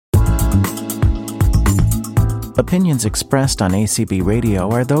Opinions expressed on ACB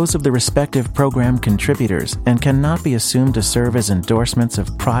Radio are those of the respective program contributors and cannot be assumed to serve as endorsements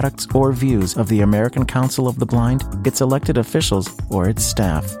of products or views of the American Council of the Blind, its elected officials, or its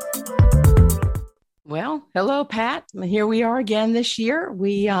staff. Well, hello, Pat. Here we are again this year.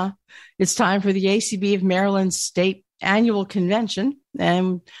 It's time for the ACB of Maryland State Annual Convention,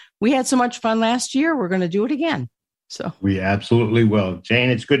 and we had so much fun last year. We're going to do it again. So we absolutely will.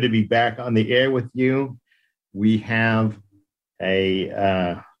 Jane, it's good to be back on the air with you. We have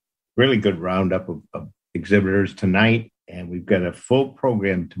a really good roundup of exhibitors tonight, and we've got a full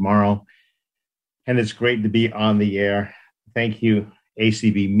program tomorrow, and it's great to be on the air. Thank you,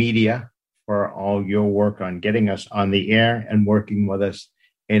 ACB Media, for all your work on getting us on the air and working with us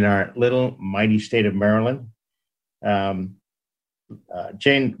in our little mighty state of Maryland.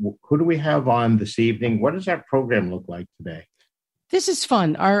 Jane, who do we have on this evening? What does our program look like today? This is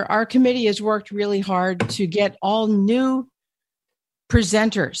fun. Our committee has worked really hard to get all new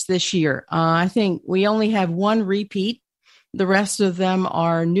presenters this year. I think we only have one repeat. The rest of them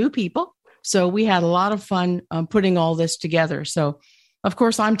are new people. So we had a lot of fun putting all this together. So, of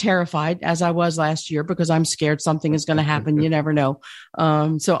course, I'm terrified, as I was last year, because I'm scared something is going to happen. You never know.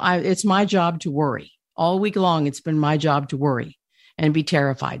 It's my job to worry. All week long, it's been my job to worry and be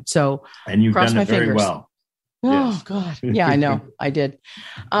terrified. So, and you've done it very fingers. Well. Oh, yes. God. Yeah, I know. I did.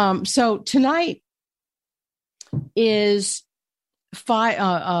 So tonight is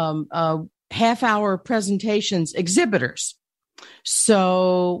half-hour presentations, exhibitors.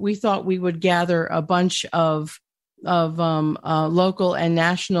 So we thought we would gather a bunch of local and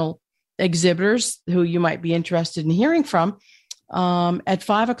national exhibitors who you might be interested in hearing from. At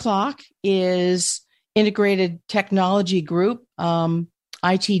 5:00 is Integrated Technology Group,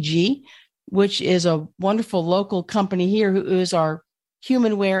 ITG, which is a wonderful local company here who is our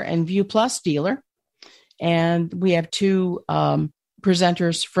HumanWare and View Plus dealer. And we have two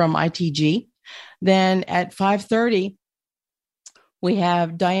presenters from ITG. Then at 5:30, we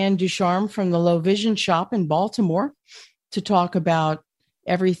have Diane Ducharme from the Low Vision Shop in Baltimore to talk about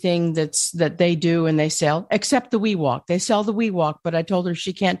everything that they do and they sell, except the WeWalk. They sell the WeWalk, but I told her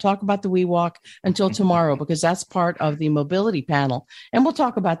she can't talk about the WeWalk until tomorrow because that's part of the mobility panel. And we'll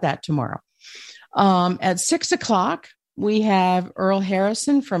talk about that tomorrow. At 6:00, we have Earl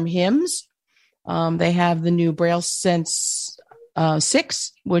Harrison from HIMSS. They have the new Braille Sense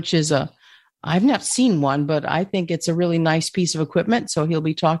 6, which is I've not seen one, but I think it's a really nice piece of equipment. So he'll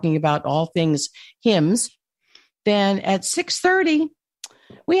be talking about all things HIMSS. Then at 6:30,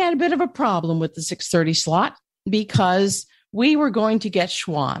 we had a bit of a problem with the 6:30 slot because we were going to get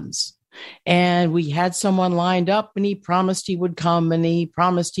Schwann's. And we had someone lined up and he promised he would come and he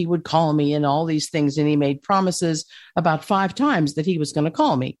promised he would call me and all these things. And he made promises about 5 times that he was going to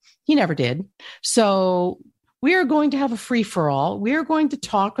call me. He never did. So we are going to have a free-for-all. We are going to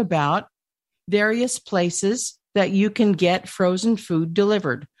talk about various places that you can get frozen food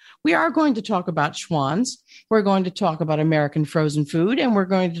delivered. We are going to talk about Schwann's. We're going to talk about American frozen food, and we're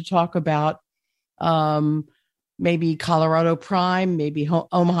going to talk about maybe Colorado Prime, maybe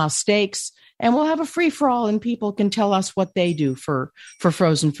Omaha Steaks, and we'll have a free-for-all, and people can tell us what they do for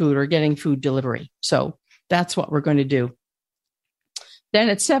frozen food or getting food delivery. So that's what we're going to do. Then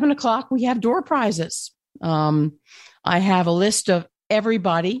at 7:00, we have door prizes. I have a list of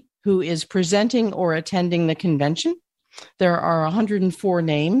everybody who is presenting or attending the convention. There are 104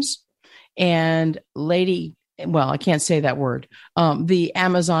 names, and I can't say that word. The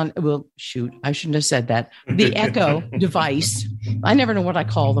Amazon, I shouldn't have said that. The Echo device, I never know what I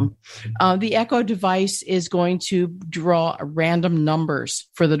call them. The Echo device is going to draw random numbers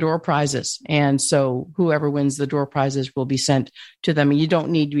for the door prizes. And so whoever wins the door prizes will be sent to them. And you don't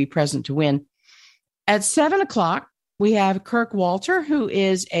need to be present to win. At 7:00, we have Kirk Walter, who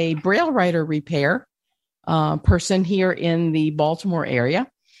is a Braille writer repair person here in the Baltimore area.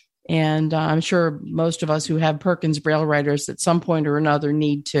 And I'm sure most of us who have Perkins Braille writers at some point or another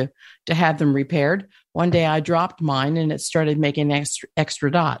need to have them repaired. One day I dropped mine and it started making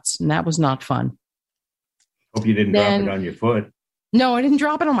extra dots, and that was not fun. Hope you didn't drop it on your foot. No, I didn't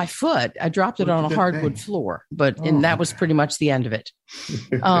drop it on my foot. I dropped it on a hardwood floor, and that was pretty much the end of it.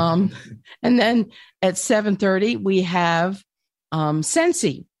 And then at 7:30, we have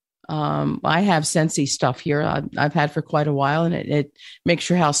Scentsy. I have Scentsy stuff here I've had for quite a while, and it makes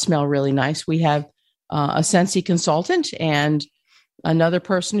your house smell really nice. We have a Scentsy consultant and another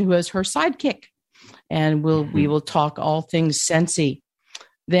person who is her sidekick, and we will talk all things Scentsy.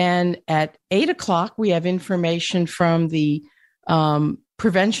 Then at 8:00, we have information from the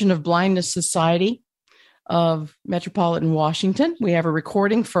Prevention of Blindness Society of Metropolitan Washington. We have a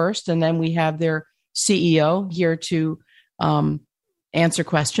recording first, and then we have their CEO here to answer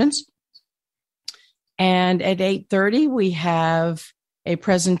questions. And at 8:30, we have a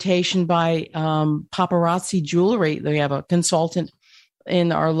presentation by Paparazzi Jewelry. They have a consultant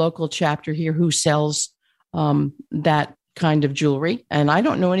in our local chapter here who sells that kind of jewelry. And I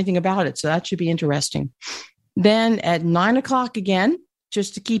don't know anything about it, so that should be interesting. Then at 9 o'clock again,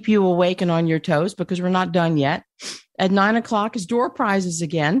 just to keep you awake and on your toes, because we're not done yet. At 9 o'clock is door prizes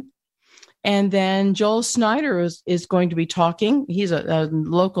again. And then Joel Snyder is going to be talking. He's a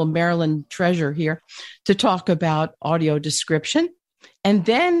local Maryland treasure here to talk about audio description. And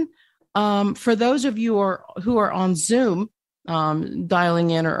then for those of you who are on Zoom,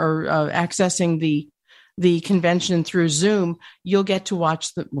 dialing in or accessing the convention through Zoom, you'll get to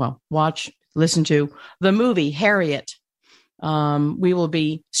listen to the movie Harriet. We will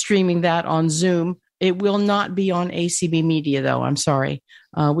be streaming that on Zoom. It will not be on ACB Media, though. I'm sorry.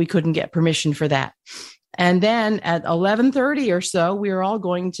 We couldn't get permission for that. And then at 11:30 or so, we are all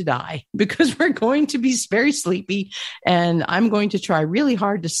going to die because we're going to be very sleepy. And I'm going to try really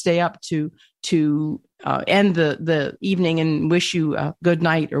hard to stay up to end the evening and wish you a good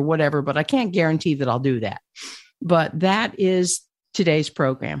night or whatever. But I can't guarantee that I'll do that. But that is today's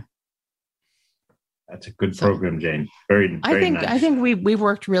program. That's a good program, Jane. Very nice. I think we've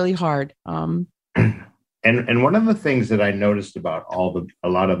worked really hard. And one of the things that I noticed about a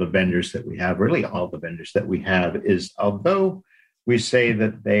lot of the vendors that we have, really all the vendors that we have, is although we say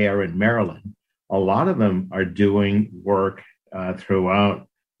that they are in Maryland, a lot of them are doing work throughout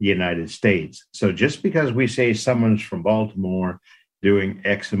the United States. So just because we say someone's from Baltimore doing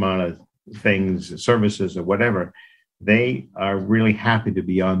X amount of things, services or whatever, they are really happy to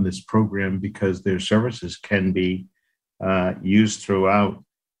be on this program because their services can be used throughout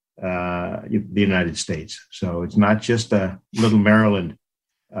the United States. So it's not just a little Maryland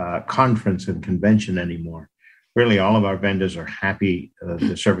conference and convention anymore. Really, all of our vendors are happy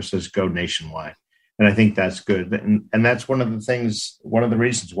the services go nationwide. And I think that's good. And that's one of the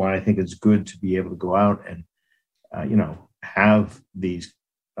reasons why I think it's good to be able to go out and, have these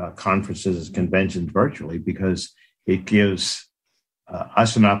conferences, conventions virtually, because it gives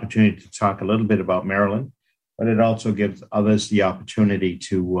us an opportunity to talk a little bit about Maryland, but it also gives others the opportunity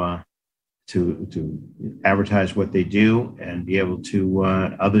to advertise what they do and be able to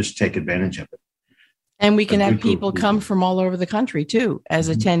others take advantage of it. And we can have people come from all over the country too as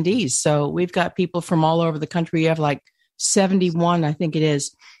attendees. So we've got people from all over the country. We have like 71, I think it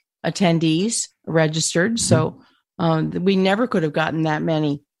is, attendees registered. So we never could have gotten that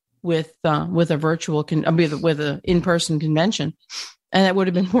many with a virtual with an in-person convention, and that would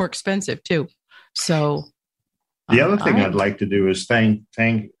have been more expensive too. So the other thing I'd like to do is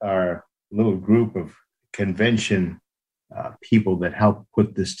thank our little group of convention people that helped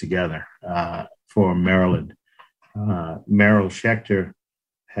put this together for Maryland. Meryl Schechter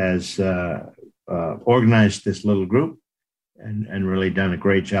has organized this little group and really done a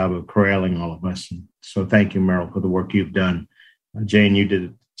great job of corralling all of us. And so thank you, Meryl, for the work you've done. Jane, you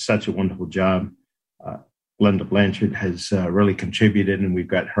did such a wonderful job. Glenda Blanchard has really contributed, and we've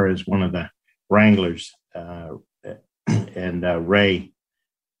got her as one of the wranglers. And Ray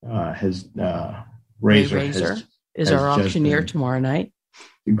Razor is our auctioneer tomorrow night.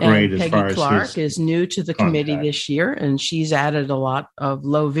 Great. And Peggy Clark is new to the committee this year, and she's added a lot of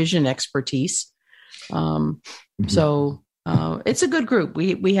low vision expertise. So it's a good group.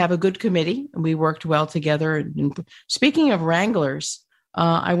 We have a good committee, and we worked well together. And speaking of wranglers,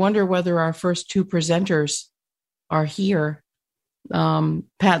 I wonder whether our first two presenters are here,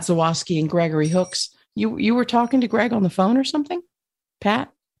 Pat Zawoski and Gregory Hooks. You were talking to Greg on the phone or something, Pat?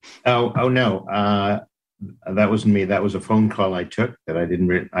 Oh no, that wasn't me. That was a phone call I took that I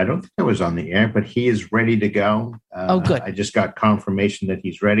didn't. I don't think I was on the air, but he is ready to go. Good. I just got confirmation that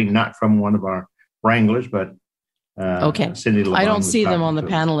he's ready, not from one of our wranglers, but okay. Cindy LeBon. I don't see them on the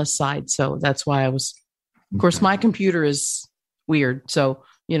panelist side, so that's why I was. Of course, my computer is weird, so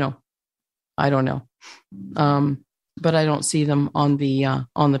I don't know. But I don't see them on the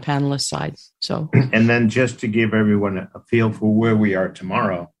panelist side. So, and then just to give everyone a feel for where we are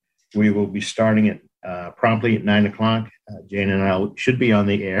tomorrow, we will be starting at promptly at 9 o'clock. Jane and I should be on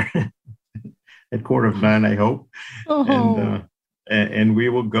the air at 9:15, I hope. Oh. And we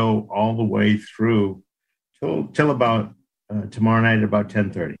will go all the way through till about tomorrow night at about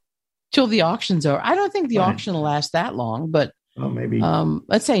 10:30. Till the auction's over. I don't think the auction will last that long, but maybe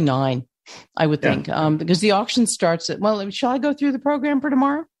let's say 9. I would think, because the auction starts at, shall I go through the program for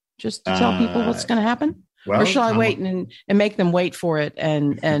tomorrow? Just to tell people what's going to happen? Well, or shall I wait and make them wait for it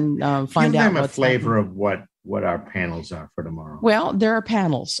and find out what's a flavor happening? Of what our panels are for tomorrow? Well, there are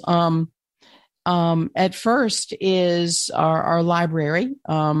panels. At first is our library.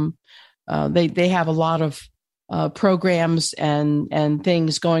 They have a lot of programs and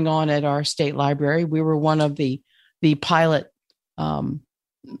things going on at our state library. We were one of the pilot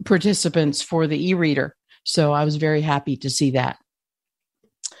participants for the e-reader, so I was very happy to see that.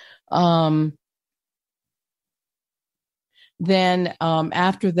 Then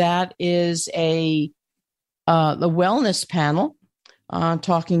after that is the wellness panel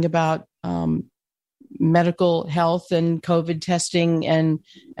talking about medical health and COVID testing and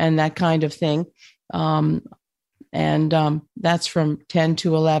that kind of thing. That's from 10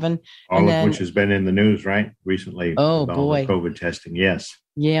 to 11. All of which has been in the news, right? Recently. Oh, boy. COVID testing. Yes.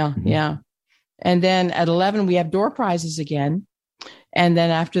 Yeah. Mm-hmm. Yeah. And then at 11, we have door prizes again. And then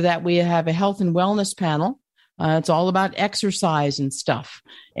after that, we have a health and wellness panel. It's all about exercise and stuff.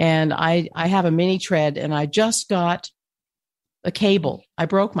 And I have a mini tread, and I just got a cable. I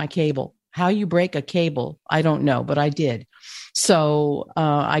broke my cable. How you break a cable, I don't know, but I did. So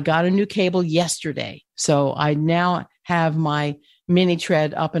I got a new cable yesterday. So I now have my mini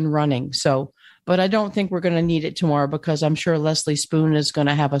tread up and running. So, but I don't think we're going to need it tomorrow because I'm sure Leslie Spoon is going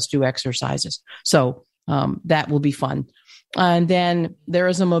to have us do exercises. So that will be fun. And then there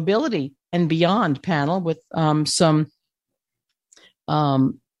is a mobility and beyond panel with some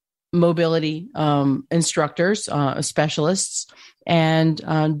mobility instructors, specialists. And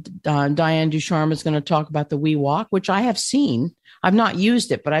Diane Ducharme is going to talk about the WeWalk, which I have seen. I've not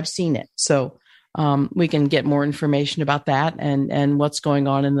used it, but I've seen it. So we can get more information about that and what's going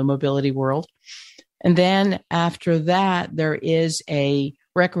on in the mobility world. And then after that, there is a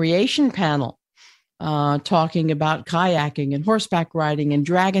recreation panel talking about kayaking and horseback riding and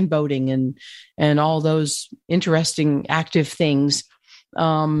dragon boating and all those interesting active things.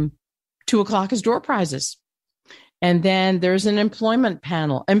 2:00 is door prizes. And then there's an employment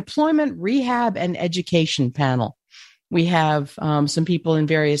panel, employment, rehab, and education panel. We have some people in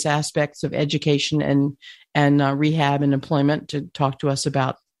various aspects of education and rehab and employment to talk to us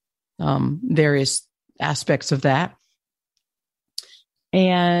about various aspects of that.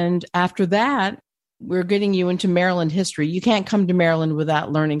 And after that, we're getting you into Maryland history. You can't come to Maryland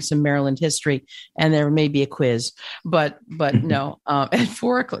without learning some Maryland history, and there may be a quiz. But no, at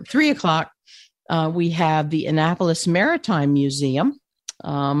 3:00. We have the Annapolis Maritime Museum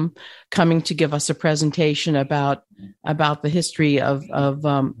coming to give us a presentation about the history of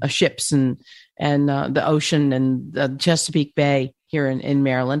ships and the ocean and the Chesapeake Bay here in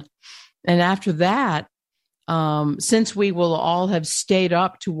Maryland. And after that, since we will all have stayed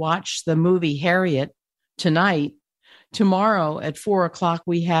up to watch the movie Harriet tonight, tomorrow at 4:00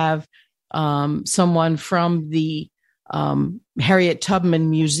 we have someone from the Harriet Tubman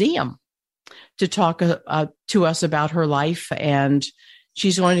Museum to talk to us about her life. And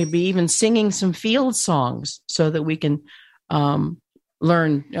she's going to be even singing some field songs so that we can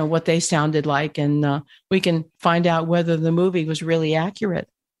learn what they sounded like. And we can find out whether the movie was really accurate.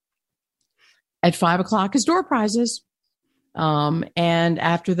 At 5:00 is door prizes. And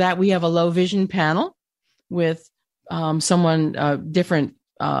after that, we have a low vision panel with different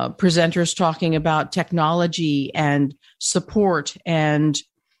presenters talking about technology and support and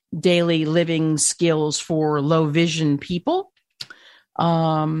daily living skills for low vision people.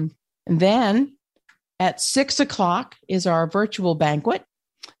 And then at 6:00 is our virtual banquet.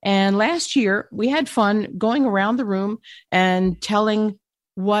 And last year we had fun going around the room and telling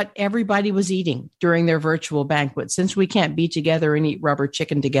what everybody was eating during their virtual banquet. Since we can't be together and eat rubber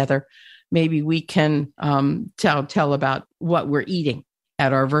chicken together, maybe we can tell about what we're eating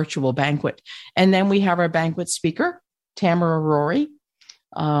at our virtual banquet. And then we have our banquet speaker, Tamara Rory.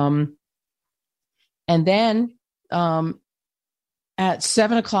 And then at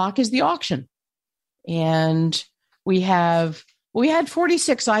 7:00 is the auction. And we had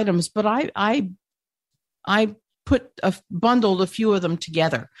 46 items, but I bundled a few of them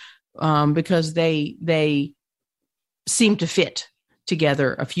together because they seem to fit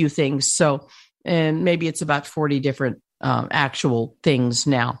together a few things. So, and maybe it's about 40 different actual things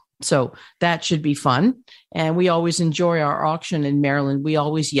now. So that should be fun. And we always enjoy our auction in Maryland. We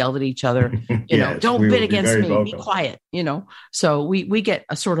always yell at each other, don't bid against me, vocal. Be quiet, So we get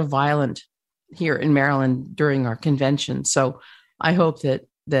a sort of violent here in Maryland during our convention. So I hope that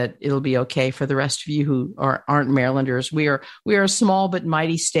it'll be okay for the rest of you who aren't Marylanders. We are a small but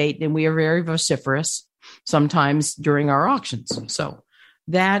mighty state, and we are very vociferous sometimes during our auctions. So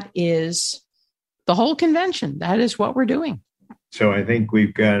that is the whole convention. That is what we're doing. So I think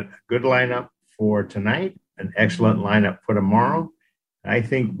we've got a good lineup for tonight, an excellent lineup for tomorrow. I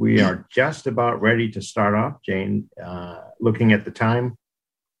think we are just about ready to start off, Jane. Looking at the time.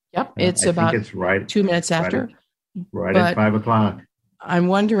 Yep, it's about it's right 2 minutes after. Right at 5 o'clock. I'm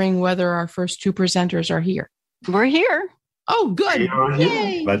wondering whether our first two presenters are here. We're here. Oh, good.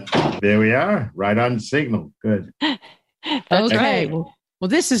 Yay. But there we are, right on signal. Good. Okay. Right. Well,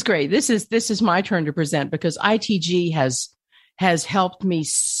 this is great. This is my turn to present because ITG has helped me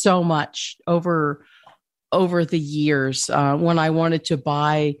so much over the years. When I wanted to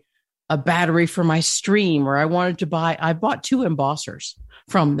buy a battery for my stream, or I bought 2 embossers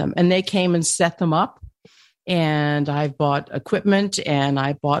from them, and they came and set them up. And I've bought equipment, and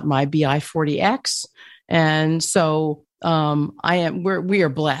I bought my BI40X. And so we are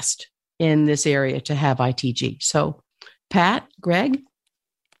blessed in this area to have ITG. So Pat, Greg.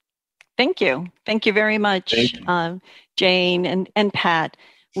 Thank you. Thank you very much, Jane and Pat.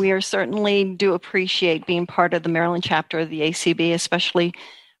 We are certainly do appreciate being part of the Maryland chapter of the ACB, especially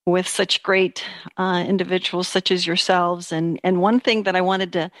with such great individuals such as yourselves. And one thing that I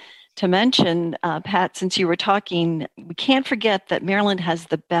wanted to mention, Pat, since you were talking, we can't forget that Maryland has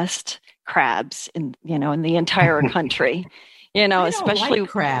the best crabs in the entire country. I especially don't like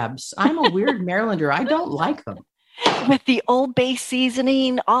crabs. I'm a weird Marylander. I don't like them. With the Old Bay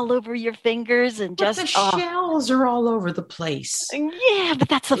seasoning all over your fingers and but the shells are all over the place. Yeah, but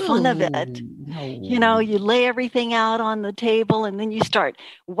that's the fun of it. No. You lay everything out on the table and then you start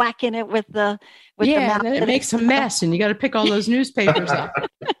whacking it with the and then it makes a mess and you got to pick all those newspapers up.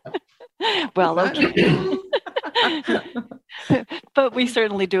 Well, okay. But we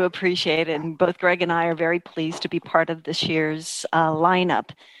certainly do appreciate it. And both Greg and I are very pleased to be part of this year's lineup.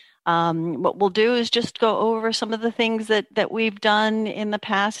 What we'll do is just go over some of the things that we've done in the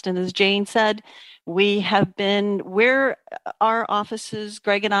past. And as Jane said, our offices,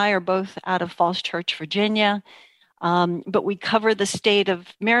 Greg and I are both out of Falls Church, Virginia. But we cover the state of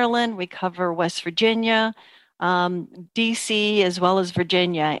Maryland. We cover West Virginia, DC, as well as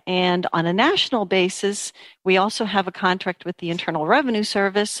Virginia. And on a national basis, we also have a contract with the Internal Revenue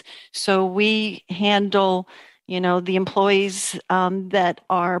Service. So we handle the employees that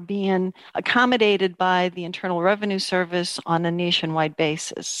are being accommodated by the Internal Revenue Service on a nationwide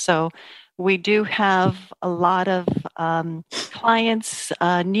basis. So we do have a lot of clients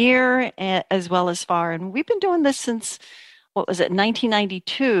near as well as far. And we've been doing this since,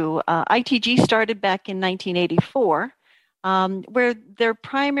 1992. ITG started back in 1984, where their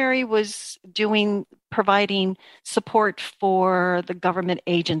primary was providing support for the government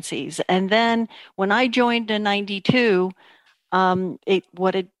agencies. And then when I joined in 92,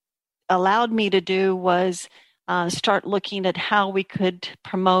 what it allowed me to do was start looking at how we could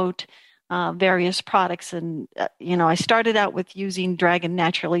promote various products. And, I started out with using Dragon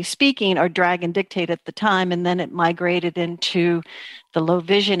Naturally Speaking, or Dragon Dictate at the time, and then it migrated into the low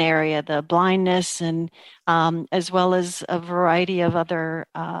vision area, the blindness, and as well as a variety of other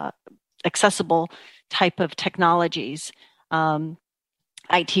accessible type of technologies.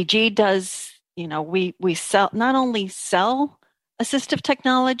 ITG does, we sell, not only sell assistive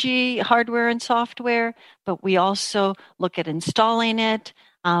technology, hardware and software, but we also look at installing it.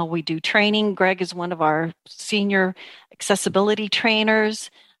 We do training. Greg is one of our senior accessibility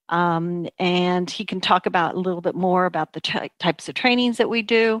trainers, and he can talk about a little bit more about the types of trainings that we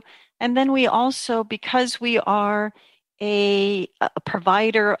do. And then we also, because we are a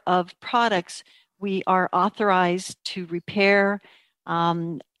provider of products, we are authorized to repair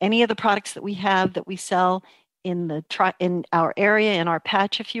any of the products that we have that we sell in our area, in our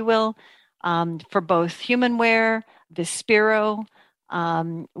patch, if you will, for both Humanware, Vispero.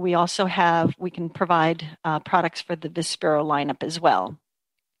 We can provide products for the Vispero lineup as well.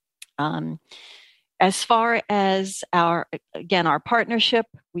 As far as our partnership,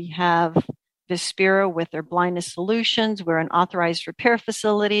 we have Vispero with their blindness solutions. We're an authorized repair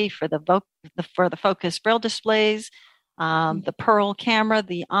facility for the Focus Braille displays, the Pearl camera,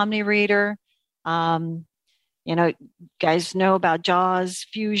 the Omni Reader. Guys know about JAWS,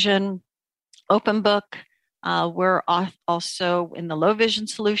 Fusion, OpenBook. We're also in the low vision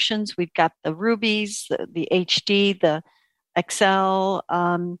solutions. We've got the Rubies, the HD, the XL,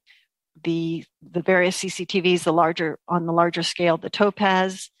 the various CCTVs, on the larger scale, the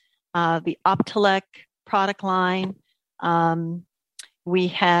Topaz, the Optelec product line. We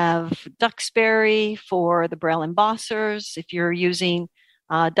have Duxbury for the Braille embossers. If you're using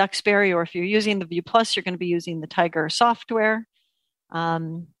Duxbury, or if you're using the View Plus, you're going to be using the Tiger software.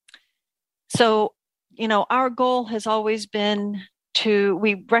 So, our goal has always been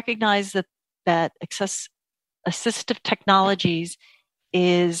we recognize that assistive technologies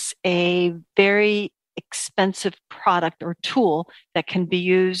is a very expensive product or tool that can be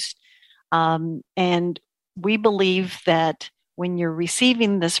used. And we believe that when you're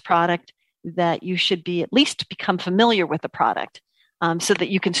receiving this product, that you should be at least become familiar with the product so that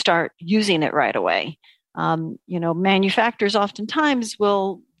you can start using it right away. Manufacturers oftentimes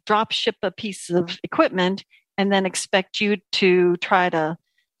will drop ship a piece of equipment and then expect you to try to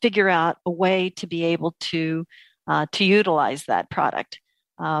figure out a way to be able to utilize that product.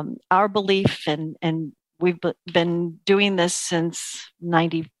 Our belief, and we've been doing this since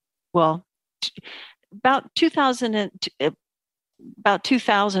about 2000. About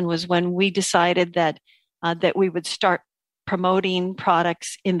 2000 was when we decided that we would start promoting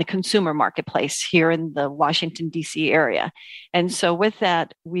products in the consumer marketplace here in the Washington, D.C. area. And so with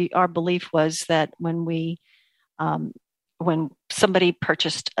that, our belief was that when somebody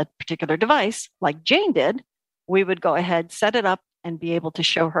purchased a particular device, like Jane did, we would go ahead, set it up, and be able to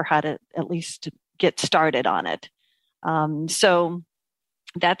show her how to at least get started on it. So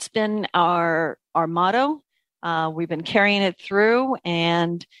that's been our motto. We've been carrying it through,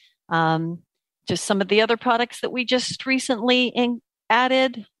 and just some of the other products that we just recently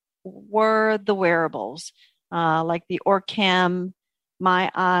added were the wearables, like the Orcam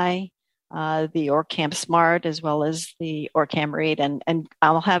MyEye, the Orcam Smart, as well as the Orcam Read. And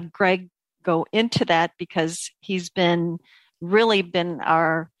I'll have Greg go into that because he's really been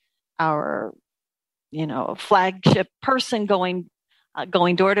our flagship person going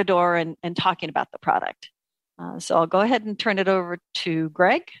door to door and talking about the product. So I'll go ahead and turn it over to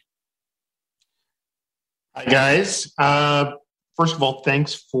Greg. Hi, guys. First of all,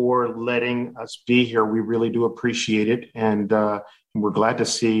 thanks for letting us be here. We really do appreciate it. And we're glad to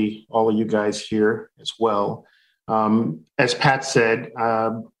see all of you guys here as well. As Pat said,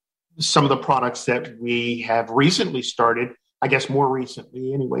 some of the products that we have recently started, I guess more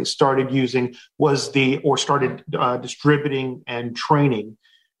recently anyway, started using started distributing and training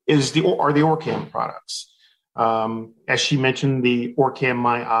are the Orcam products. As she mentioned, the Orcam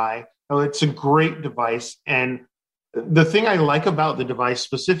MyEye. It's a great device. And the thing I like about the device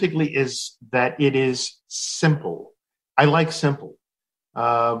specifically is that it is simple. I like simple.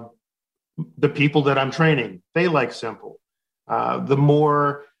 The people that I'm training, they like simple. The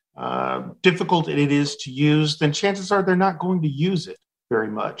more difficult it is to use, then chances are they're not going to use it very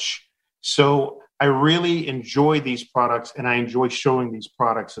much. So I really enjoy these products, and I enjoy showing these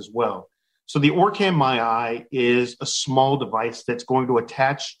products as well. So the Orcam MyEye is a small device that's going to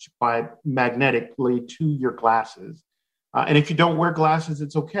attach magnetically to your glasses. And if you don't wear glasses,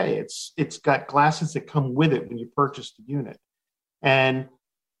 it's okay. It's got glasses that come with it when you purchase the unit. And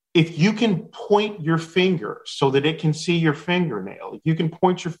if you can point your finger so that it can see your fingernail, if you can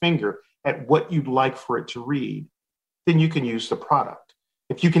point your finger at what you'd like for it to read, then you can use the product.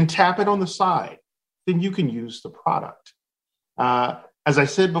 If you can tap it on the side, then you can use the product. As I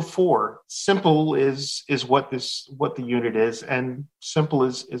said before, simple is what the unit is, and simple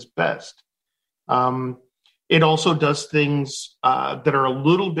is best. It also does things that are a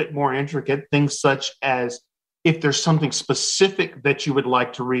little bit more intricate, things such as if there's something specific that you would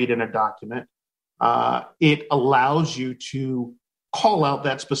like to read in a document, it allows you to call out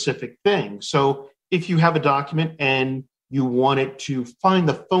that specific thing. So if you have a document and you want it to find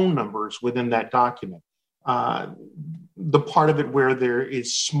the phone numbers within that document, the part of it where there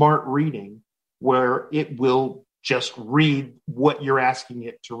is smart reading, where it will just read what you're asking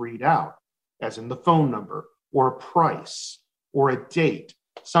it to read out, as in the phone number or a price or a date,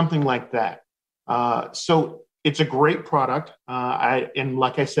 something like that. So it's a great product. And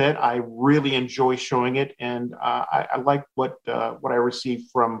like I said, I really enjoy showing it. And I like what I receive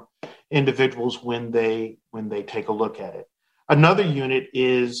from individuals when they take a look at it. Another unit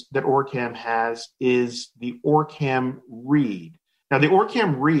that Orcam has is the Orcam Read. Now, the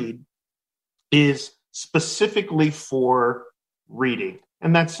Orcam Read is specifically for reading,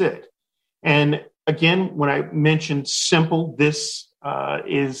 and that's it. And again, when I mentioned simple, this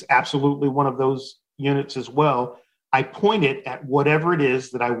is absolutely one of those units as well. I point it at whatever it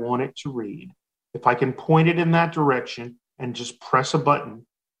is that I want it to read. If I can point it in that direction and just press a button,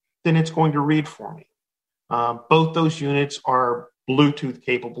 then it's going to read for me. Both those units are Bluetooth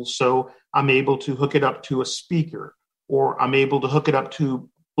capable, so I'm able to hook it up to a speaker, or I'm able to hook it up to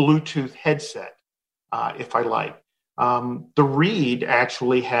Bluetooth headset if I like. The Read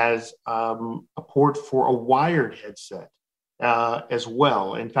actually has a port for a wired headset as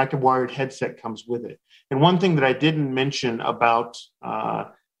well. In fact, a wired headset comes with it. And one thing that I didn't mention about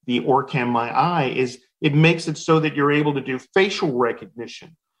the Orcam MyEye is it makes it so that you're able to do facial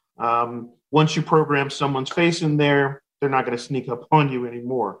recognition. Once you program someone's face in there, they're not going to sneak up on you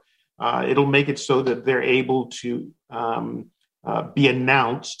anymore. It'll make it so that they're able to be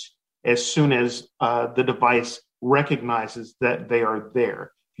announced as soon as the device recognizes that they are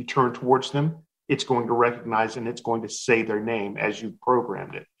there. If you turn towards them, it's going to recognize and it's going to say their name as you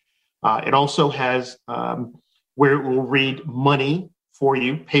programmed it. It also has where it will read money for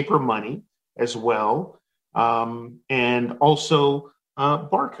you, paper money as well, and also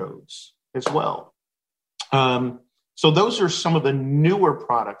barcodes as well. So those are some of the newer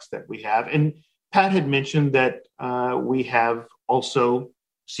products that we have. And Pat had mentioned that we have also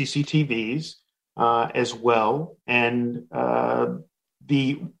CCTVs as well. And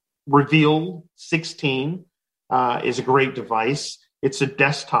the Reveal 16 is a great device. It's a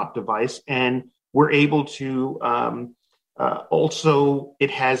desktop device, and we're able to also,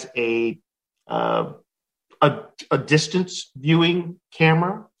 it has a distance viewing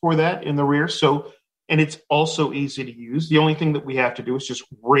camera for that in the rear. So, and it's also easy to use. The only thing that we have to do is just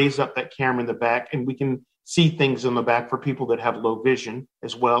raise up that camera in the back, and we can see things in the back for people that have low vision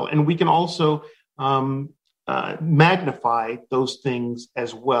as well. And we can also magnify those things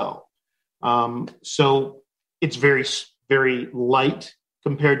as well. So it's very, very light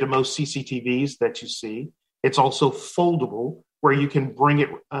compared to most CCTVs that you see. It's also foldable, where you can bring it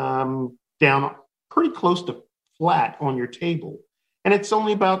down pretty close to flat on your table. And it's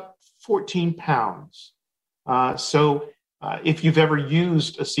only about 14 pounds. So if you've ever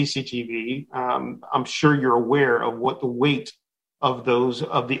used a CCTV, I'm sure you're aware of what the weight of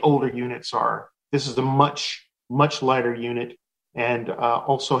the older units are. This is a much, much lighter unit, and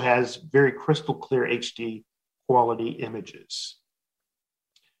also has very crystal clear HD quality images.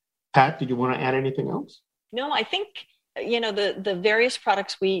 Pat, did you want to add anything else? No, I think, the various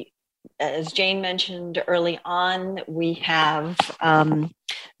products as Jane mentioned early on, we have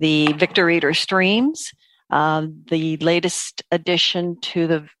the VictorReader Streams. The latest addition to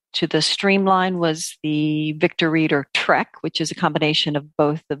the Streamline was the VictorReader Trek, which is a combination of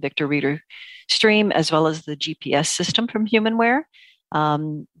both the VictorReader Stream as well as the GPS system from HumanWare.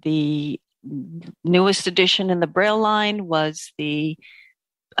 The newest addition in the Braille line was the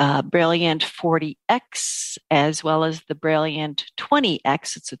Brailliant 40X, as well as the Brailliant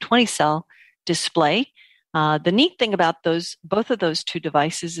 20X. It's a 20-cell display. The neat thing about both of those two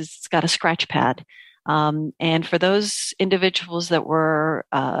devices is it's got a scratch pad. And for those individuals that were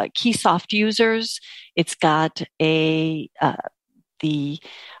Keysoft users, it's got the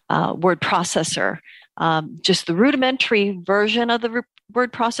word processor. Just the rudimentary version of the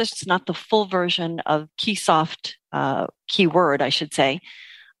word processor. It's not the full version of Keysoft keyword, I should say.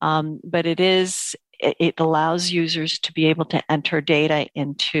 But it allows users to be able to enter data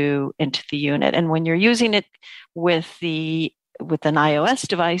into the unit. And when you're using it with an iOS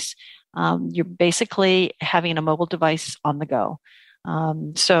device, you're basically having a mobile device on the go.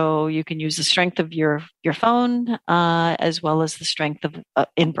 So you can use the strength of your phone as well as the strength of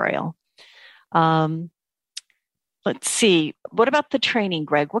in Braille. Let's see. What about the training,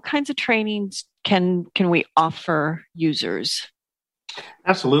 Greg? What kinds of trainings can we offer users?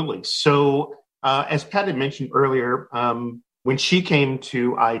 Absolutely. So as Pat had mentioned earlier, when she came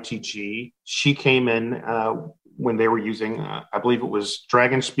to ITG, she came in when they were using, I believe it was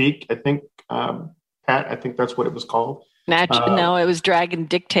Dragon Speak. I think, Pat, I think that's what it was called. No, it was Dragon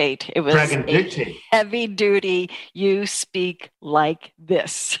Dictate. It was Dragon Dictate. Heavy duty. You speak like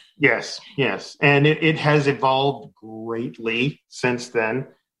this. Yes. And it has evolved greatly since then.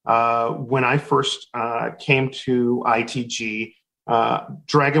 When I first came to ITG,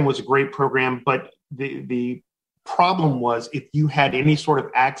 Dragon was a great program, but the problem was if you had any sort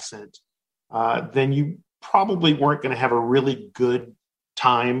of accent, then you probably weren't going to have a really good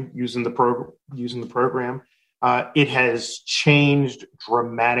time using the program. It has changed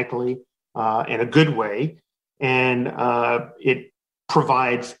dramatically in a good way, and it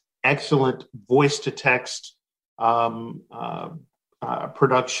provides excellent voice-to-text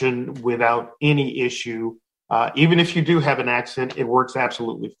production without any issue. Even if you do have an accent, it works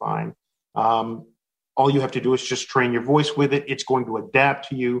absolutely fine. All you have to do is just train your voice with it. It's going to adapt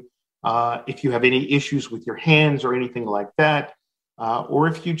to you. If you have any issues with your hands or anything like that, or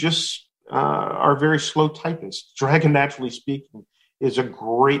if you just are very slow typists, Dragon Naturally Speaking is a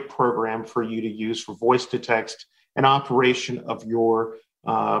great program for you to use for voice to text and operation of your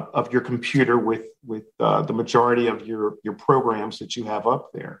computer with the majority of your programs that you have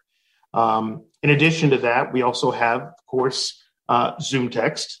up there. In addition to that, we also have, of course,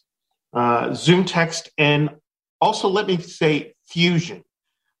 ZoomText, and also let me say Fusion.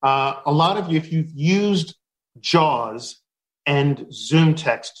 A lot of you, if you've used JAWS and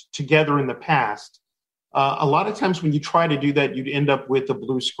ZoomText together in the past, A lot of times when you try to do that, you'd end up with a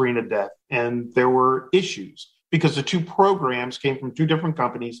blue screen of death. And there were issues because the two programs came from two different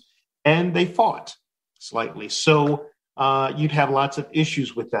companies and they fought slightly. So you'd have lots of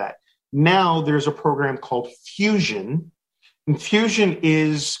issues with that. Now there's a program called Fusion. And Fusion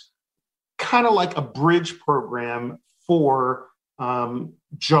is kind of like a bridge program for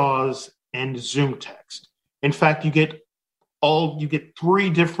JAWS and ZoomText. In fact, you get three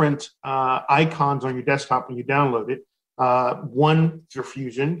different icons on your desktop when you download it. One for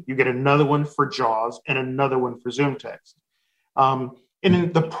Fusion, you get another one for JAWS, and another one for ZoomText.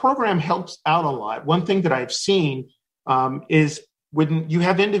 And the program helps out a lot. One thing that I've seen is when you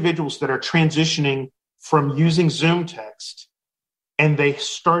have individuals that are transitioning from using ZoomText and they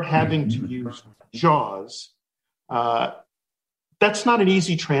start having to use JAWS, that's not an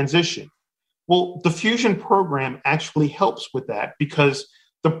easy transition. Well, the Fusion program actually helps with that because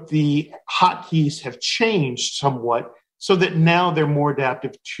the hotkeys have changed somewhat so that now they're more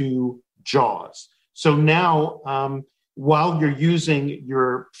adaptive to JAWS. So now, while you're using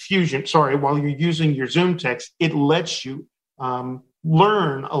your ZoomText, it lets you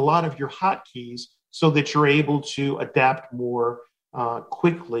learn a lot of your hotkeys so that you're able to adapt more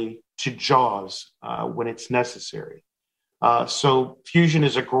quickly to JAWS when it's necessary. So Fusion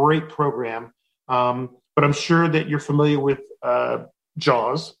is a great program, but I'm sure that you're familiar with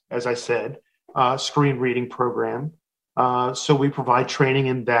JAWS, as I said, screen reading program. So we provide training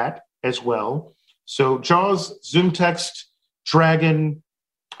in that as well. So JAWS, ZoomText, Dragon,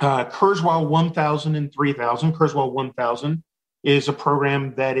 Kurzweil 1000 and 3000. Kurzweil 1000 is a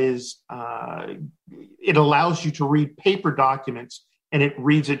program that is, it allows you to read paper documents and it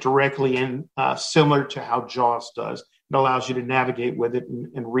reads it directly in, similar to how JAWS does. It allows you to navigate with it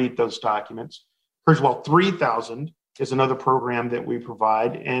and read those documents. Kurzweil 3000 is another program that we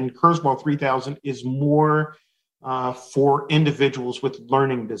provide, and Kurzweil 3000 is more for individuals with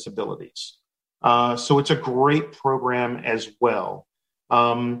learning disabilities. So it's a great program as well.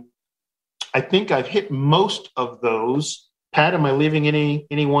 I think I've hit most of those. Pat, am I leaving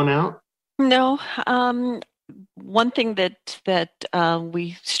anyone out? No. One thing that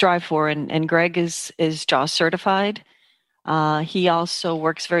we strive for, and Greg is JAWS certified. He also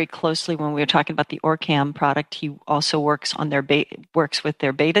works very closely when we were talking about the OrCam product. He also works on works with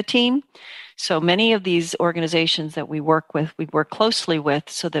their beta team. So many of these organizations that we work closely with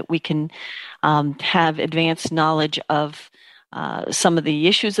so that we can have advanced knowledge of some of the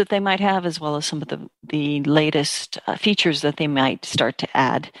issues that they might have, as well as some of the latest features that they might start to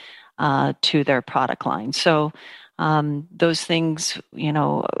add to their product line. So those things,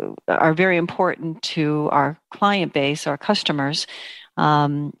 are very important to our client base, our customers,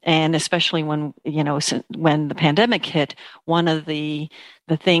 and especially when the pandemic hit. One of the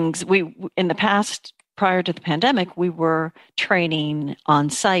things in the past, prior to the pandemic, we were training on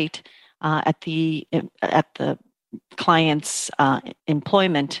site at the client's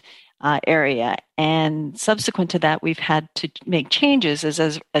employment area, and subsequent to that, we've had to make changes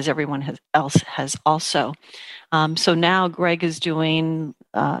as everyone else has also. So now Greg is doing,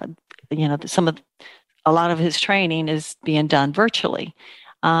 a lot of his training is being done virtually,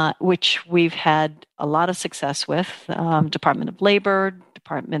 which we've had a lot of success with. Department of Labor,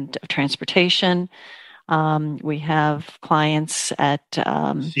 Department of Transportation. We have clients at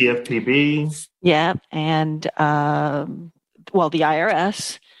CFPB. Yeah, and the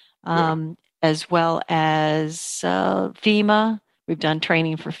IRS, as well as FEMA. We've done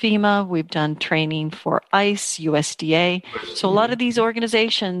training for FEMA. We've done training for ICE, USDA. So a lot of these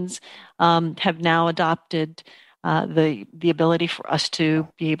organizations have now adopted the ability for us to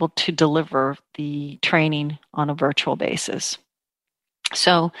be able to deliver the training on a virtual basis.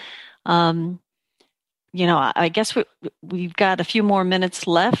 So, I guess we've got a few more minutes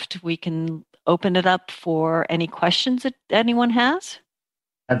left. We can open it up for any questions that anyone has.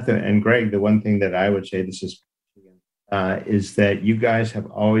 And Greg, the one thing that I would say, is that you guys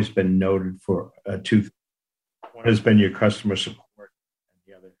have always been noted for two things. One has been your customer support, and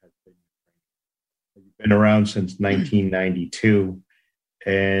the other has been your training. You've been around since 1992,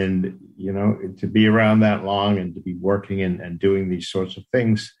 and to be around that long and to be working and doing these sorts of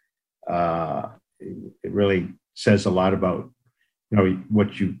things, it really says a lot about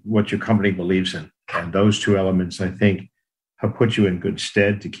what your company believes in, and those two elements, I think, have put you in good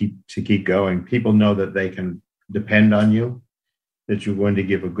stead to keep going. People know that they can depend on you, that you're going to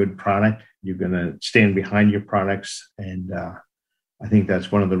give a good product, you're going to stand behind your products, and I think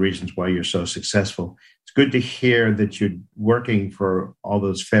that's one of the reasons why you're so successful. It's good to hear that you're working for all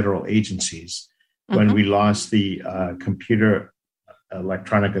those federal agencies. Mm-hmm. When we lost the computer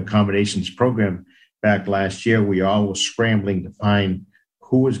electronic accommodations program, back last year, we all were scrambling to find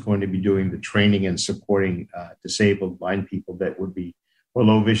who was going to be doing the training and supporting disabled blind people that would be, or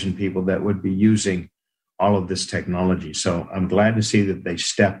low vision people that would be using all of this technology. So I'm glad to see that they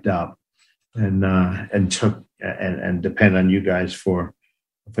stepped up and took and depend on you guys for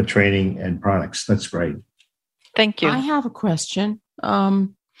training and products. That's great. Thank you. I have a question. I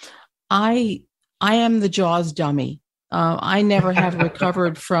am the JAWS dummy. I never have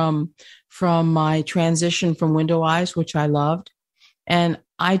recovered from my transition from Window Eyes, which I loved, and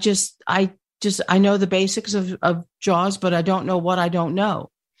I know the basics of JAWS, but I don't know what I don't know.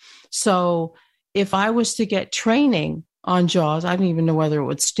 So if I was to get training on JAWS, I don't even know whether it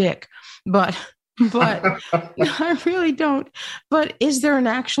would stick, but I really don't. But is there an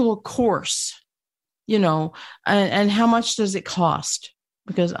actual course, and how much does it cost?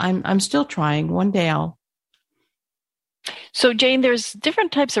 Because I'm still trying. One day I'll. So Jane, there's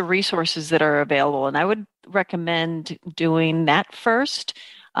different types of resources that are available, and I would recommend doing that first.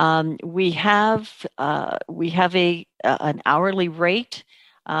 We have an hourly rate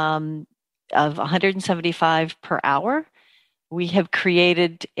of $175 per hour. We have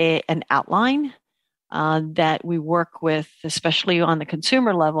created an outline that we work with, especially on the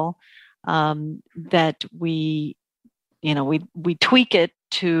consumer level, that we tweak it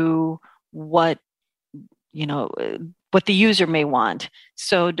to what the user may want.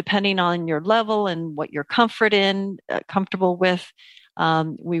 So depending on your level and what you're comfortable with,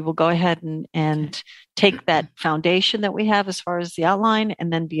 we will go ahead and take that foundation that we have as far as the outline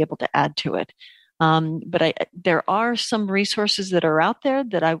and then be able to add to it. But there are some resources that are out there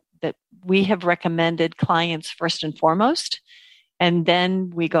that we have recommended clients first and foremost. And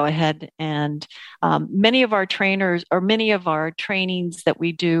then we go ahead and many of our trainings that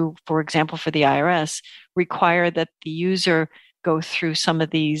we do, for example, for the IRS, require that the user go through some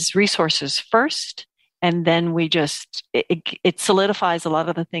of these resources first. And then it solidifies a lot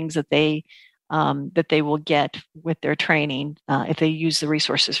of the things that they will get with their training if they use the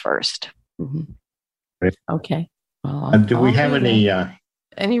resources first. Mm-hmm. Okay. Well, do we have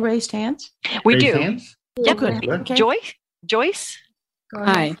any raised hands? We do. Hands? Yep. Good. Okay. Joyce?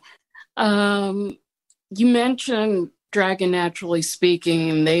 Hi. You mentioned Dragon Naturally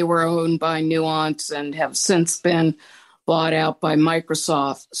Speaking. They were owned by Nuance and have since been bought out by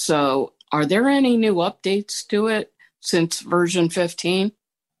Microsoft. So are there any new updates to it since version 15?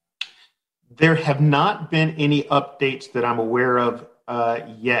 There have not been any updates that I'm aware of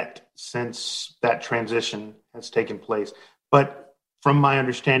yet since that transition has taken place. But from my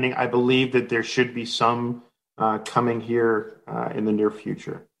understanding, I believe that there should be some coming here in the near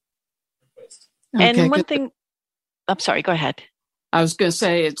future. And one thing, I'm sorry, go ahead. I was going to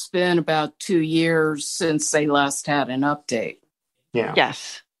say it's been about 2 years since they last had an update. Yeah.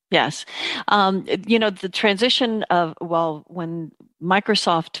 Yes. The transition when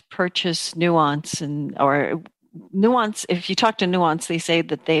Microsoft purchased Nuance or Nuance, if you talk to Nuance, they say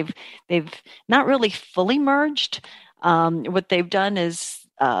that they've not really fully merged. What they've done is,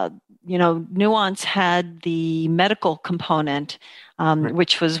 Nuance had the medical component, right,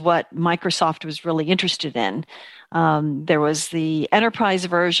 which was what Microsoft was really interested in. There was the enterprise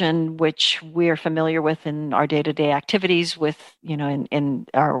version, which we're familiar with in our day-to-day activities with, in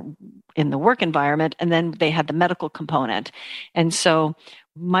the work environment. And then they had the medical component. And so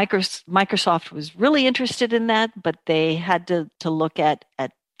Microsoft was really interested in that, but they had to look at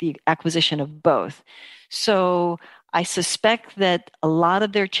the acquisition of both. So I suspect that a lot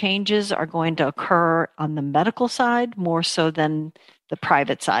of their changes are going to occur on the medical side more so than the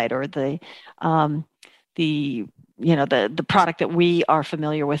private side or the product that we are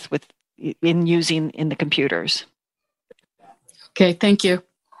familiar with in using in the computers. Okay, thank you.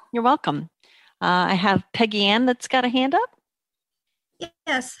 You're welcome. I have Peggy Ann that's got a hand up.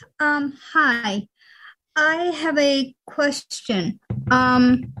 Yes. Hi. I have a question.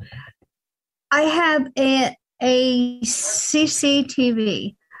 I have a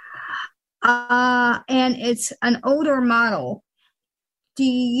CCTV, and it's an older model. Do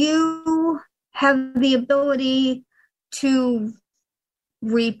you have the ability to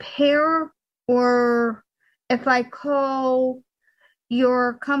repair, or if I call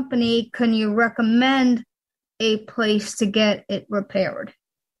your company, can you recommend a place to get it repaired?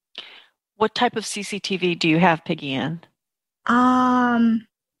 What type of CCTV do you have, Peggy Ann?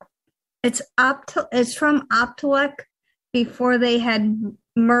 It's from Optelec before they had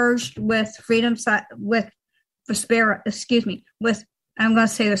merged with with Vispero. Excuse me, I'm going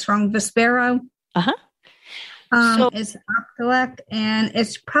to say this wrong. Vispero. It's Optelec, and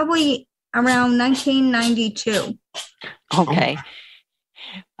it's probably around 1992. Okay.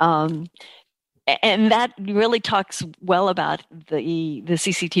 And that really talks well about the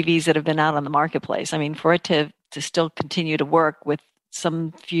CCTVs that have been out on the marketplace. I mean, for it to still continue to work with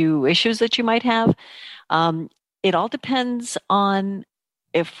some few issues that you might have, it all depends on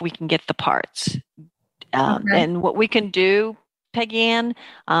if we can get the parts. And what we can do, Peggy Ann,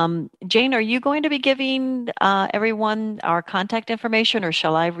 Jane, are you going to be giving everyone our contact information, or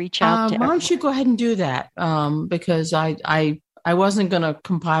shall I reach out to why don't you go ahead and do that? Because I wasn't going to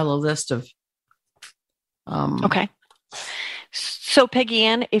compile a list of. Okay. So Peggy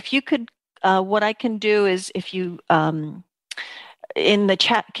Ann, if you could, what I can do is, if you in the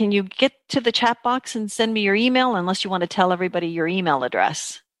chat, can you get to the chat box and send me your email? Unless you want to tell everybody your email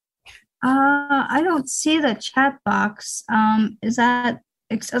address. I don't see the chat box. Is that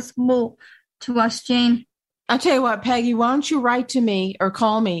accessible to us, Jane? I'll tell you what, Peggy, why don't you write to me or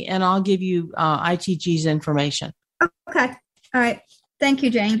call me and I'll give you ITG's information. Okay. All right. Thank you,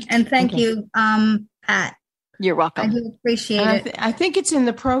 Jane. And thank you, Pat. You're welcome. I do appreciate it. I think it's in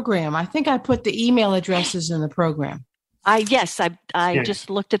the program. I think I put the email addresses in the program. I just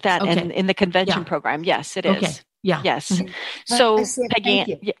looked at that in the convention program. Yes, it is. Okay. Yeah. Yes. Mm-hmm. So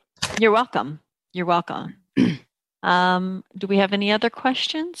Peggy, you're welcome. You're welcome. Do we have any other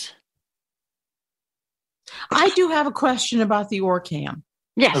questions? I do have a question about the OrCam.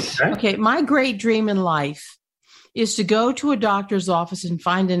 Yes. Okay. My great dream in life is to go to a doctor's office and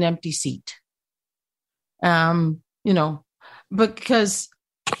find an empty seat. Because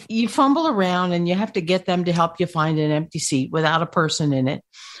you fumble around and you have to get them to help you find an empty seat without a person in it.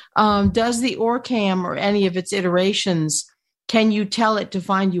 Does the OrCam or any of its iterations, can you tell it to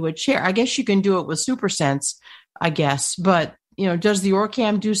find you a chair? I guess you can do it with SuperSense, I guess. But, does the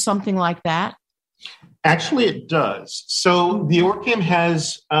OrCam do something like that? Actually, it does. So the OrCam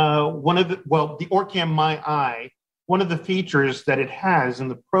has the OrCam My Eye, one of the features that it has in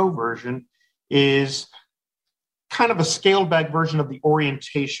the Pro version is kind of a scaled back version of the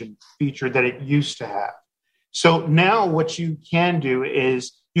orientation feature that it used to have. So now what you can do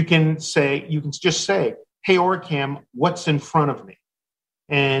is you can just say, hey, OrCam, what's in front of me?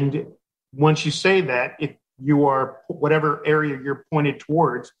 And once you say that, if you are whatever area you're pointed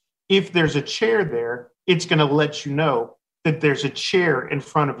towards, if there's a chair there, it's going to let you know that there's a chair in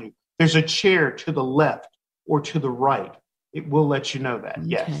front of you. There's a chair to the left or to the right. It will let you know that. Okay.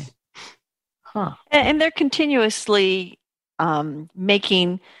 Yes. Huh. And they're continuously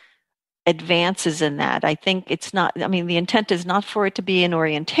making advances in that. I think the intent is not for it to be an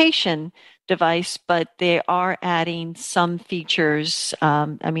orientation device, but they are adding some features.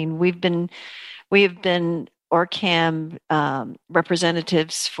 We have been OrCam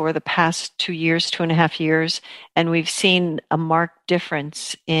representatives for the past 2.5 years, and we've seen a marked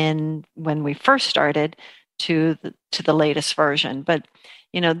difference in when we first started to the latest version. But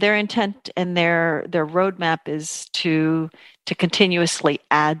their intent and their roadmap is to continuously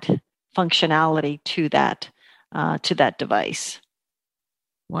add functionality to that device.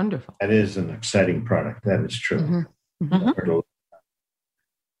 Wonderful. That is an exciting product. That is true. Mm-hmm. Mm-hmm.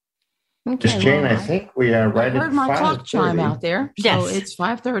 Okay, Jane, I think we are right at 5:30. I heard my clock chime out there, so yes. It's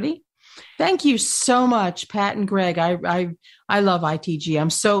 5:30. Thank you so much, Pat and Greg. I love ITG.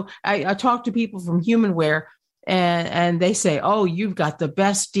 I talk to people from HumanWare, and they say, "Oh, you've got the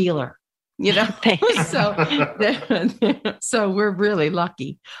best dealer," So we're really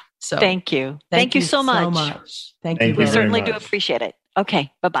lucky. So thank you so much. Thank you. We certainly do appreciate it.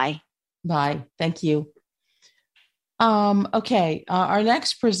 Okay, bye-bye. Bye. Thank you. Our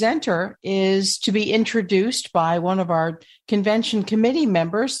next presenter is to be introduced by one of our convention committee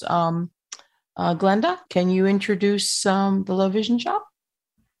members. Glenda, can you introduce the Low Vision Shop?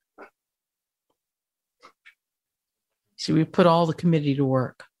 So we put all the committee to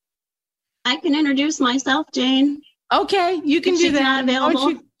work. I can introduce myself, Jane. Okay, you can do that. Not available. Why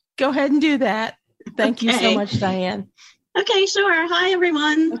don't you go ahead and do that? Thank you so much, Diane. Okay, sure. Hi,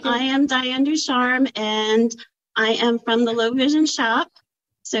 everyone. Okay. I am Diane Ducharme, and I am from the Low Vision Shop.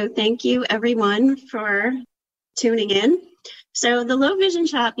 So thank you, everyone, for tuning in. So the Low Vision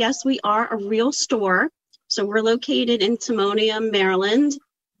Shop, yes, we are a real store. So we're located in Timonium, Maryland.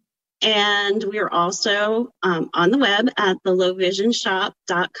 And we are also on the web at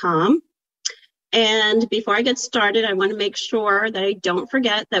thelowvisionshop.com. And before I get started, I want to make sure that I don't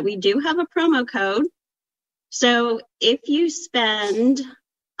forget that we do have a promo code. So if you spend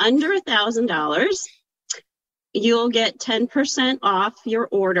under $1,000, you'll get 10% off your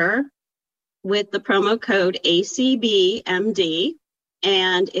order with the promo code ACBMD.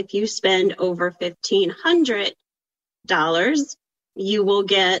 And if you spend over $1,500, you will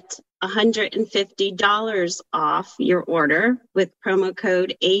get $150 off your order with promo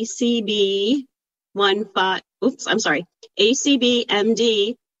code ACBMD. ACBMD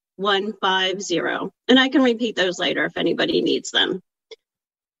 150. And I can repeat those later if anybody needs them.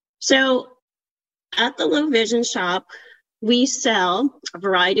 So at the Low Vision Shop, we sell a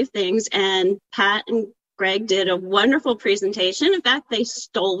variety of things, and Pat and Greg did a wonderful presentation. In fact, they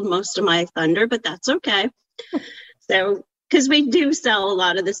stole most of my thunder, but that's okay. So, because we do sell a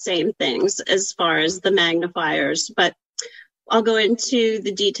lot of the same things as far as the magnifiers, but I'll go into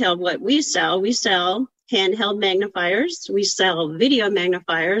the detail of what we sell. We sell handheld magnifiers. We sell video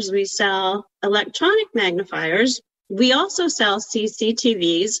magnifiers. We sell electronic magnifiers. We also sell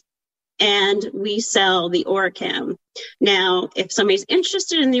CCTVs, and we sell the Orcam. Now, if somebody's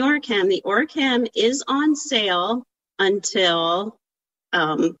interested in the Orcam is on sale until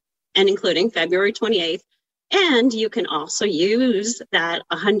and including February 28th. And you can also use that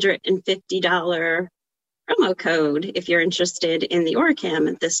 $150 promo code if you're interested in the Orcam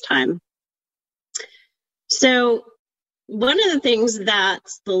at this time. So one of the things that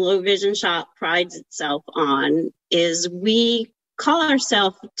the Low Vision Shop prides itself on is we call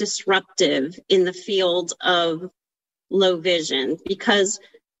ourselves disruptive in the field of low vision, because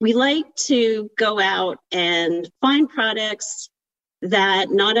we like to go out and find products that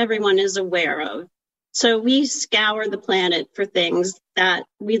not everyone is aware of. So we scour the planet for things that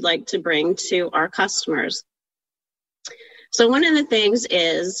we'd like to bring to our customers. So one of the things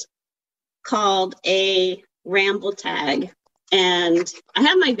is called a ramble tag. And I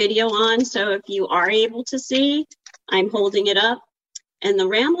have my video on, so if you are able to see, I'm holding it up. And the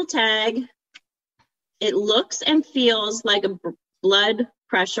ramble tag, it looks and feels like a blood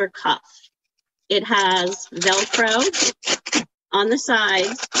pressure cuff. It has Velcro on the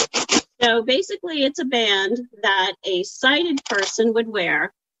sides. So basically it's a band that a sighted person would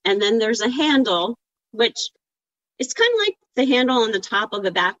wear. And then there's a handle, which it's kind of like the handle on the top of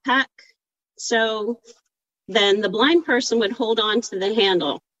a backpack. So then the blind person would hold on to the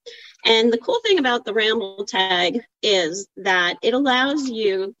handle. And the cool thing about the ramble tag is that it allows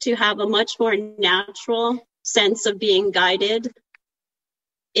you to have a much more natural sense of being guided.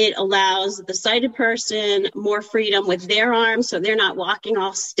 It allows the sighted person more freedom with their arms, so they're not walking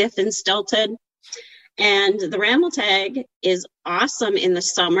all stiff and stilted. And the ramble tag is awesome in the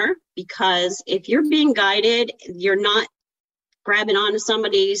summer, because if you're being guided, you're not grabbing onto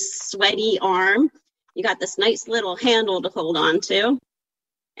somebody's sweaty arm. You got this nice little handle to hold on to.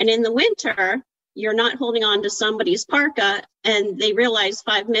 And in the winter, you're not holding on to somebody's parka and they realize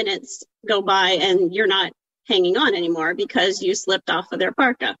 5 minutes go by and you're not hanging on anymore because you slipped off of their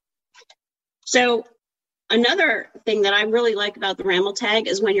parka. So another thing that I really like about the ramble tag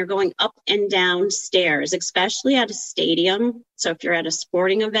is when you're going up and down stairs, especially at a stadium. So if you're at a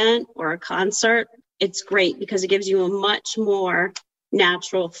sporting event or a concert, it's great because it gives you a much more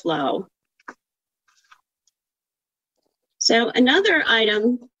natural flow. So another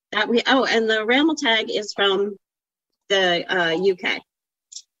item that and the ramble tag is from the UK.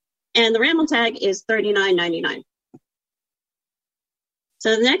 And the ramble tag is $39.99.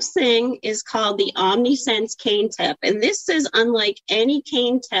 So the next thing is called the OmniSense cane tip. And this is unlike any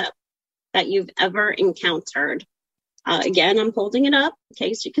cane tip that you've ever encountered. Again, I'm holding it up in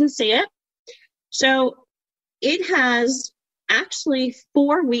case you can see it. So it has actually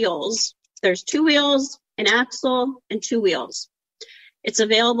 4 wheels. There's 2 wheels, an axle, and 2 wheels. It's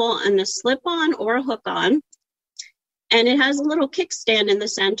available on a slip-on or a hook-on. And it has a little kickstand in the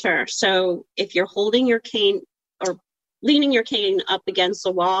center. So if you're holding your cane or leaning your cane up against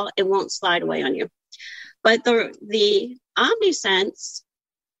the wall, it won't slide away on you. But the OmniSense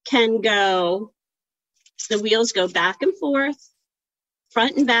can go, the wheels go back and forth,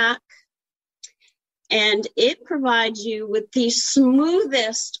 front and back, and it provides you with the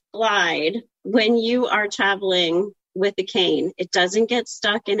smoothest glide when you are traveling with a cane. It doesn't get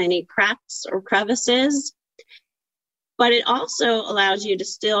stuck in any cracks or crevices, but it also allows you to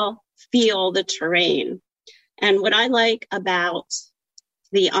still feel the terrain. And what I like about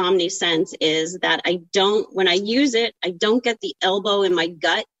the OmniSense is that when I use it, I don't get the elbow in my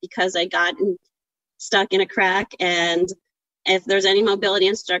gut because I got stuck in a crack. And if there's any mobility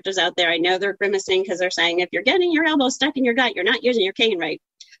instructors out there, I know they're grimacing because they're saying, if you're getting your elbow stuck in your gut, you're not using your cane right.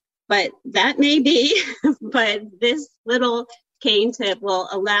 But that may be, but this little cane tip will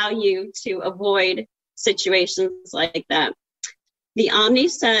allow you to avoid situations like that. The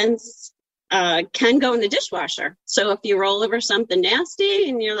OmniSense can go in the dishwasher. So if you roll over something nasty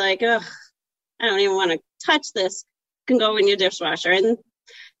and you're like, ugh, I don't even want to touch this, it can go in your dishwasher. And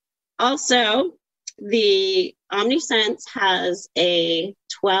also, the OmniSense has a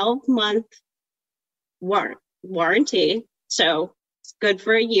 12-month warranty. So It's good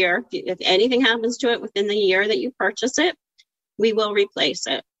for a year. If anything happens to it within the year that you purchase it, we will replace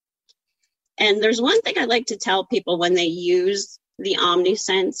it. And there's one thing I like to tell people when they use the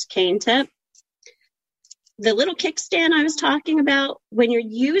OmniSense cane tip. The little kickstand I was talking about, when you're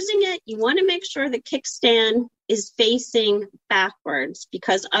using it, you want to make sure the kickstand is facing backwards,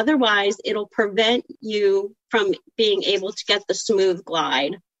 because otherwise it'll prevent you from being able to get the smooth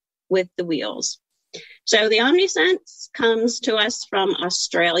glide with the wheels. So the OmniSense comes to us from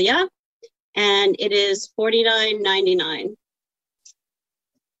Australia, and it is $49.99.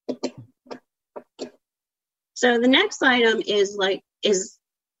 So the next item is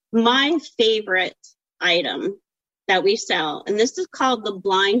my favorite item that we sell, and this is called the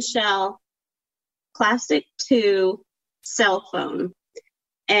Blind Shell Classic 2 cell phone.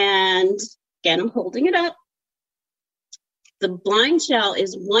 And again, I'm holding it up. The Blind Shell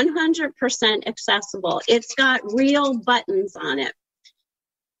is 100% accessible. It's got real buttons on it.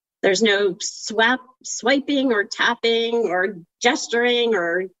 There's no swiping or tapping or gesturing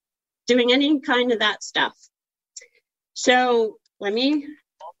or doing any kind of that stuff. So let me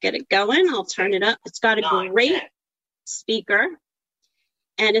get it going. I'll turn it up. It's got a great speaker,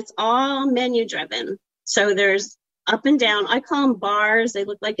 and it's all menu driven. So there's up and down. I call them bars. They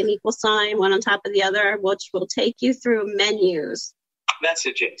look like an equal sign, one on top of the other, which will take you through menus.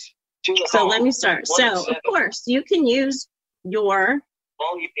 Messages. So let me start. So, of course, you can use your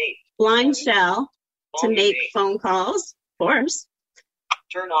Blind Shell to make phone calls, of course.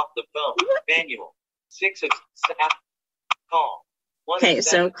 Turn off the phone. Manual. 6 of call. Okay,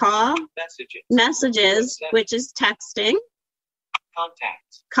 so call, messages, which is texting.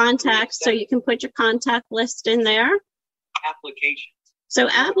 Contacts, so you can put your contact list in there. Applications. So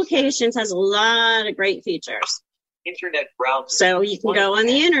applications has a lot of great features. Internet browser. So you can go on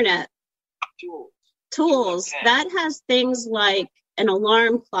the internet. Tools. 10. That has things like an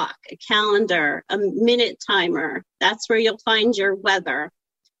alarm clock, a calendar, a minute timer. That's where you'll find your weather.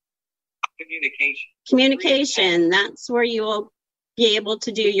 Communication. That's where you will be able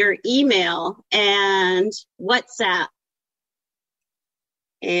to do your email and WhatsApp.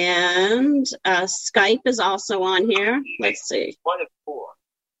 And Skype is also on here. Let's see. 1 of 4.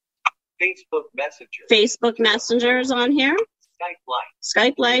 Facebook Messenger. Facebook Messenger is on here.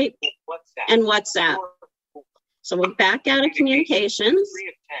 Skype Lite. And WhatsApp. So we'll back out of communications.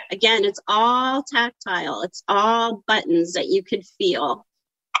 Again, it's all tactile. It's all buttons that you could feel.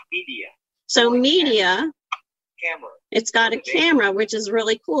 Media. So media. Camera. It's got a camera, which is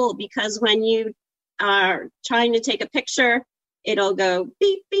really cool, because when you are trying to take a picture, it'll go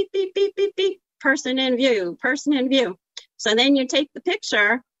beep, beep, beep, beep, beep, beep, person in view. So then you take the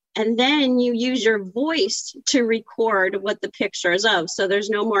picture, and then you use your voice to record what the picture is of. So there's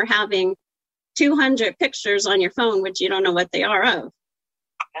no more having 200 pictures on your phone, which you don't know what they are of.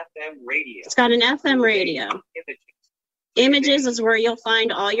 FM radio. It's got an FM radio. Images is where you'll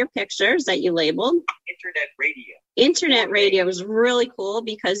find all your pictures that you labeled. Internet radio. Internet radio is really cool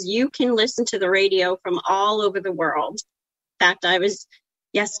because you can listen to the radio from all over the world. In fact,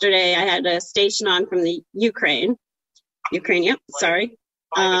 yesterday I had a station on from the Ukraine, yep, sorry.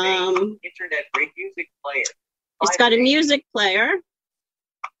 Internet music player. It's got a music player.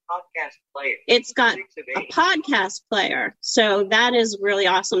 Podcast player. It's got a podcast player. So that is really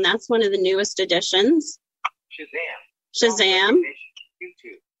awesome. That's one of the newest additions. Shazam.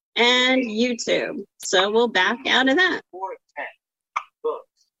 YouTube. And YouTube. So we'll back out of that. 4 of 10. Books.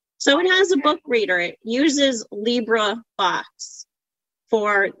 So it has a book reader. It uses LibriVox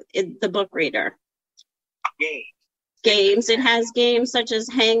for the book reader. Games. It has games such as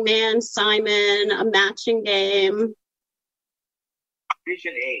Hangman, Simon, a matching game.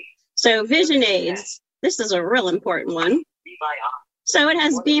 Vision aids. So vision aids. This is a real important one. Be My Eyes. So it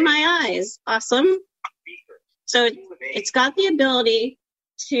has Be My Eyes. Awesome. So it's got the ability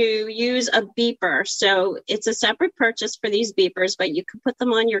to use a beeper. So it's a separate purchase for these beepers, but you can put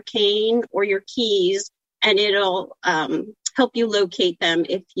them on your cane or your keys, and it'll help you locate them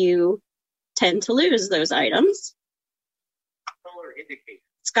if you tend to lose those items. Color indicator.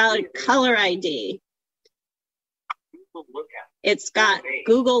 It's got a color ID. Google Lookout. It's got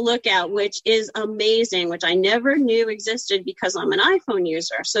Google Lookout, which is amazing, which I never knew existed because I'm an iPhone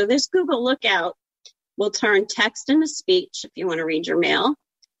user. So this Google Lookout will turn text into speech if you want to read your mail.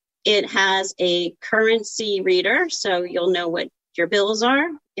 It has a currency reader, so you'll know what your bills are.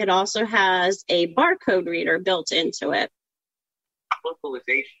 It also has a barcode reader built into it.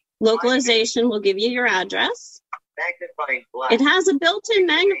 Localization will give you your address. Magnifying glass. It has a built-in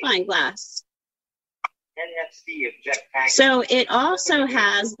magnifying glass. NFC object package. So it also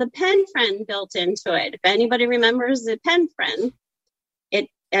has the Pen Friend built into it. If anybody remembers the Pen Friend,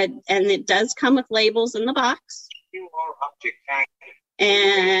 and it does come with labels in the box. QR object tag.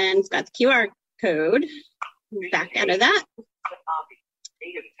 And it's got the QR code. Back out of that.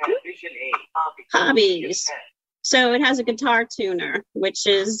 Hobbies. So it has a guitar tuner, which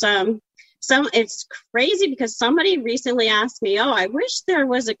is it's crazy because somebody recently asked me, I wish there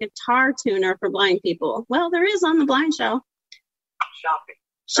was a guitar tuner for blind people. Well, there is on the Blind Shell.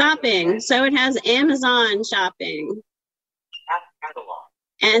 Shopping. So it has Amazon shopping. App catalog.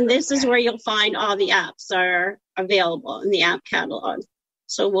 And this is where you'll find all the apps are available in the app catalog.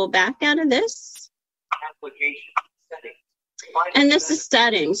 So we'll back out of this. Application settings. And this is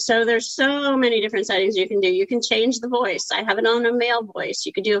settings. So there's so many different settings you can do. You can change the voice. I have it on a male voice.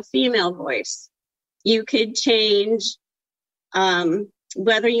 You could do a female voice. You could change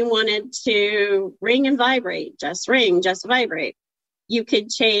whether you wanted to ring and vibrate, just ring, just vibrate. You could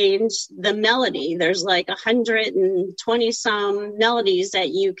change the melody. There's like 120 some melodies that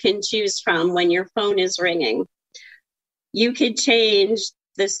you can choose from when your phone is ringing. You could change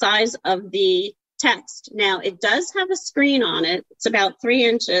the size of the text. Now, it does have a screen on it. It's about 3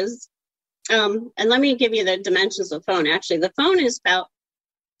 inches. And let me give you the dimensions of the phone. Actually, the phone is about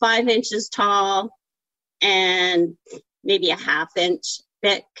 5 inches tall and maybe a 1/2 inch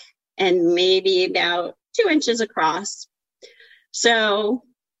thick and maybe about 2 inches across. So,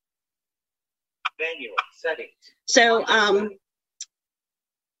 manual settings. So,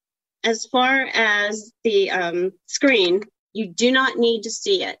 as far as the screen, you do not need to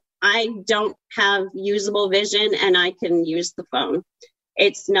see it. I don't have usable vision and I can use the phone.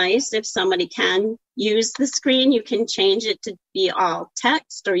 It's nice if somebody can use the screen. You can change it to be all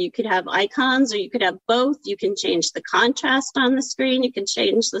text, or you could have icons, or you could have both. You can change the contrast on the screen. You can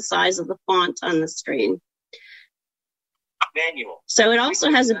change the size of the font on the screen. Manual. So it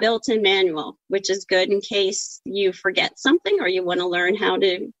also has a built-in manual, which is good in case you forget something or you want to learn how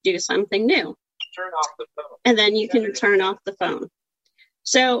to do something new. Turn off the phone. And then you can turn off the phone.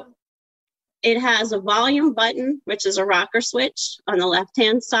 So it has a volume button, which is a rocker switch on the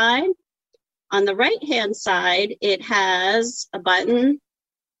left-hand side. On the right-hand side, it has a button.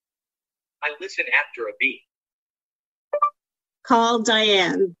 I listen after a beat. Call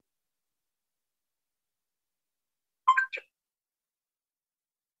Diane.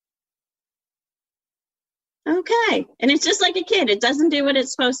 Okay. And it's just like a kid. It doesn't do what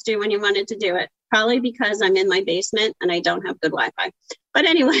it's supposed to when you want it to do it. Probably because I'm in my basement and I don't have good Wi-Fi. But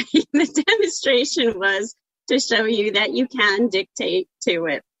anyway, the demonstration was to show you that you can dictate to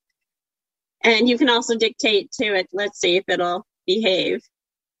it. And you can also dictate to it. Let's see if it'll behave.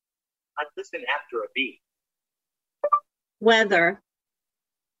 I listen after a beat. Weather.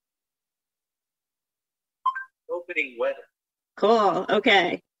 Opening weather. Cool.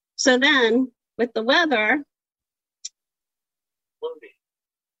 Okay. So then with the weather. Loading.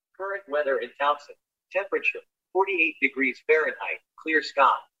 Current weather in Towson. Temperature 48 degrees Fahrenheit. Clear sky.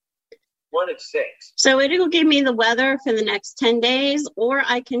 1 of 6. So it'll give me the weather for the next 10 days, or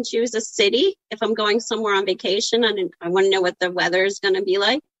I can choose a city. If I'm going somewhere on vacation and I want to know what the weather is going to be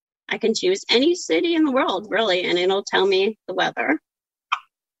like, I can choose any city in the world, really, and it'll tell me the weather.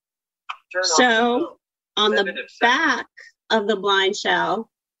 So on the back of the Blind Shell,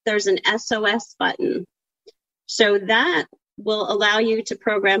 there's an SOS button. So that will allow you to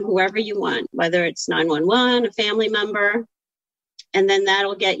program whoever you want, whether it's 911, a family member, and then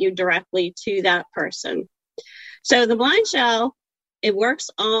that'll get you directly to that person. So the Blind Shell, it works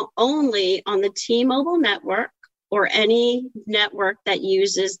only on the T-Mobile network or any network that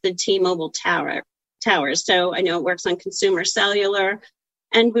uses the T-Mobile towers. So I know it works on Consumer Cellular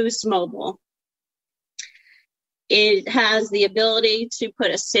and Boost Mobile. It has the ability to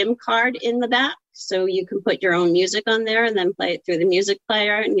put a SIM card in the back, so you can put your own music on there and then play it through the music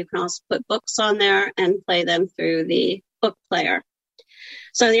player. And you can also put books on there and play them through the book player.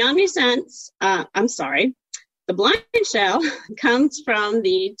 So the OmniSense, the Blind Shell comes from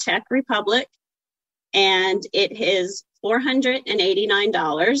the Czech Republic, and it is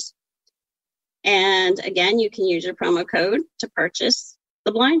 $489. And again, you can use your promo code to purchase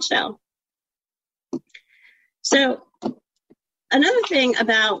the Blind Shell. So another thing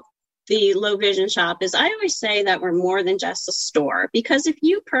about the Low Vision Shop is I always say that we're more than just a store, because if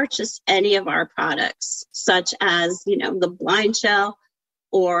you purchase any of our products, such as, the Blind Shell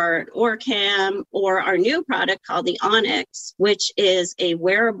or Orcam, or our new product called the Onyx, which is a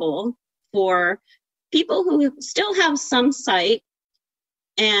wearable for people who still have some sight,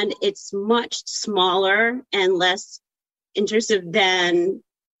 and it's much smaller and less intrusive than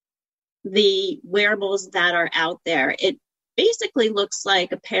the wearables that are out there. It basically looks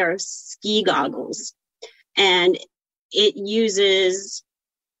like a pair of ski goggles, and it uses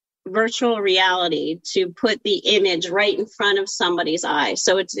virtual reality to put the image right in front of somebody's eye.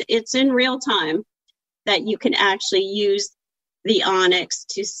 So it's in real time that you can actually use the Onyx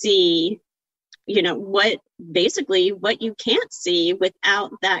to see, what you can't see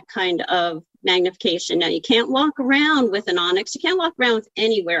without that kind of magnification. Now, you can't walk around with an Onyx. You can't walk around with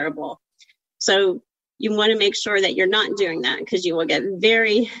any wearable. So you want to make sure that you're not doing that, because you will get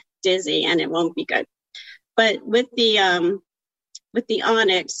very dizzy and it won't be good. But with the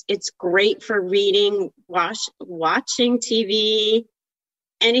Onyx, it's great for reading, watching TV,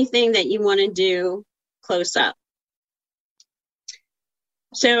 anything that you want to do close up.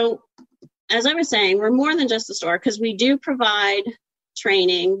 So, as I was saying, we're more than just a store, because we do provide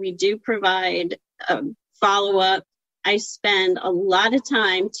training. We do provide follow-up. I spend a lot of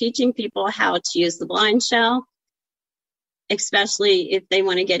time teaching people how to use the blind shell, especially if they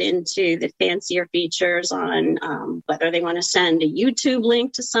want to get into the fancier features on whether they want to send a YouTube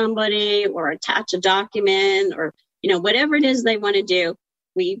link to somebody or attach a document, or, whatever it is they want to do.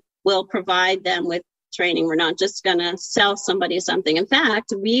 We will provide them with training. We're not just going to sell somebody something. In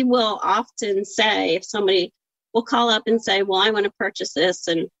fact, we will often say, if somebody will call up and say, well, I want to purchase this.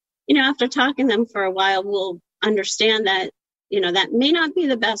 And, after talking to them for a while, we'll understand that, that may not be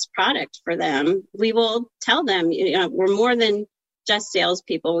the best product for them. We will tell them, we're more than just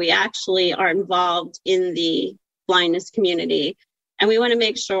salespeople. We actually are involved in the blindness community. And we want to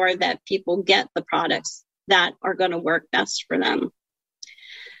make sure that people get the products that are going to work best for them.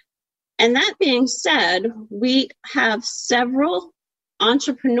 And that being said, we have several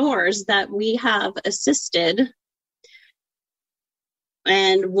entrepreneurs that we have assisted.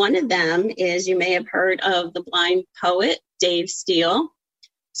 And one of them is, you may have heard of the blind poet, Dave Steele.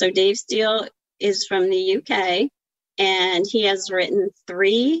 So Dave Steele is from the UK, and he has written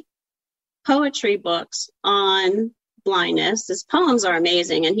 3 poetry books on blindness. His poems are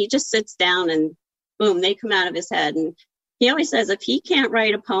amazing, and he just sits down and boom, they come out of his head. And he always says if he can't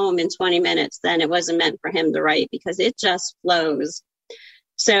write a poem in 20 minutes, then it wasn't meant for him to write, because it just flows.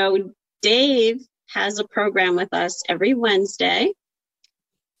 So Dave has a program with us every Wednesday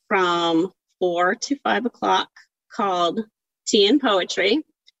from 4 to 5 o'clock called Tea and Poetry.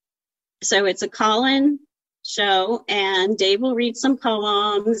 So it's a call-in show, and Dave will read some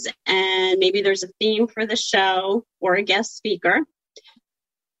poems, and maybe there's a theme for the show or a guest speaker.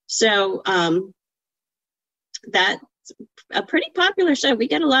 So that's a pretty popular show. We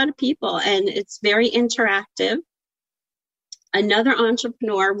get a lot of people, and it's very interactive. Another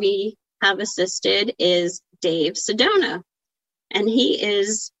entrepreneur we have assisted is Dave Sedona, and he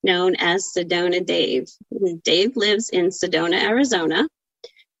is known as Sedona Dave. Dave lives in Sedona, Arizona,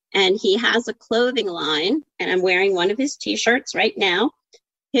 and he has a clothing line, and I'm wearing one of his t-shirts right now.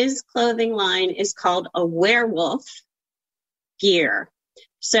 His clothing line is called A Werewolf Gear.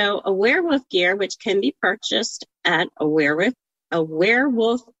 So A Werewolf Gear, which can be purchased at A Werewolf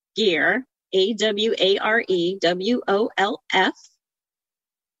Gear,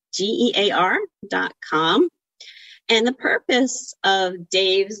 AWAREWOLFGEAR.com. And the purpose of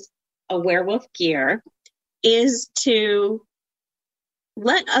Dave's A Werewolf Gear is to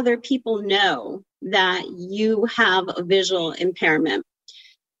let other people know that you have a visual impairment,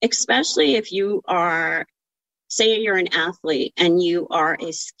 especially if you are, say you're an athlete and you are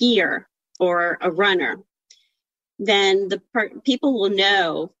a skier or a runner. Then people will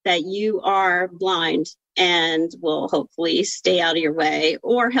know that you are blind and will hopefully stay out of your way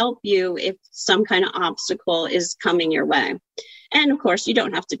or help you if some kind of obstacle is coming your way. And of course, you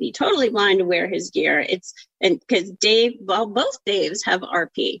don't have to be totally blind to wear his gear. Because both Daves have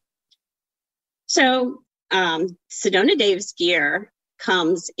RP. So Sedona Dave's gear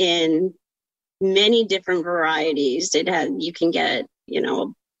comes in many different varieties. You can get,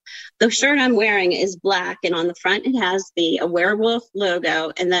 the shirt I'm wearing is black, and on the front it has the A Werewolf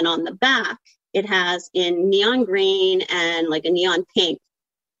logo, and then on the back it has in neon green and like a neon pink.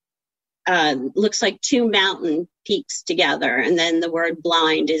 Looks like 2 mountain peaks together, and then the word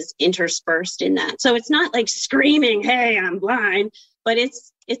blind is interspersed in that. So it's not like screaming, "Hey, I'm blind," but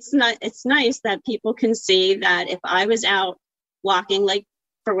it's nice that people can see that if I was out walking, like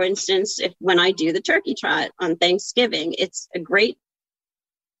for instance, when I do the turkey trot on Thanksgiving, it's a great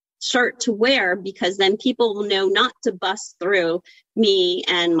shirt to wear because then people will know not to bust through me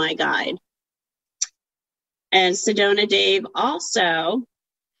and my guide. And Sedona Dave also,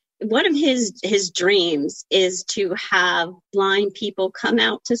 one of his dreams is to have blind people come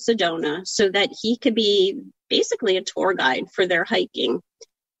out to Sedona so that he could be basically a tour guide for their hiking.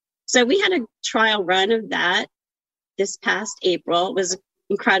 So we had a trial run of that this past April. It was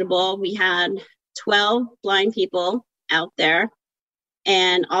incredible. We had 12 blind people out there.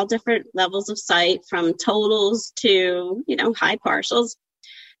 and all different levels of sight, from totals to, high partials.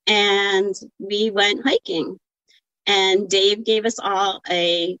 And we went hiking, and Dave gave us all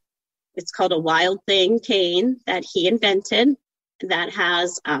it's called a Wild Thing cane that he invented, that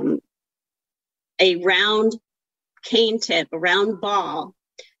has a round cane tip, a round ball,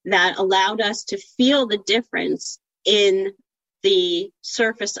 that allowed us to feel the difference in the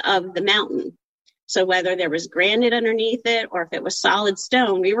surface of the mountain. So whether there was granite underneath it or if it was solid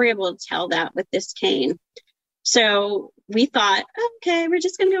stone, we were able to tell that with this cane. So we thought, okay, we're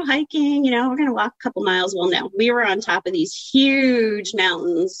just going to go hiking, we're going to walk a couple miles. Well, no, we were on top of these huge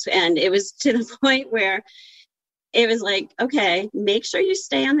mountains, and it was to the point where it was like, okay, make sure you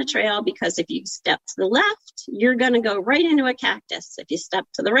stay on the trail, because if you step to the left, you're going to go right into a cactus. If you step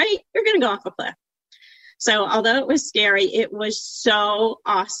to the right, you're going to go off a cliff. So although it was scary, it was so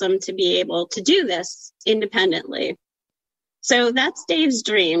awesome to be able to do this independently. So that's Dave's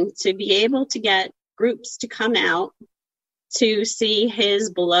dream, to be able to get groups to come out to see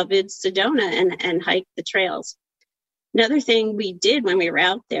his beloved Sedona and hike the trails. Another thing we did when we were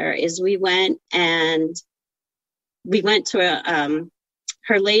out there is we went to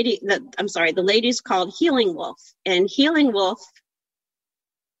the lady's called Healing Wolf, and Healing Wolf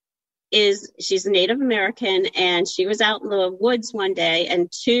she's a Native American, and she was out in the woods one day, and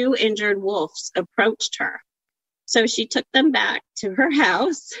 2 injured wolves approached her. So she took them back to her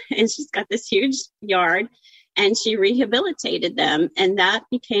house, and she's got this huge yard, and she rehabilitated them. And that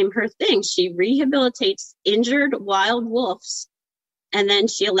became her thing. She rehabilitates injured wild wolves, and then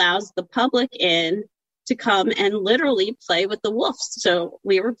she allows the public in to come and literally play with the wolves. So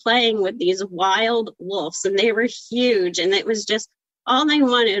we were playing with these wild wolves, and they were huge. And it was just, all they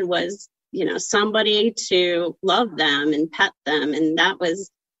wanted was, somebody to love them and pet them. And that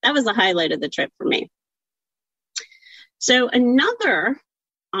was the highlight of the trip for me. So another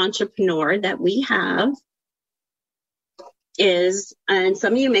entrepreneur that we have is, and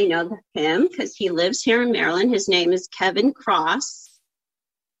some of you may know him because he lives here in Maryland. His name is Kevin Cross.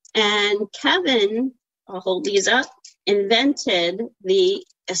 And Kevin, I'll hold these up, invented the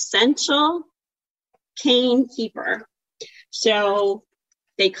Essential Cane Keeper. So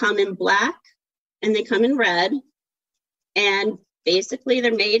they come in black and they come in red, and basically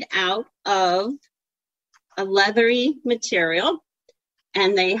they're made out of a leathery material,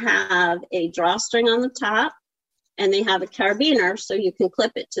 and they have a drawstring on the top, and they have a carabiner so you can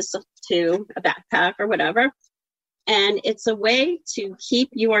clip it to a backpack or whatever. And it's a way to keep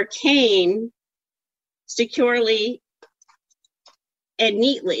your cane securely and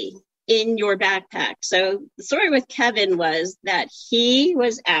neatly in your backpack. So the story with Kevin was that he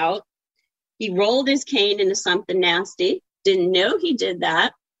was out, he rolled his cane into something nasty, didn't know he did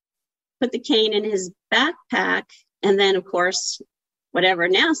that, put the cane in his backpack, and then of course whatever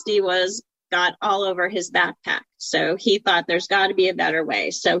nasty was got all over his backpack. So he thought there's got to be a better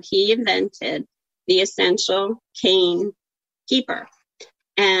way. So he invented the Essential Cane Keeper,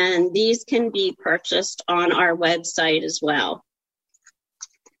 and these can be purchased on our website as well.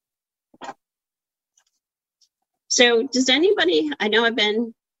 So does anybody, I know I've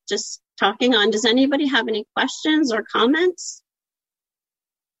been just talking on, does anybody have any questions or comments?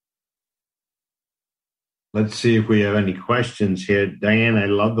 Let's see if we have any questions here. Diane, I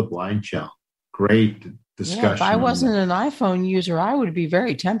love the blind shell. Great discussion. Yeah, if I wasn't an iPhone user, I would be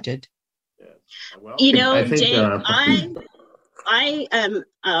very tempted. Well, Jane, I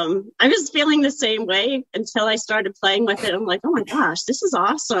was feeling the same way until I started playing with it. I'm like, oh my gosh, this is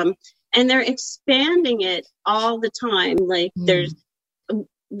awesome. And they're expanding it all the time. Like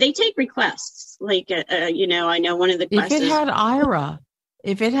they take requests. Like, I know one of the quests. If it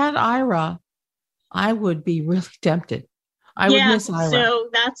had Ira, I would be really tempted. I would miss Ira. So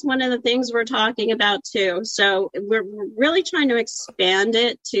that's one of the things we're talking about too. So we're really trying to expand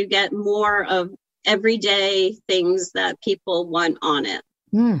it to get more of everyday things that people want on it.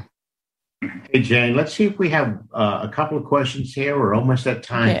 Hey, Jane, let's see if we have a couple of questions here. We're almost at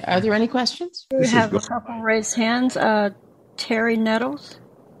time. Okay. Are there any questions? We have a couple raised hands. Terry Nettles.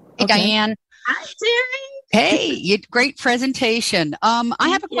 Hey, Okay. Diane. Hi, Terry. Hey, I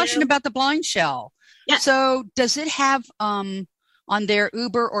have a question about the blind shell. Yeah. So does it have on their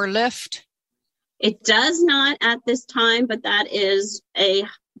Uber or Lyft? It does not at this time, but that is a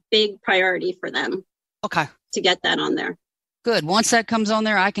big priority for them. Okay. To get that on there. Good. Once that comes on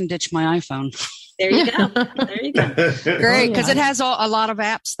there, I can ditch my iPhone. There you go. There you go. Great, because it has a lot of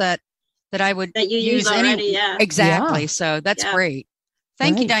apps that I would that you use already. Yeah. Exactly. Yeah. So that's great.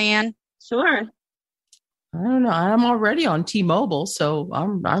 Thank you, Diane. Sure. I don't know. I'm already on T-Mobile, so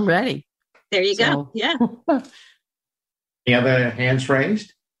I'm ready. There you go. Yeah. Any other hands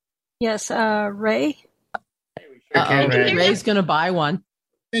raised? Yes, Ray. Ray's going to buy one.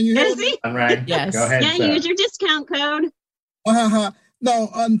 Can you hear me? All right. Yes. Go ahead. Yeah, sir. use your discount code. No,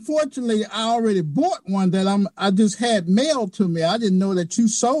 unfortunately, I already bought one that I just had mailed to me. I didn't know that you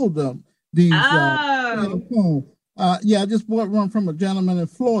sold them. These. I just bought one from a gentleman in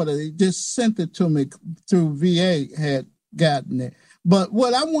Florida. He just sent it to me through VA. Had gotten it, but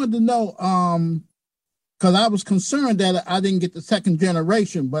what I wanted to know, because I was concerned that I didn't get the second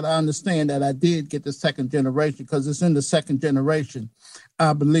generation, but I understand that I did get the second generation because it's in the second generation,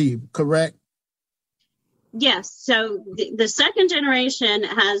 I believe. Correct? Yes. So the second generation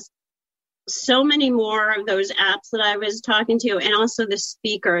has so many more of those apps that I was talking to, and also the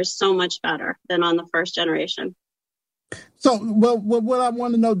speaker is so much better than on the first generation. So, what I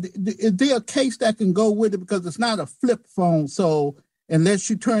want to know, is there a case that can go with it? Because it's not a flip phone, so unless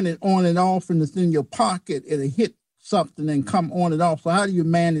you turn it on and off and it's in your pocket, it'll hit something and come on and off. So how do you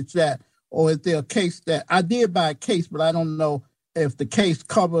manage that? Or is there a case that I did buy a case, but I don't know if the case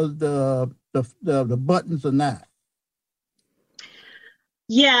covers the buttons or not?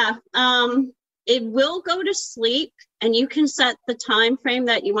 Yeah, it will go to sleep, and you can set the time frame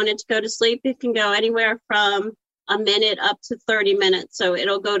that you want it to go to sleep. It can go anywhere from a minute up to 30 minutes. So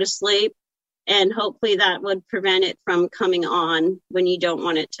it'll go to sleep, and hopefully that would prevent it from coming on when you don't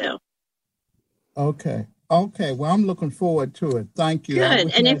want it to. Okay. Well, I'm looking forward to it. Thank you.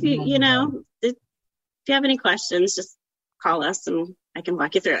 Good. And if you have any questions, just call us and I can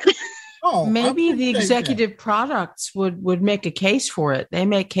walk you through it. Maybe the executive products would make a case for it. They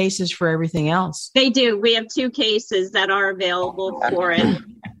make cases for everything else. They do. We have 2 cases that are available for it.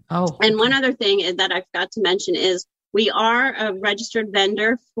 Oh. And one other thing that I forgot to mention is we are a registered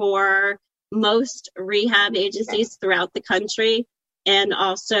vendor for most rehab agencies throughout the country and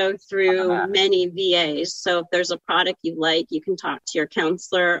also through many VAs. So if there's a product you like, you can talk to your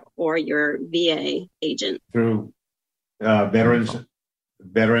counselor or your VA agent. Through Veterans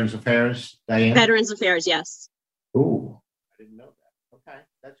Affairs, Diane? Veterans Affairs, yes. Ooh, I didn't know that. Okay,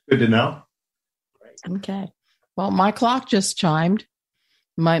 that's good to know. Great. Okay. Well, my clock just chimed.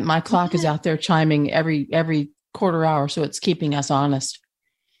 My clock is out there chiming every quarter hour, so it's keeping us honest.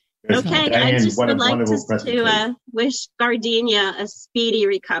 Okay, Diane, I just would like to wish Gardenia a speedy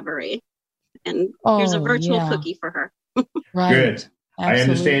recovery. And here's a virtual cookie for her. Right. Good. Absolutely. I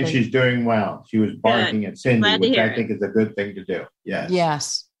understand she's doing well. She was barking at Cindy, which I think is a good thing to do.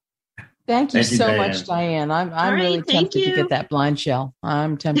 Yes. Thank you so Diane. much, Diane. I'm really tempted to get that blind shell.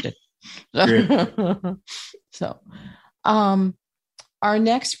 I'm tempted. So, our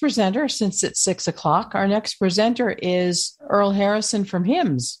next presenter, since it's 6:00, our next presenter is Earl Harrison from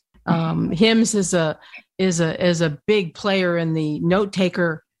HIMSS. HIMSS is a big player in the note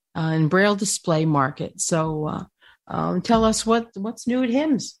taker and braille display market. So tell us what's new at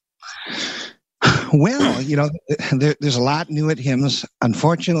HIMSS. Well, there's a lot new at HIMSS.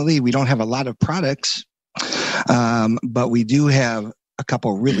 Unfortunately, we don't have a lot of products, but we do have a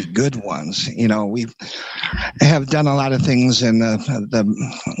couple really good ones. We have done a lot of things in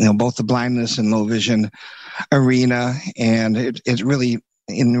the both the blindness and low vision arena, and it really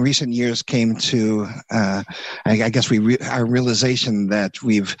in recent years came to I guess our realization that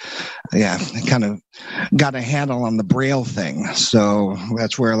we've kind of got a handle on the braille thing. So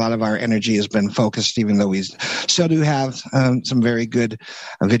that's where a lot of our energy has been focused, even though we still do have some very good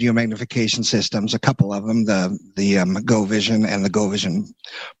video magnification systems, a couple of them, the Go Vision and the Go Vision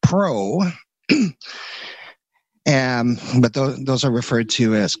Pro. But those are referred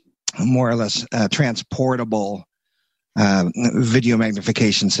to as more or less transportable video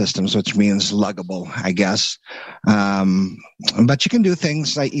magnification systems, which means luggable, I guess. But you can do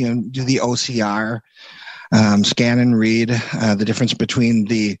things like, do the OCR, scan and read. The difference between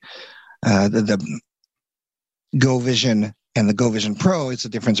the Go Vision and the Go Vision Pro is the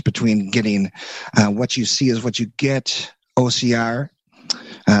difference between getting what you see is what you get, OCR,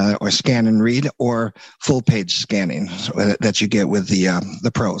 or scan and read, or full page scanning that you get with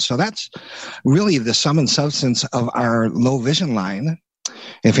the Pro. So that's really the sum and substance of our low vision line.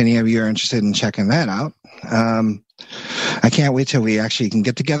 If any of you are interested in checking that out, I can't wait till we actually can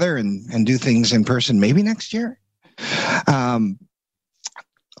get together and do things in person, maybe next year.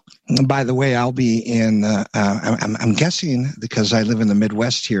 By the way, I'll be in, I'm guessing, because I live in the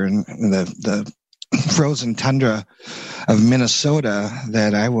Midwest here in the frozen tundra of Minnesota,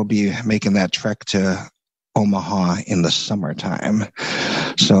 that I will be making that trek to Omaha in the summertime.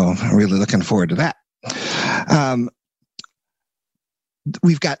 So I'm really looking forward to that.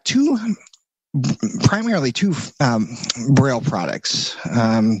 We've got primarily two Braille products.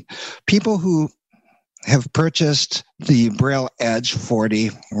 People who have purchased the Braille Edge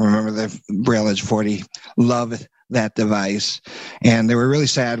 40. Remember the Braille Edge 40? Love that device. And they were really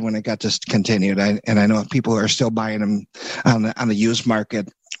sad when it got discontinued. I know people are still buying them on the used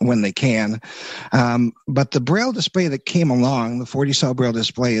market when they can. But the Braille display that came along, the 40-cell Braille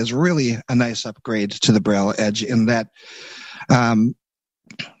display, is really a nice upgrade to the Braille Edge in that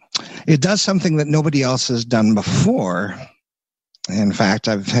it does something that nobody else has done before. In fact,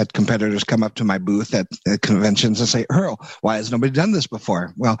 I've had competitors come up to my booth at conventions and say, "Earl, why has nobody done this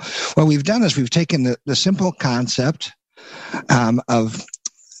before?" Well, what we've done is we've taken the simple concept of,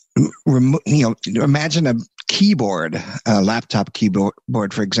 imagine a keyboard, a laptop keyboard,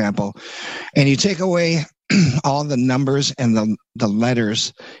 for example, and you take away all the numbers and the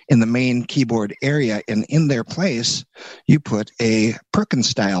letters in the main keyboard area, and in their place, you put a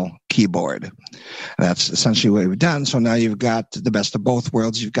Perkins-style keyboard. That's essentially what we've done. So now you've got the best of both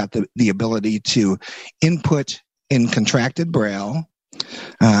worlds. You've got the ability to input in contracted Braille,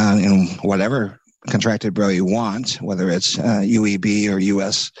 in whatever contracted Braille you want, whether it's UEB or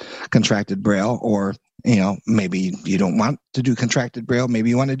US contracted Braille, or maybe you don't want to do contracted Braille. Maybe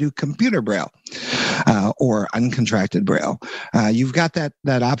you want to do computer Braille or uncontracted Braille. You've got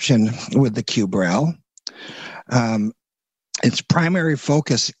that option with the Q Braille. Its primary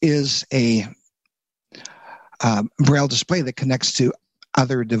focus is a Braille display that connects to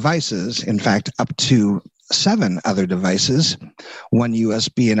other devices. In fact, up to 7 other devices, 1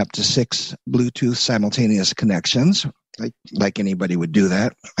 USB and up to 6 Bluetooth simultaneous connections. Like anybody would do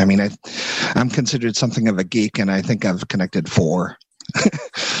that. I mean, I'm considered something of a geek, and I think I've connected 4,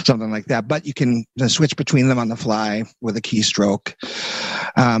 something like that. But you can switch between them on the fly with a keystroke.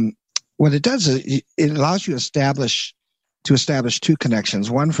 What it does is it allows you to establish 2 connections,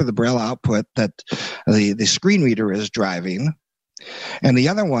 one for the Braille output that the screen reader is driving, and the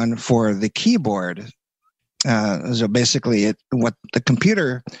other one for the keyboard. So basically, what the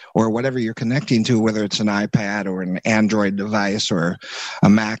computer or whatever you're connecting to, whether it's an iPad or an Android device or a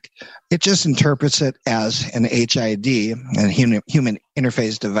Mac, it just interprets it as an HID, a human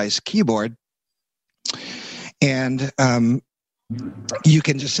interface device keyboard. And you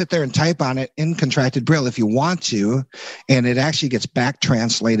can just sit there and type on it in contracted Braille if you want to, and it actually gets back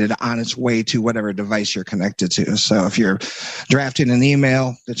translated on its way to whatever device you're connected to. So if you're drafting an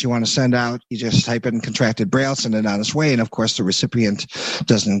email that you want to send out, you just type it in contracted Braille, send it on its way, and of course the recipient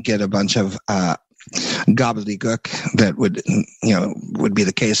doesn't get a bunch of gobbledygook that would be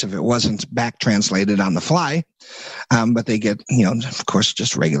the case if it wasn't back translated on the fly. But they get, of course,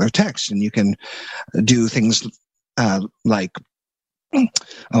 just regular text, and you can do things like right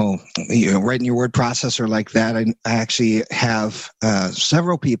in your word processor like that. I actually have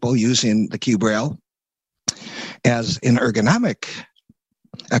several people using the Q Braille as an ergonomic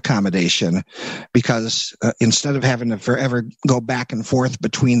accommodation, because instead of having to forever go back and forth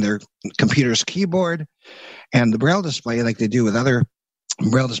between their computer's keyboard and the Braille display like they do with other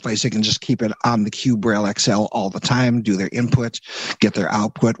Braille displays, they can just keep it on the Q Braille XL all the time, do their input, get their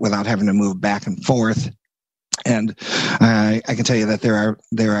output without having to move back and forth. And I can tell you that there are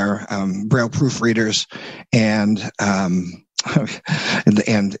Braille proofreaders and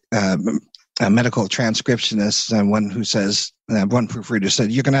medical transcriptionists, and one who says, one proofreader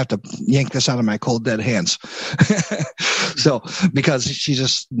said, "You're going to have to yank this out of my cold dead hands." So because she's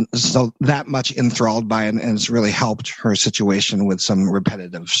just so that much enthralled by it, and it's really helped her situation with some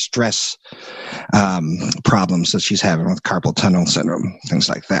repetitive stress problems that she's having with carpal tunnel syndrome, things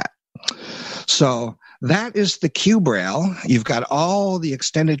like that. So that is the Q Braille. You've got all the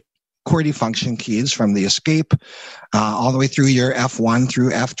extended QWERTY function keys from the escape all the way through your F1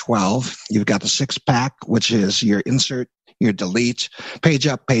 through F12. You've got the 6-pack, which is your insert, your delete, page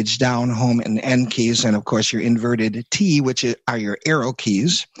up, page down, home and end keys, and of course your inverted T, which are your arrow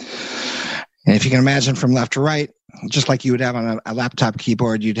keys. And if you can imagine from left to right, just like you would have on a laptop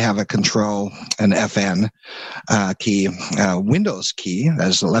keyboard, you'd have a control, an FN key, Windows key,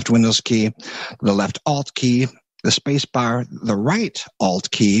 that's the left Windows key, the left Alt key, the space bar, the right Alt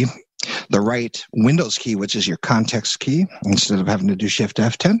key, the right Windows key, which is your context key, instead of having to do Shift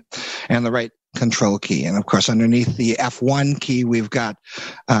F10, and the right Control key. And of course, underneath the F1 key, we've got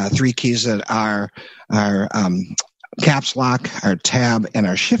 3 keys that are caps lock, our tab, and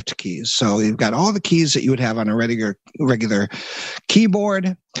our shift keys. So you've got all the keys that you would have on a regular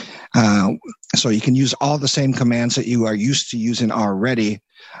keyboard. So you can use all the same commands that you are used to using already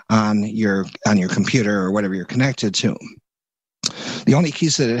on your computer or whatever you're connected to. The only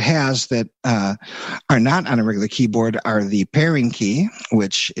keys that it has that are not on a regular keyboard are the pairing key,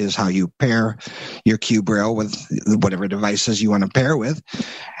 which is how you pair your Q Braille with whatever devices you want to pair with,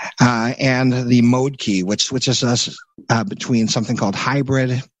 and the mode key, which switches us between something called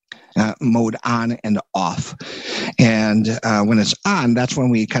hybrid mode on and off. And when it's on, that's when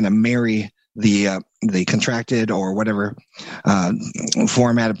we kind of marry the contracted or whatever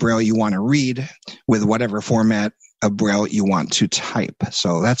format of Braille you want to read with whatever format of Braille you want to type.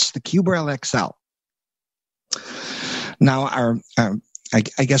 So that's the Q Braille XL. Now,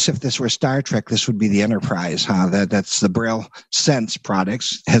 I guess if this were Star Trek, this would be the Enterprise. That's the Braille Sense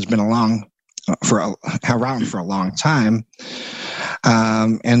products. Has been around for a long time.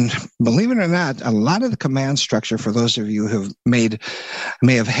 And believe it or not, a lot of the command structure, for those of you who may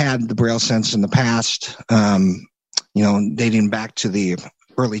have had the Braille Sense in the past, dating back to the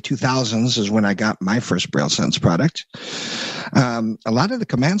early 2000s is when I got my first Braille Sense product. A lot of the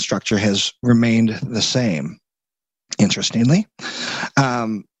command structure has remained the same, interestingly.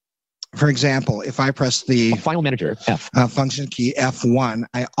 For example, if I press the File Manager F function key F1,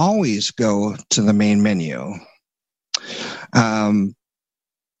 I always go to the main menu.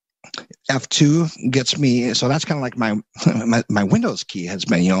 F2 gets me, so that's kind of like my Windows key has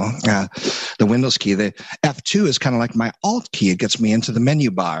been, the Windows key. The F2 is kind of like my Alt key. It gets me into the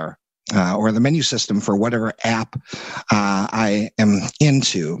menu bar or the menu system for whatever app I am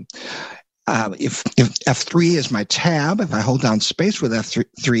into. If F3 is my tab, if I hold down space with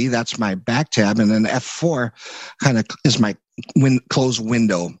F3, that's my back tab, and then F4 kind of is my close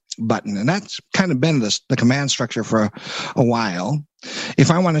window button, and that's kind of been the command structure for a while. If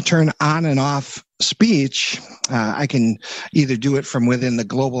I want to turn on and off speech, I can either do it from within the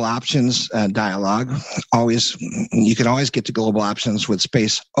global options dialog. You can always get to global options with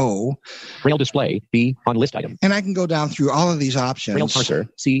space O. Braille display B on list item. And I can go down through all of these options. Braille parser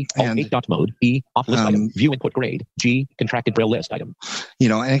C alt 8 dot mode B off list item. View input grade G contracted Braille list item.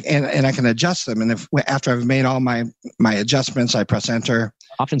 And I can adjust them. And if after I've made all my adjustments, I press enter.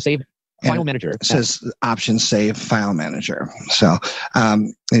 Option save. File Manager. It says Option Save File Manager. So,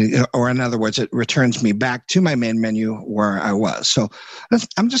 or in other words, it returns me back to my main menu where I was. So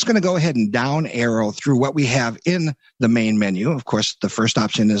I'm just going to go ahead and down arrow through what we have in the main menu. Of course, the first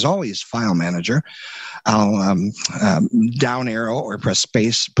option is always File Manager. I'll down arrow or press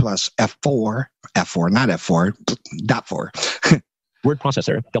space plus F4, not F4, dot 4. Word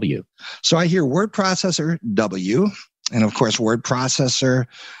Processor W. So I hear Word Processor W. And of course, word processor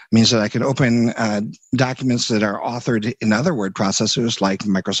means that I can open documents that are authored in other word processors like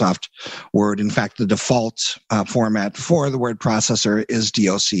Microsoft Word. In fact, the default format for the word processor is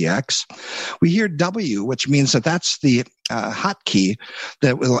DOCX. We hear W, which means that that's the hotkey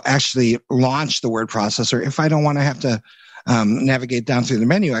that will actually launch the word processor. If I don't want to have to navigate down through the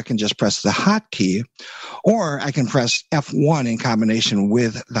menu, I can just press the hotkey, or I can press F1 in combination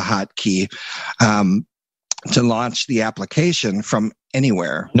with the hotkey to launch the application from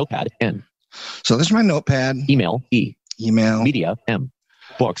anywhere. Notepad N. So this is my notepad. Email E. Email. Media M.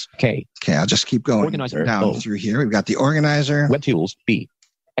 Books K. Okay, I'll just keep going Organizer down O. through here. We've got the organizer. Web Tools B.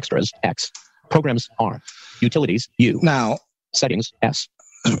 Extras X. Programs R. Utilities U. Now, Settings S.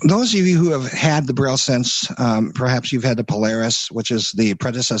 Those of you who have had the Braille Sense, perhaps you've had the Polaris, which is the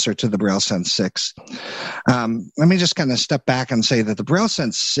predecessor to the Braille Sense 6. Let me just kind of step back and say that the Braille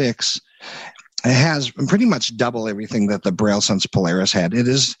Sense 6 has pretty much double everything that the Braille Sense Polaris had. It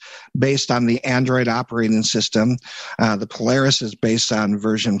is based on the Android operating system. The Polaris is based on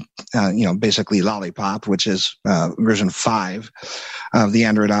version, basically Lollipop, which is version 5 of the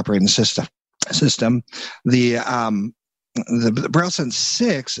Android operating system. The Braille Sense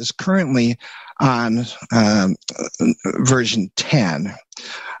 6 is currently on version 10,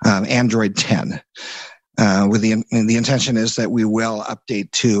 Android 10. With the intention is that we will update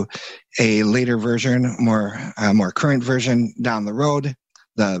to a later version, more current version down the road.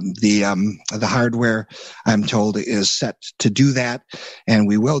 The hardware, I'm told, is set to do that, and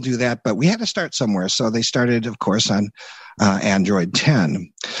we will do that. But we had to start somewhere, so they started, of course, on Android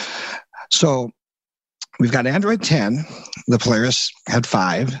 10. So we've got Android 10. The Polaris had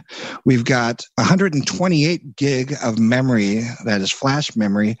 5. We've got 128 gig of memory, that is flash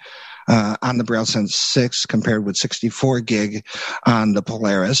memory, on the Braille Sense 6 compared with 64 gig on the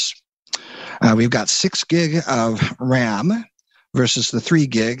Polaris. We've got 6 gig of RAM versus the 3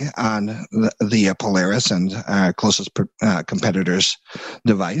 gig on the Polaris and our closest competitor's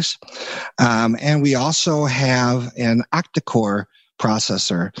device. And we also have an octa-core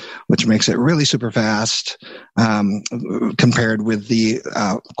processor, which makes it really super fast compared with the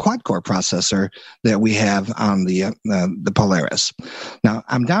quad-core processor that we have on the Polaris. Now,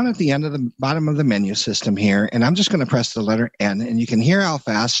 I'm down at the end of the bottom of the menu system here, and I'm just going to press the letter N, and you can hear how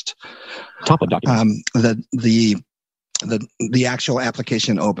fast top of document. The actual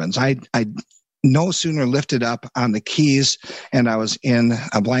application opens. I no sooner lifted up on the keys, and I was in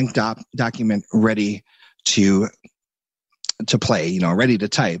a blank document ready to play, ready to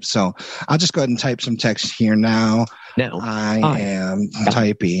type. So I'll just go ahead and type some text here now. I am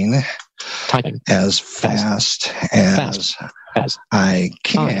typing as fast as I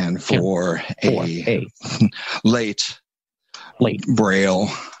can for a late Braille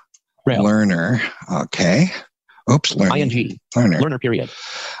learner. Okay. Oops, learner period.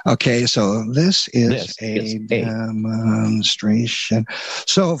 Okay, so this is a demonstration.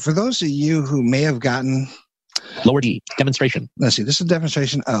 So for those of you who may have gotten lower D, demonstration. Let's see, this is a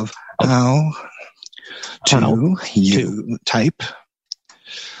demonstration of how to type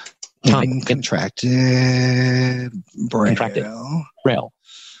in contracted Braille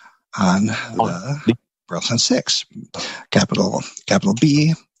on the Braille Sense 6. Capital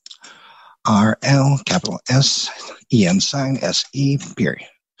B, RL, capital S, EN sign, SE, period.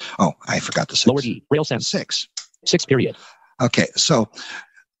 Oh, I forgot the 6. Lower D, Braille Sense 6. 6, period. Okay, so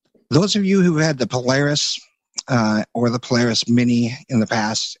those of you who had the Polaris or the Polaris Mini in the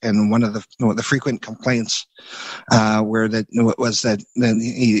past, and one of the frequent complaints was that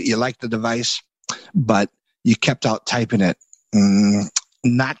you liked the device, but you kept out typing it.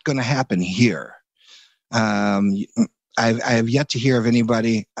 Not going to happen here. I have yet to hear of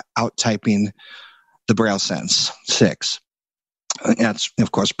anybody out typing the Braille Sense 6. That's,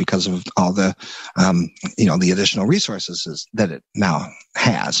 of course, because of all the, the additional resources that it now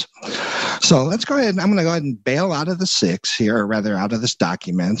has. So let's go ahead. I'm going to go ahead and bail out of the 6 here, or rather out of this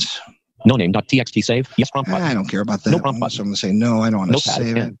document. No name.txt save. Yes, prompt button. I don't care about that. No prompt button. So I'm going to say no. I don't want to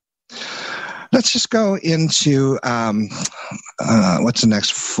save it. Let's just go into what's the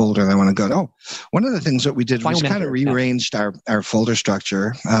next folder that I want to go to? Oh, one of the things that we did was kind of rearranged our folder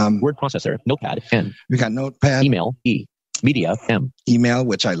structure. Word processor, Notepad, N. We got Notepad. Email, E. Media, M. Email,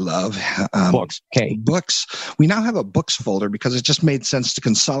 which I love. Books, K. Books. We now have a books folder because it just made sense to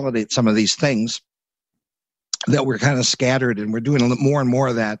consolidate some of these things that were kind of scattered, and we're doing a little more and more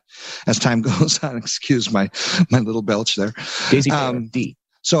of that as time goes on. Excuse my little belch there. Daisy D.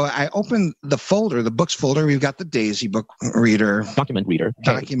 So I opened the folder, the books folder. We've got the Daisy book reader. Document reader.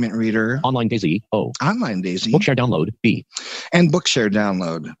 Document reader. Online Daisy. O. Online Daisy. Bookshare download. B. And Bookshare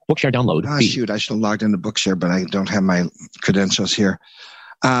download. Bookshare download. Oh, B. shoot. I should have logged into Bookshare, but I don't have my credentials here.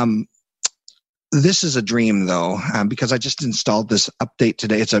 This is a dream, though, because I just installed this update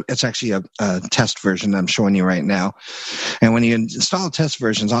today. It's actually a test version I'm showing you right now. And when you install test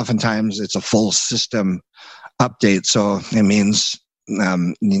versions, oftentimes it's a full system update. So it means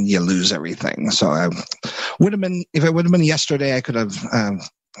you lose everything. So if it would have been yesterday, I could have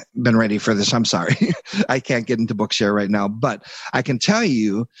been ready for this. I'm sorry. I can't get into Bookshare right now, but I can tell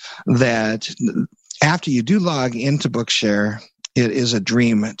you that after you do log into Bookshare, it is a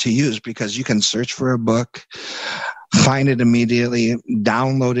dream to use because you can search for a book, find it immediately,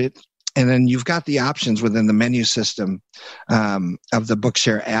 download it, and then you've got the options within the menu system of the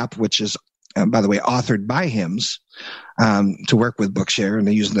Bookshare app, which is, by the way, authored by HIMSS to work with Bookshare, and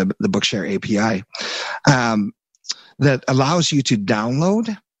they use the Bookshare API that allows you to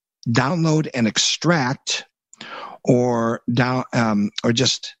download and extract, or download,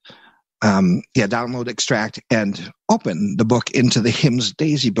 extract, and open the book into the HIMSS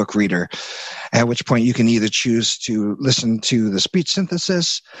Daisy book reader, at which point you can either choose to listen to the speech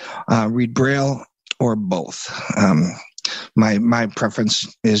synthesis, read Braille, or both. My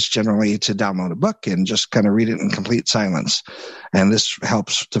preference is generally to download a book and just kind of read it in complete silence. And this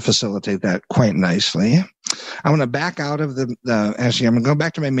helps to facilitate that quite nicely. I'm going to back out of actually, I'm going to go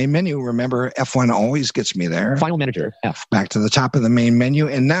back to my main menu. Remember, F1 always gets me there. File manager, F. Back to the top of the main menu.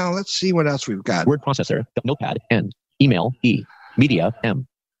 And now let's see what else we've got. Word processor, Notepad, N. Email, E. Media, M.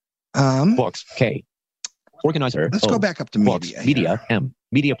 Books, K. Organizer, Let's O. go back up to Books, media. Media, M.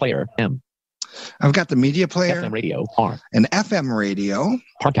 Media player, M. I've got the media player, FM radio, R. An FM radio,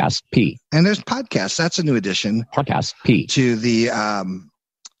 podcast, P. And there's podcasts. That's a new addition. Podcast, P. To the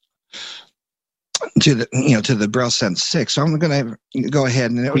to the Braille Sense 6. So I'm going to go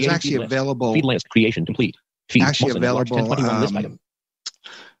ahead, and it was actually available. Feed list creation complete. Feed actually available list item.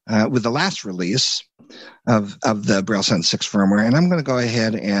 With the last release of the Braille Sense 6 firmware. And I'm going to go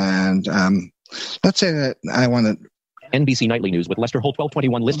ahead and let's say that I want to NBC Nightly News with Lester Holt,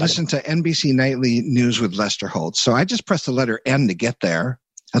 1221 list Listen to NBC Nightly News with Lester Holt. So I just pressed the letter N to get there.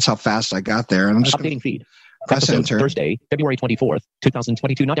 That's how fast I got there. And I'm just updating feed. Press enter. Thursday, February 24th,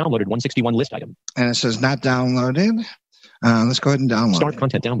 2022. Not downloaded. 161 list item. And it says not downloaded. Let's go ahead and download. Start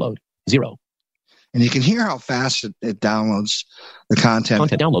content download. 0. And you can hear how fast it downloads the content.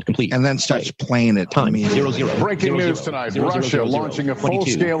 Content download complete. And then starts playing it. Time 0. Breaking news tonight. Russia launching a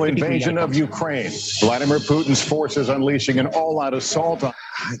full-scale invasion of Ukraine. Vladimir Putin's forces unleashing an all-out assault. I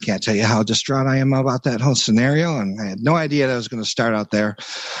can't tell you how distraught I am about that whole scenario. And I had no idea that I was going to start out there.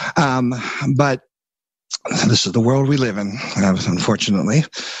 But this is the world we live in, unfortunately.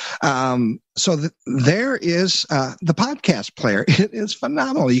 There is the podcast player. It is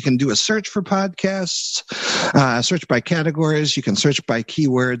phenomenal. You can do a search for podcasts, search by categories. You can search by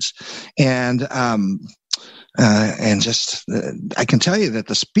keywords, and just I can tell you that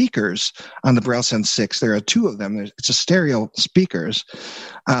the speakers on the BrailleSense 6, there are 2 of them. It's a stereo speakers.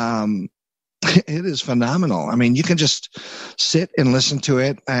 It is phenomenal. I mean, you can just sit and listen to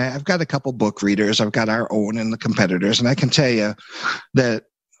it. I've got a couple book readers. I've got our own and the competitors, and I can tell you that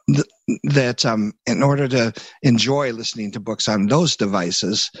in order to enjoy listening to books on those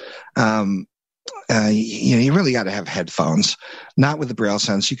devices, you really got to have headphones. Not with the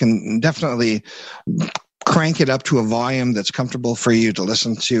BrailleSense. You can definitely crank it up to a volume that's comfortable for you to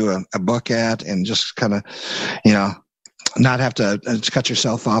listen to a book at, and just kind of, not have to cut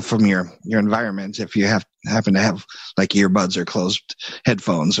yourself off from your environment. If you happen to have like earbuds or closed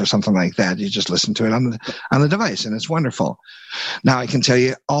headphones or something like that, you just listen to it on the device, and it's wonderful. Now, I can tell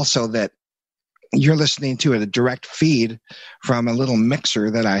you also that you're listening to a direct feed from a little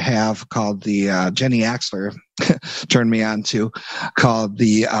mixer that I have called the Jenny Axler turned me on to, called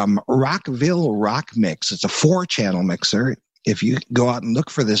the Rockville Rock Mix. It's a 4-channel mixer. If you go out and look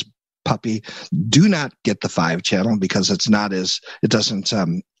for this puppy, do not get the 5-channel, because it doesn't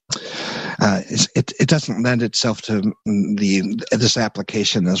lend itself to this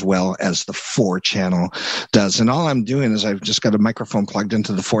application as well as the 4-channel does. And all I'm doing is I've just got a microphone plugged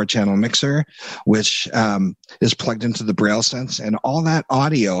into the 4-channel mixer, which is plugged into the BrailleSense, and all that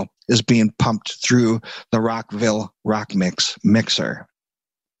audio is being pumped through the Rockville Rock Mix mixer.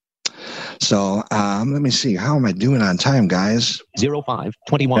 So let me see. How am I doing on time, guys?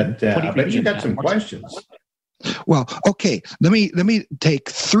 0521. I bet you got some questions. Well, okay. Let me take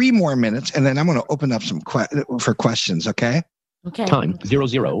 3 more minutes, and then I'm going to open up some for questions. Okay. Okay. Time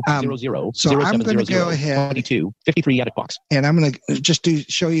 0000. So I'm going to go ahead. 22 53 edit box. And I'm going to just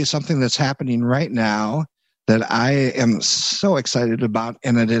show you something that's happening right now that I am so excited about,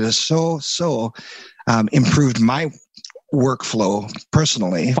 and that it has so improved my workflow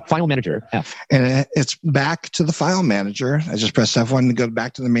personally. File manager F, and it's back to the file manager. I just press F1 to go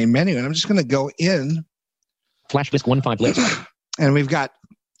back to the main menu, and I'm just going to go in flash disk 15 list, and I've got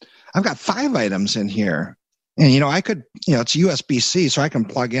 5 items in here. And I could, it's USB-C, so I can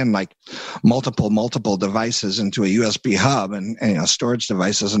plug in like multiple devices into a USB hub and storage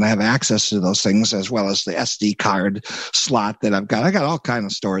devices, and I have access to those things, as well as the SD card slot that I've got. I got all kinds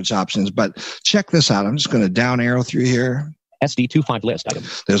of storage options, but check this out. I'm just going to down arrow through here. SD 25 list item.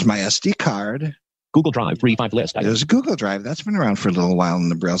 There's my SD card. Google Drive 35 list item. There's a Google Drive. That's been around for a little while in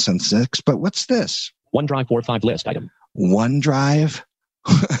the BrailleSense 6, but what's this? OneDrive 45 list item. OneDrive?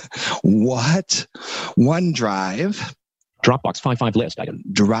 What? OneDrive. Dropbox 55 list item.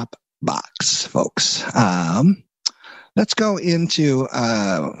 Dropbox, folks. Let's go into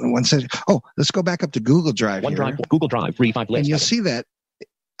let's go back up to Google Drive. OneDrive, Google Drive 35 list. And you'll see that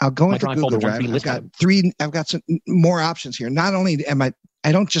I'll go into Google Drive. I've got some more options here. Not only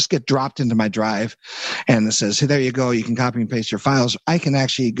I don't just get dropped into my drive and it says, hey, there you go, you can copy and paste your files. I can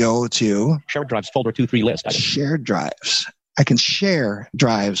actually go to shared drives folder 23 list item. Shared drives. I can share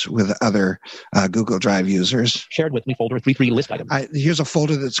drives with other Google Drive users. Shared with me folder 33 list item. Here's a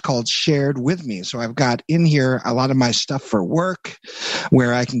folder that's called Shared with Me. So I've got in here a lot of my stuff for work,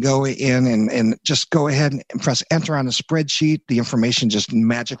 where I can go in and just go ahead and press enter on a spreadsheet. The information just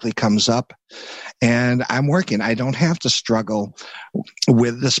magically comes up, and I'm working. I don't have to struggle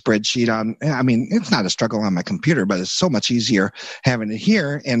with the spreadsheet it's not a struggle on my computer, but it's so much easier having it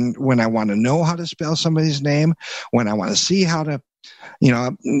here. And when I want to know how to spell somebody's name, when I want to see how to,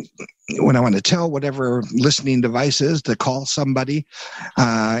 when I want to tell whatever listening device is to call somebody,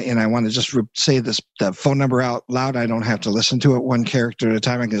 and I want to just say the phone number out loud, I don't have to listen to it one character at a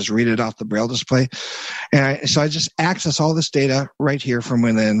time. I can just read it off the Braille display. And so I just access all this data right here from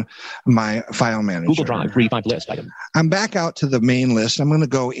within my file manager. Google Drive 35 list item. I'm back out to the main list. I'm going to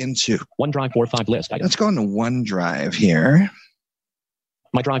go into OneDrive 45 list item. Let's go into OneDrive here.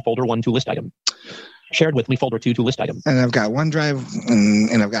 My Drive folder 12 list item. Shared with me folder 2 to list item. And I've got OneDrive,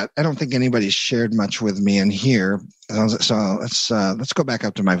 and I don't think anybody's shared much with me in here. So let's go back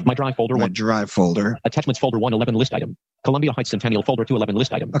up to my drive folder. My drive folder. Attachments folder 111 list item. Columbia Heights Centennial folder 211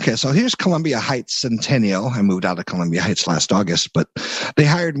 list item. Okay, so here's Columbia Heights Centennial. I moved out of Columbia Heights last August, but they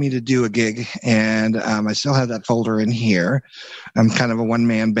hired me to do a gig, and I still have that folder in here. I'm kind of a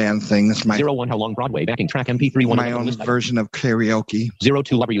one-man band thing. It's my 01 How Long Broadway backing track MP3 1. My own version of karaoke.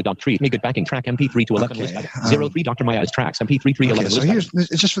 02 Lover You Don't Treat Me Good backing track MP3 to 11 list item. 03 Dr. Maya's tracks MP3 311 list item. So here's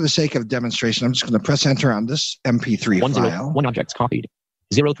just for the sake of demonstration, I'm just going to press enter on this MP3 file. 1 objects copied.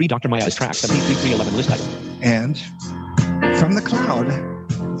 03 Dr. Maya's tracks MP3 311 list item. And from the cloud,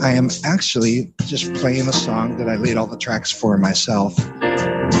 I am actually just playing a song that I laid all the tracks for myself.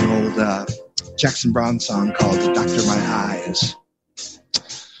 An old Jackson Browne song called Dr. My Eyes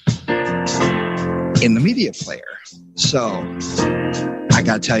in the media player. So I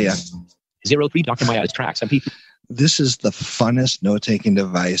got to tell you, 03 Dr. Maya's tracks MP3. This is the funnest note-taking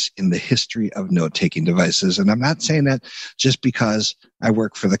device in the history of note-taking devices. And I'm not saying that just because I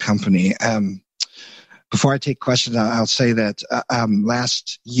work for the company. Before I take questions, I'll say that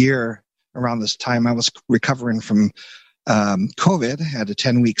last year around this time, I was recovering from COVID, had a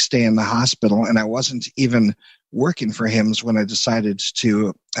 10-week stay in the hospital, and I wasn't even working for HIMSS when I decided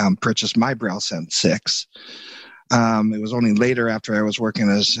to purchase my BrailleSense 6. It was only later after I was working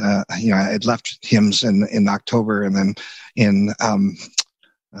as, I had left HIMSS in October, and then in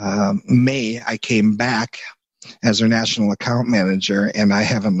May, I came back as their national account manager, and I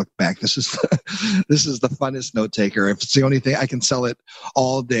haven't looked back. This is the funnest note taker. If it's the only thing, I can sell it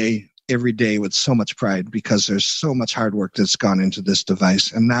all day, every day with so much pride because there's so much hard work that's gone into this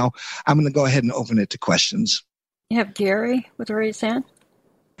device. And now I'm going to go ahead and open it to questions. You have Gary with a raised hand.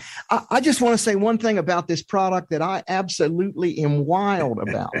 I just want to say one thing about this product that I absolutely am wild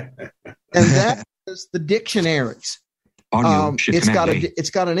about, and that is the dictionaries. It's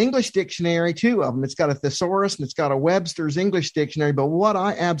got an English dictionary, 2 of them. It's got a thesaurus and it's got a Webster's English dictionary. But what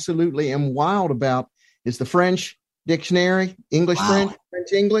I absolutely am wild about is the French dictionary, English,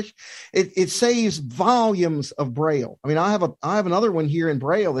 French English. It saves volumes of Braille. I mean, I have another one here in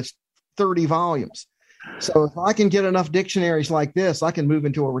Braille that's 30 volumes. So if I can get enough dictionaries like this, I can move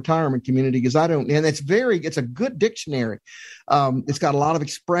into a retirement community because it's a good dictionary. It's got a lot of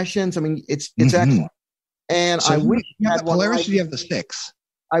expressions. I mean, it's excellent. And so I wish you had one like you have the 6.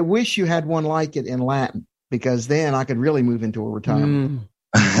 I wish you had one like it in Latin because then I could really move into a retirement.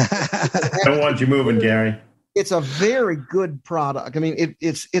 Don't want you moving, Gary. It's a very good product. I mean,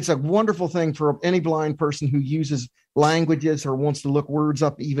 it's a wonderful thing for any blind person who uses languages or wants to look words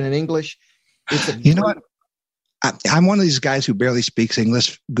up even in English. You know what? I'm one of these guys who barely speaks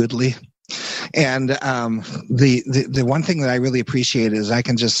English goodly. And the one thing that I really appreciate is I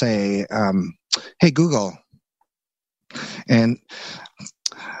can just say, hey, Google. And,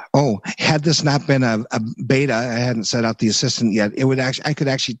 had this not been a beta, I hadn't set out the assistant yet, I could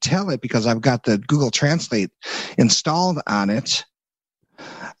actually tell it because I've got the Google Translate installed on it.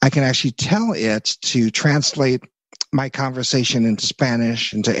 I can actually tell it to translate my conversation into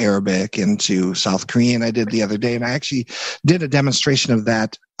Spanish, into Arabic, into South Korean I did the other day. And I actually did a demonstration of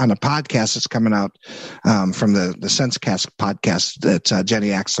that on a podcast that's coming out from the SenseCast podcast that Jenny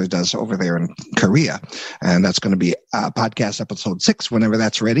Axler does over there in Korea. And that's going to be podcast episode 6 whenever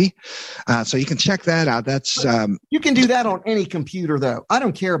that's ready. So you can check that out. That's you can do that on any computer, though. I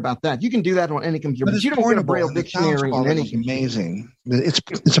don't care about that. You can do that on any computer, but you don't get a Braille dictionary on any computer. Amazing.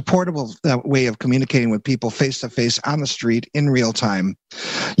 It's a portable way of communicating with people face to face on the street in real time.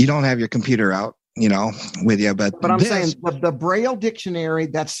 You don't have your computer out, with you. But I'm saying the Braille dictionary,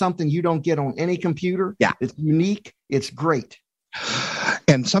 that's something you don't get on any computer. Yeah. It's unique. It's great.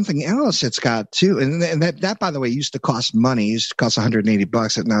 And something else it's got too, and that by the way used to cost money. It used to cost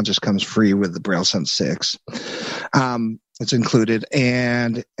 $180. It now just comes free with the BrailleSense 6. It's included,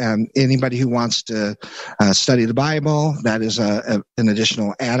 and anybody who wants to study the Bible, that is an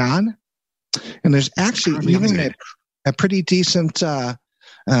additional add-on. And there's actually even a pretty decent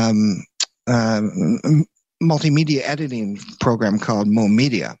multimedia editing program called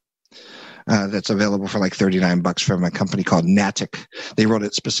MoMedia that's available for like $39 from a company called Natic. They wrote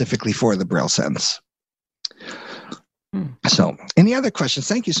it specifically for the BrailleSense. So, any other questions?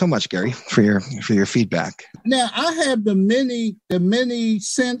 Thank you so much, Gary, for your feedback. Now, I have the mini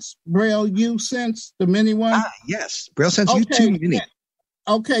Sense Braille U Sense, the mini one. Yes, BrailleSense U2 Mini. Yeah.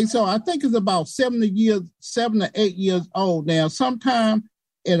 Okay, so I think it's about 7 to 8 years old now. Sometime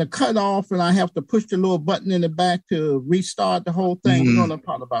it'll cut off, and I have to push the little button in the back to restart the whole thing. You know what I'm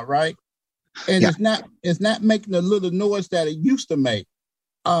talking about, right? And it's not making the little noise that it used to make.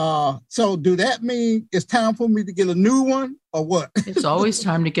 So do that mean it's time for me to get a new one or what? It's always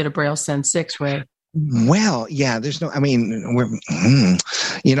time to get a Braille Sense 6, Ray. Well, yeah, the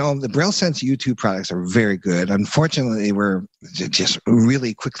Braille Sense U2 products are very good. Unfortunately, we're just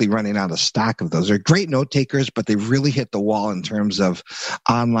really quickly running out of stock of those. They're great note takers, but they've really hit the wall in terms of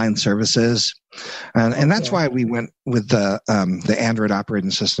online services. And that's why we went with the Android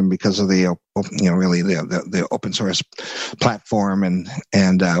operating system, because of the open source platform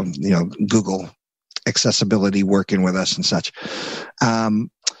and Google accessibility working with us and such.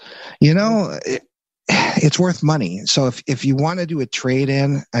 It's worth money. So if you want to do a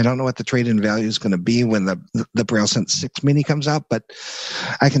trade-in, I don't know what the trade-in value is going to be when the Braille Sense 6 Mini comes out, but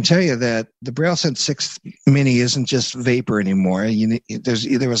I can tell you that the Braille Sense 6 Mini isn't just vapor anymore.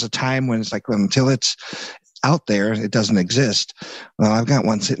 There was a time when it's like, well, until it's out there, it doesn't exist. Well, I've got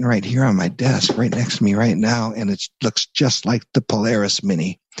one sitting right here on my desk, right next to me right now, and it looks just like the Polaris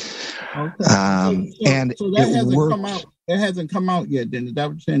Mini. Okay. And so that hasn't come out. It hasn't come out yet. Then is that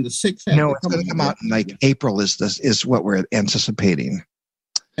what you're saying? The 6? No, it's going to come out in like April. Is what we're anticipating.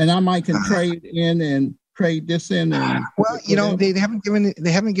 And I might can trade in and trade this in. And they haven't given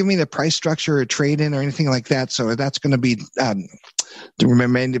me the price structure or trade in or anything like that. So that's going to be to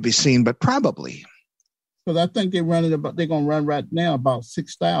remain to be seen, but probably. Because I think they're going to run right now about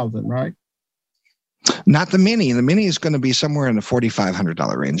 $6,000, right? Not the Mini. The Mini is going to be somewhere in the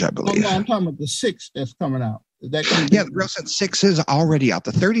 $4,500 range, I believe. No, I'm talking about the 6 that's coming out. The Braille Sense 6 is already out.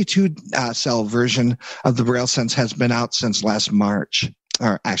 The 32 cell version of the Braille Sense has been out since last March.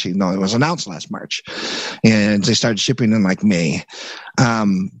 Or actually, no, it was announced last March. And they started shipping in like May.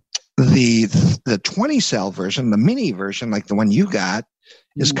 The 20 cell version, the Mini version, like the one you got,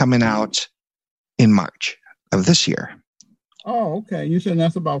 is coming out in March of this year. Oh, okay. You said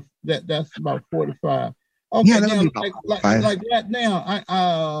that's about 45. Okay, yeah, now, like right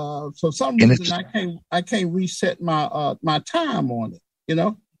now, for some reason I can't reset my time on it.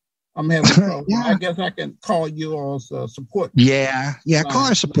 I'm having trouble. Yeah. I guess I can call you all support. Yeah. Call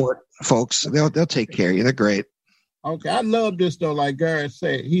our support folks. They'll take care of you. They're great. Okay, I love this though. Like Garrett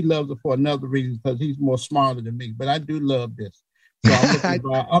said, he loves it for another reason because he's more smarter than me. But I do love this. So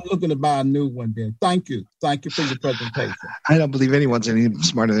I'm looking to buy a new one then. Thank you for your presentation. I don't believe anyone's any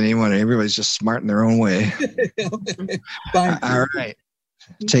smarter than anyone. Everybody's just smart in their own way. Thank you. All right.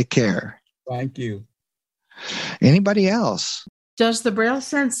 Take care. Thank you. Anybody else? Does the Braille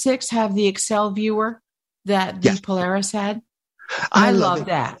Sense 6 have the Excel viewer that the Polaris had? I love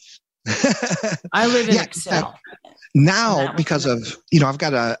that. I live in Excel. Now, because of, I've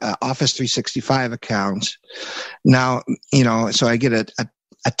got a Office 365 account now, so I get a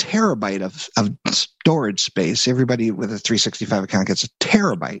terabyte of storage space. Everybody with a 365 account gets a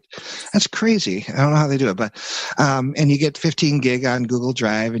terabyte. That's crazy. I don't know how they do it, but, and you get 15 gig on Google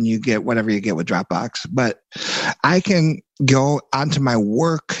Drive and you get whatever you get with Dropbox, but I can go onto my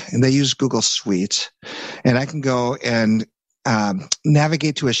work and they use Google Suite and I can go and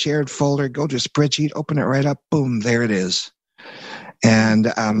navigate to a shared folder, go to a spreadsheet, open it right up, boom, there it is. And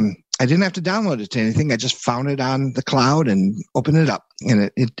I didn't have to download it to anything. I just found it on the cloud and opened it up,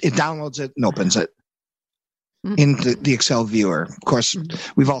 and it downloads it and opens it into the Excel viewer. Of course,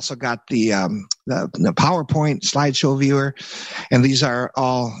 we've also got the PowerPoint slideshow viewer, and these are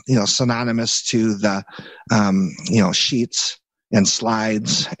all synonymous to the sheets and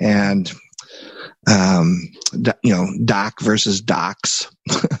slides and doc versus docs,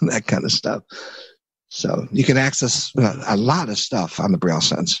 that kind of stuff. So you can access a lot of stuff on the Braille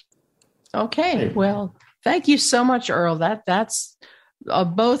Sense. Okay. Well, thank you so much, Earl. That's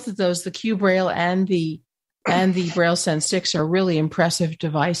both of those, the Q Braille and the Braille Sense 6 are really impressive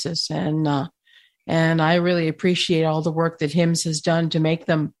devices. And I really appreciate all the work that HIMSS has done to make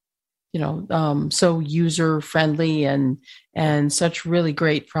them, so user friendly and such really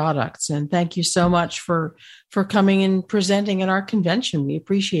great products. And thank you so much for coming and presenting at our convention. We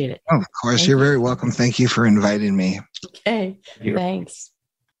appreciate it. Oh, of course. You're very welcome. Thank you for inviting me. Okay. Thanks.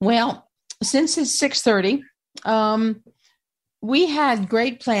 Well, since it's 6:30, we had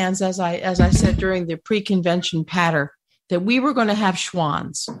great plans, as I said during the pre-convention patter, that we were going to have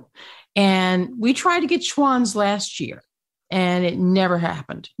Schwann's. And we tried to get Schwann's last year. And it never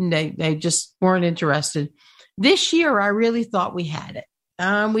happened. They just weren't interested. This year, I really thought we had it.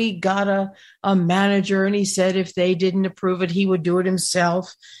 We got a manager, and he said if they didn't approve it, he would do it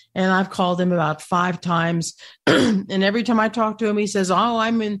himself. And I've called him about 5 times. And every time I talk to him, he says, "Oh,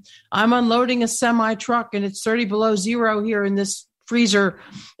 I'm unloading a semi truck, and it's 30 below zero here in this freezer,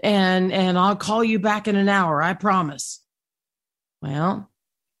 and I'll call you back in an hour. I promise." Well,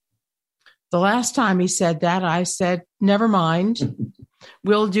 the last time he said that, I said, "Never mind."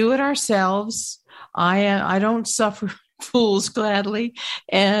 We'll do it ourselves. I don't suffer fools gladly,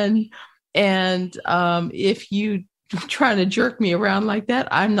 and if you try to jerk me around like that,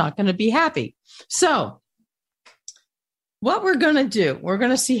 I'm not going to be happy. So, what we're going to do, we're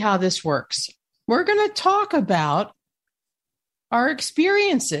going to see how this works. We're going to talk about our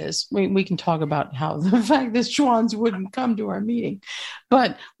experiences. We can talk about how the fact that Schwann's wouldn't come to our meeting,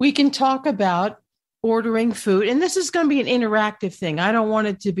 but we can talk about ordering food. And this is going to be an interactive thing. I don't want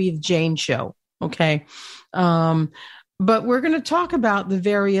it to be the Jane show. Okay. But we're going to talk about the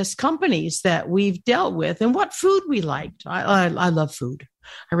various companies that we've dealt with and what food we liked. I love food.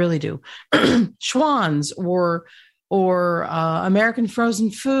 I really do. Schwann's or American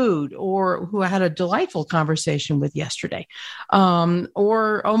Frozen Food, or who I had a delightful conversation with yesterday,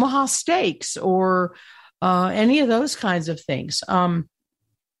 or Omaha Steaks, or any of those kinds of things.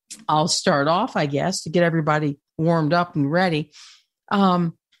 I'll start off, I guess, to get everybody warmed up and ready.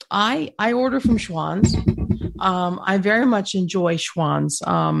 I order from Schwann's. I very much enjoy Schwann's.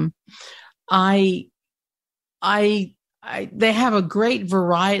 They have a great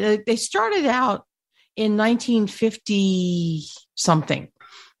variety. They started out in 1950 something,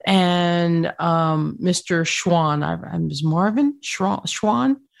 and Mr. Schwann, was Marvin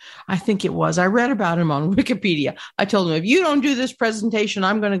Schwann, I think it was. I read about him on Wikipedia. I told him, if you don't do this presentation,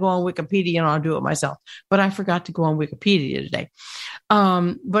 I'm going to go on Wikipedia and I'll do it myself. But I forgot to go on Wikipedia today.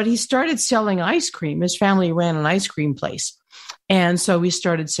 But he started selling ice cream. His family ran an ice cream place. And so we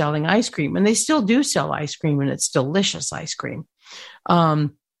started selling ice cream. And they still do sell ice cream, and it's delicious ice cream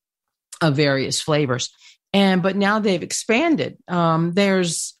of various flavors. But now they've expanded.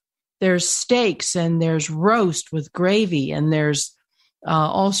 There's steaks, and there's roast with gravy, and there's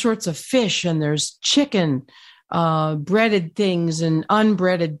all sorts of fish, and there's chicken, breaded things and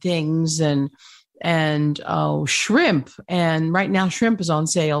unbreaded things, and shrimp. And right now shrimp is on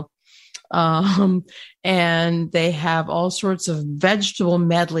sale. And they have all sorts of vegetable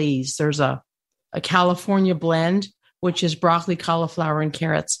medleys. There's a California blend, which is broccoli, cauliflower, and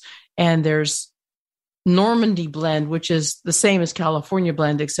carrots. And there's Normandy blend, which is the same as California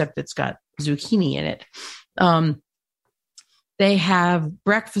blend, except it's got zucchini in it. They have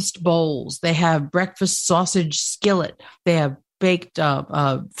breakfast bowls. They have breakfast sausage skillet. They have baked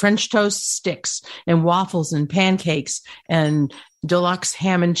French toast sticks and waffles and pancakes and deluxe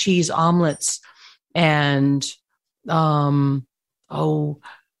ham and cheese omelets and entrees.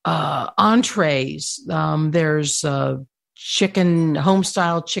 There's chicken,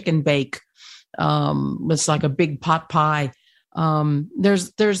 home-style chicken bake. It's like a big pot pie.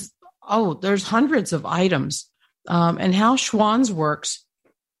 There's hundreds of items. And how Schwann's works,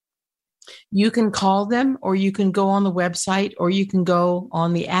 you can call them, or you can go on the website, or you can go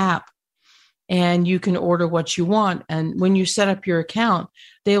on the app, and you can order what you want. And when you set up your account,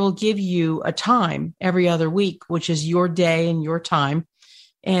 they will give you a time every other week, which is your day and your time.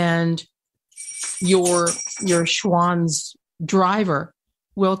 And your Schwann's driver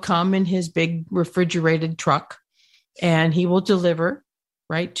will come in his big refrigerated truck, and he will deliver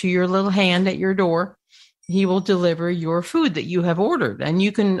right to your little hand at your door. He will deliver your food that you have ordered. And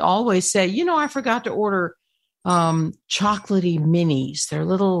you can always say, I forgot to order chocolatey minis. They're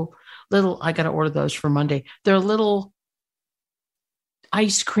little, I got to order those for Monday. They're little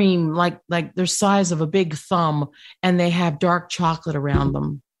ice cream, like they're size of a big thumb, and they have dark chocolate around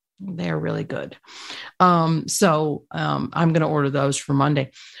them. They're really good. So I'm going to order those for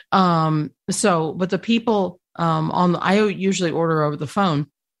Monday. But the people I usually order over the phone,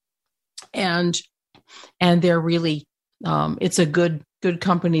 and they're really, it's a good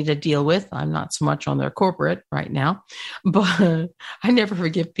company to deal with. I'm not so much on their corporate right now, but I never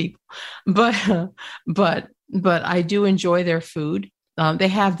forgive people. But I do enjoy their food. They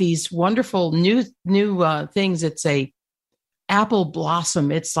have these wonderful new things. It's a apple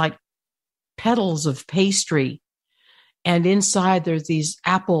blossom. It's like petals of pastry, and inside there's these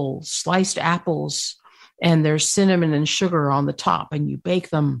sliced apples, and there's cinnamon and sugar on the top, and you bake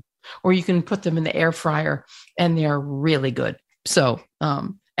them. Or you can put them in the air fryer, and they're really good. So,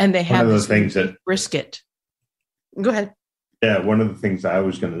 and they have one of the things that brisket. Go ahead. Yeah, one of the things I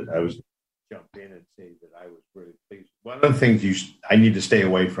was jump in and say that I was really pleased. One of the things I need to stay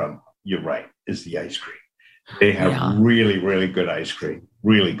away from, you're right, is the ice cream. They have really, really good ice cream,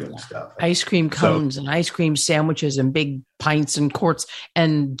 really good stuff. Ice cream cones and ice cream sandwiches and big pints and quarts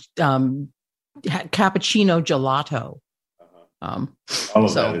and cappuccino gelato. All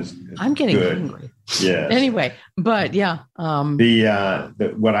of that is I'm getting good. hungry. Yeah. Anyway, but yeah.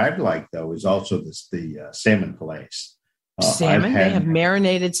 The what I've liked though is also the salmon fillets. Salmon. They have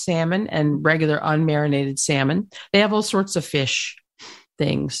marinated salmon and regular unmarinated salmon. They have all sorts of fish.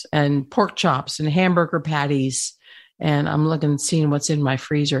 things, and pork chops and hamburger patties. And I'm seeing what's in my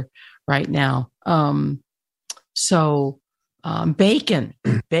freezer right now. Bacon,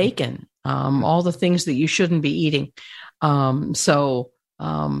 all the things that you shouldn't be eating.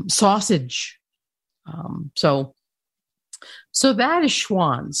 Sausage. So that is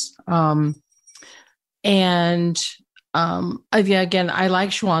Schwan's. Again, I like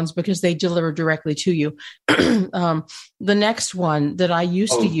Schwan's because they deliver directly to you. The next one that I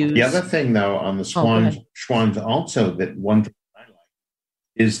used to use. The other thing, though, on the Schwan's also, that one thing I like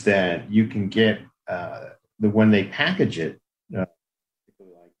is that you can get when they package it, particularly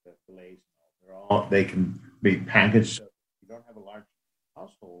like the fillets, they can be packaged so you don't have a large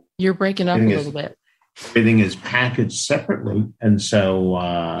household. You're breaking up a little bit. Everything is packaged separately, and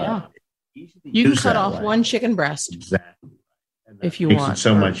so you can cut off one chicken breast. Exactly. If you want. want. It's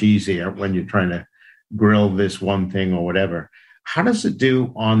so much easier when you're trying to grill this one thing or whatever. How does it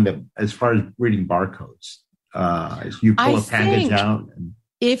do as far as reading barcodes? You pull a package out.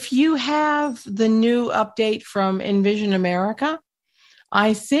 If you have the new update from Envision America,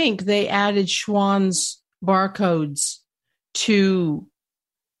 I think they added Schwan's barcodes to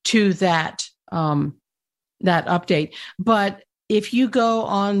that update. But if you go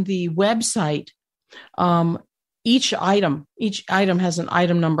on the website, each item has an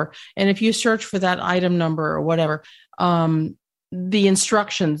item number. And if you search for that item number or whatever, the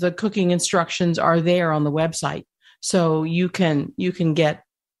instructions, the cooking instructions are there on the website. So you can get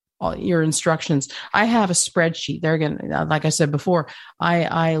all your instructions. I have a spreadsheet. There again, like I said before,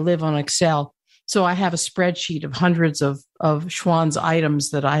 I live on Excel. So I have a spreadsheet of hundreds of Schwan's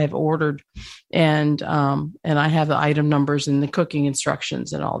items that I have ordered, and I have the item numbers and the cooking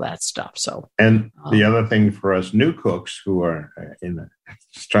instructions and all that stuff. So, and the other thing for us new cooks who are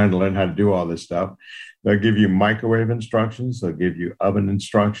just trying to learn how to do all this stuff, they'll give you microwave instructions, they'll give you oven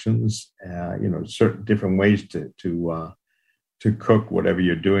instructions, certain different ways to cook whatever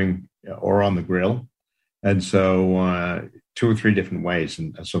you're doing, or on the grill, and so 2 or 3 different ways.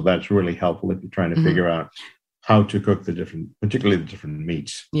 And so that's really helpful if you're trying to figure out how to cook particularly the different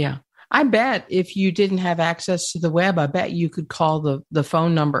meats. Yeah. I bet if you didn't have access to the web, I bet you could call the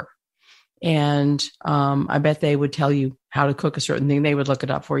phone number, and I bet they would tell you how to cook a certain thing. They would look it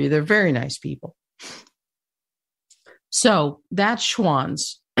up for you. They're very nice people. So that's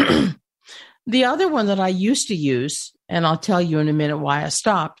Schwan's. The other one that I used to use, and I'll tell you in a minute why I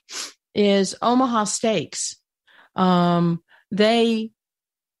stopped, is Omaha Steaks. They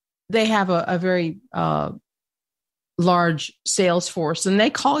have a very large sales force, and they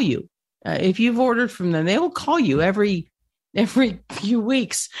call you. If you've ordered from them, they will call you every few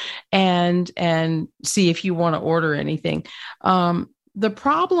weeks and see if you want to order anything. The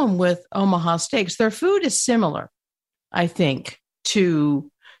problem with Omaha Steaks, their food is similar, I think,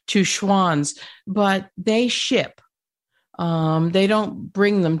 to Schwan's, but they ship. They don't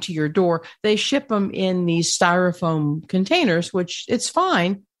bring them to your door. They ship them in these styrofoam containers, which it's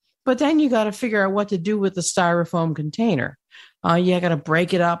fine, but then you got to figure out what to do with the styrofoam container. You got to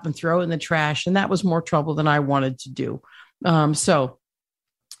break it up and throw it in the trash. And that was more trouble than I wanted to do. But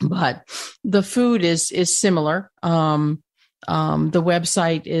the food is similar. The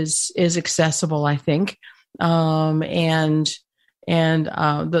website is accessible, I think. And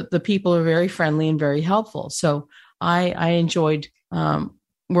the people are very friendly and very helpful. So I enjoyed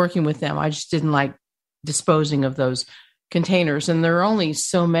working with them. I just didn't like disposing of those containers. And there are only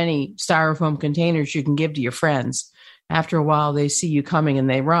so many styrofoam containers you can give to your friends. After a while, they see you coming and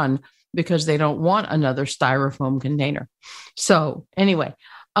they run because they don't want another styrofoam container. So anyway,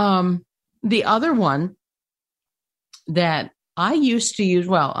 the other one that I used to use,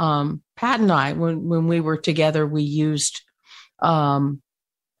 Pat and I, when we were together, we used American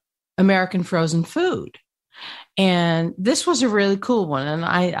Frozen Food. And this was a really cool one. And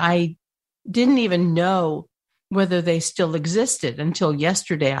I didn't even know whether they still existed until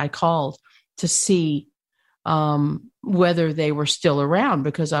yesterday. I called to see whether they were still around,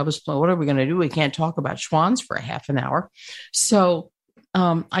 because I was, what are we going to do? We can't talk about Schwan's for a half an hour. So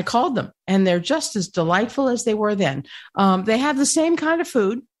I called them, and they're just as delightful as they were then. They have the same kind of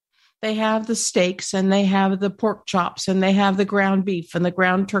food. They have the steaks, and they have the pork chops, and they have the ground beef and the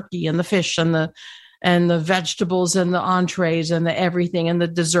ground turkey and the fish and the vegetables and the entrees and the everything and the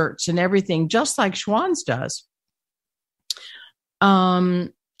desserts and everything, just like Schwan's does.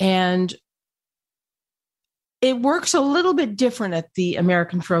 And it works a little bit different at the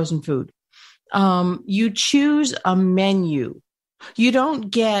American Frozen Food. You choose a menu. You don't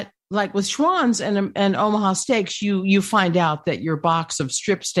get, like with Schwan's and Omaha Steaks, you find out that your box of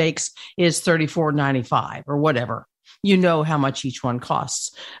strip steaks is $34.95 or whatever. you know how much each one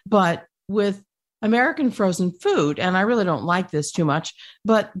costs. But with American frozen food, and I really don't like this too much,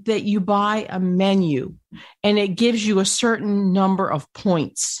 but that you buy a menu and it gives you a certain number of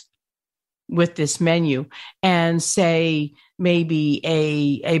points with this menu, and say maybe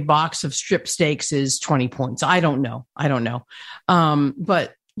a box of strip steaks is 20 points. I don't know.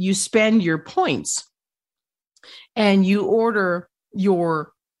 But you spend your points and you order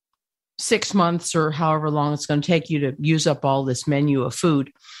your 6 months or however long it's going to take you to use up all this menu of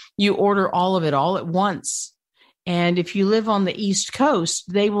food. You order all of it all at once. And if you live on the East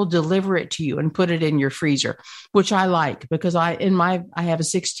Coast, they will deliver it to you and put it in your freezer, which I like because I have a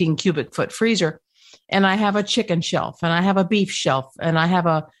 16 cubic foot freezer, and I have a chicken shelf, and I have a beef shelf, and I have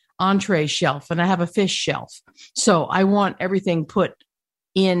a entree shelf, and I have a fish shelf. So I want everything put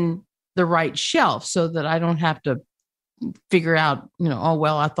in the right shelf so that I don't have to figure out, oh,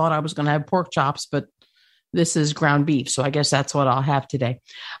 well, I thought I was going to have pork chops, but this is ground beef. So I guess that's what I'll have today.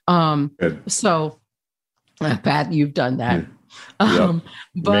 So Pat, you've done that. Yep.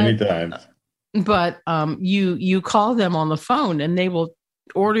 Many times. But you call them on the phone and they will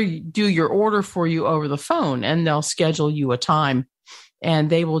do your order for you over the phone, and they'll schedule you a time and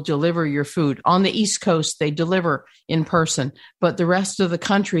they will deliver your food. On the East Coast, they deliver in person, but the rest of the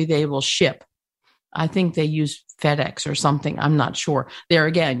country, they will ship. I think they use FedEx or something. I'm not sure. There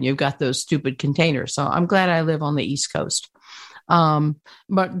again, you've got those stupid containers. So I'm glad I live on the East Coast.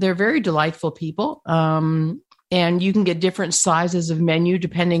 But they're very delightful people. And you can get different sizes of menu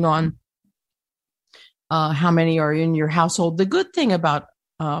depending on how many are in your household. The good thing about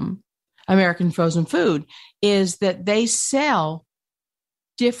American frozen food is that they sell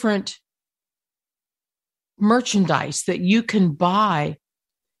different merchandise that you can buy.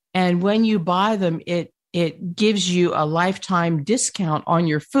 And when you buy them, it gives you a lifetime discount on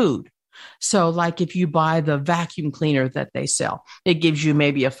your food. So like if you buy the vacuum cleaner that they sell, it gives you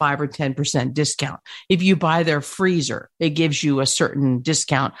maybe a 5 or 10% discount. If you buy their freezer, it gives you a certain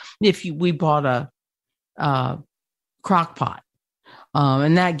discount. We bought a crock pot,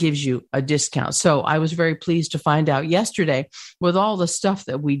 and that gives you a discount. So I was very pleased to find out yesterday with all the stuff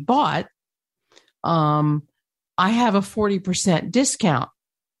that we bought, I have a 40% discount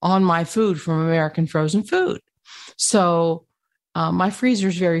on my food from American frozen food. So my freezer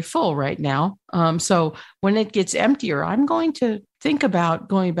is very full right now. So when it gets emptier, I'm going to think about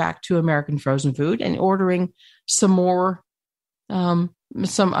going back to American frozen food and ordering some more,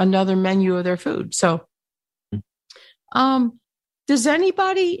 another menu of their food. So, does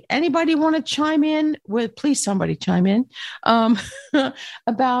anybody want to chime in with, please somebody chime in,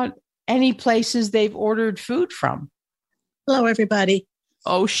 about any places they've ordered food from? Hello, everybody.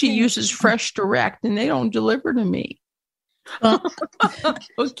 Oh, she uses Fresh Direct and they don't deliver to me. Well,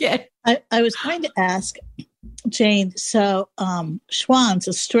 okay. I was going to ask Jane, so Schwan's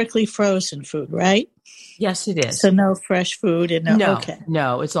is strictly frozen food, right? Yes, it is. So no fresh food and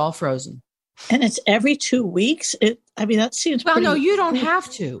no, it's all frozen. And it's every 2 weeks. That seems well. No, you don't have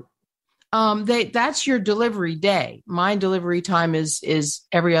to. That's your delivery day. My delivery time is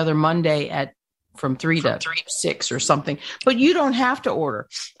every other Monday from 3 to 6 or something. But you don't have to order.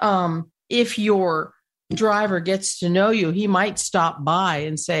 If your driver gets to know you, he might stop by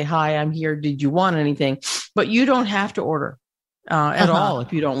and say, "Hi, I'm here. Did you want anything?" But you don't have to order at all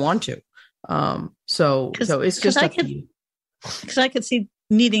if you don't want to. So it's just up to you. Because I could see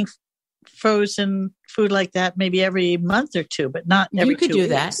needing frozen food like that maybe every month or two, but not every 2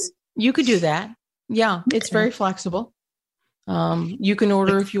 weeks. You could do that. Yeah, okay. It's very flexible. You can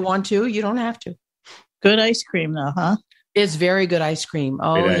order if you want to. You don't have to. Good ice cream, though, huh? It's very good ice cream.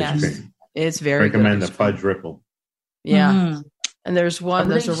 Oh, yes. Cream. It's very good. Recommend the fudge ripple. Yeah. Mm. And there's a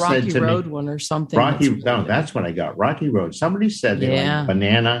Rocky Road one or something. That's what I got. Rocky Road. Somebody said they like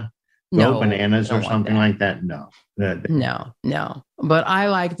bananas or something like that. No. No. But I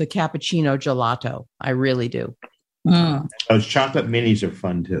like the cappuccino gelato. I really do. Mm. Those chocolate minis are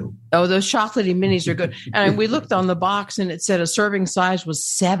fun too. Oh, those chocolatey minis are good. And we looked on the box and it said a serving size was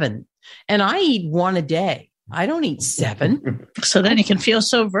 7. And I eat 1 a day. I don't eat 7. So then you can feel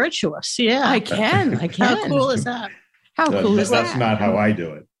so virtuous. Yeah. I can. How cool is that? How cool is that? That's not how I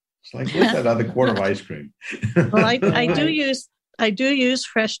do it. It's like, what's that other quart of ice cream? Well, I do use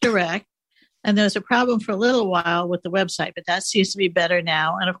Fresh Direct. And there was a problem for a little while with the website, but that seems to be better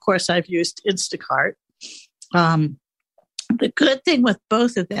now. And of course, I've used Instacart. The good thing with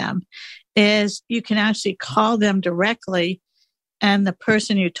both of them is you can actually call them directly, and the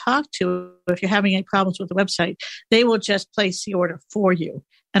person you talk to, if you're having any problems with the website, they will just place the order for you.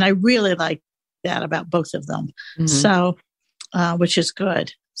 And I really like that about both of them. Mm-hmm. So, which is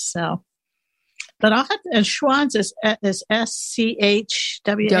good. So, But I'll have to, and Schwann's is SCHWANS.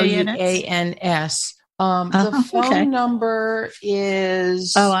 The phone number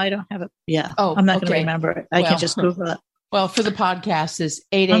is. Oh, I don't have it. Yeah. Oh, I'm not going to remember it. I can just Google it. Well, for the podcast is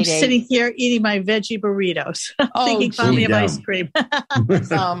 888. I'm sitting here eating my veggie burritos, thinking finally of ice cream.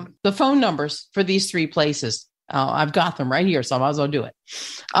 The phone numbers for these three places. I've got them right here, so I might as well do it.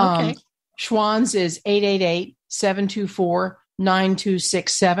 Okay. Schwann's is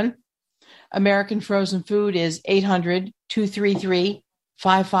 888-724-9267. American Frozen Food is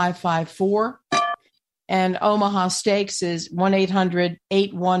 800-233-5554. And Omaha Steaks is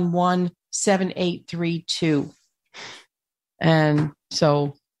 1-800-811-7832. And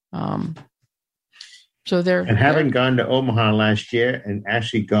so they're... And having gone to Omaha last year and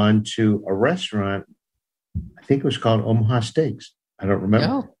actually gone to a restaurant, I think it was called Omaha Steaks. I don't remember.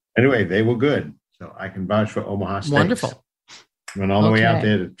 Oh. Anyway, they were good. So I can vouch for Omaha Steaks. Wonderful. Went all the way out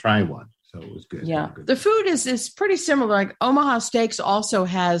there to try one. So it was good. Yeah. Good. The food is pretty similar. Like Omaha Steaks also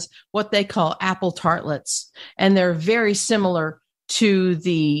has what they call apple tartlets. And they're very similar to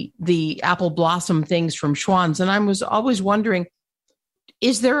the apple blossom things from Schwann's. And I was always wondering,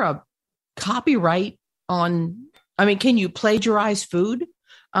 is there a copyright on, can you plagiarize food?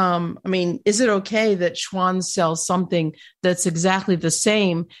 Is it okay that Schwann's sells something that's exactly the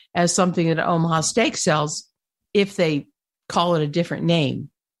same as something that Omaha Steak sells if they call it a different name?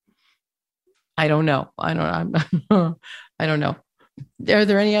 I don't know. I don't know. Are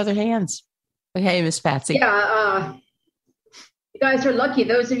there any other hands? Hey, Miss Patsy. Yeah, you guys are lucky,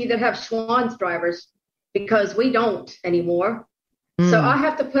 those of you that have Schwann's drivers, because we don't anymore. So I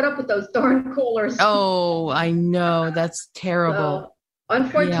have to put up with those darn coolers. Oh, I know. That's terrible. So,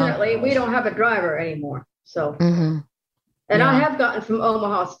 unfortunately, we don't have a driver anymore. So, and I have gotten from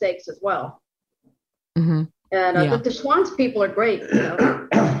Omaha Steaks as well. Mm-hmm. And but the Schwann's people are great.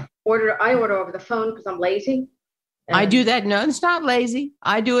 I order over the phone because I'm lazy. I do that. No, it's not lazy.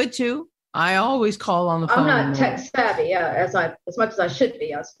 I do it too. I always call on the phone. I'm not tech savvy as much as I should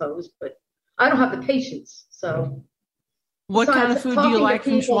be, I suppose, but I don't have the patience. So, what kind of food do you like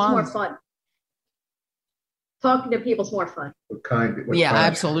from Schwann's? More fun. Talking to people's more fun. What kind?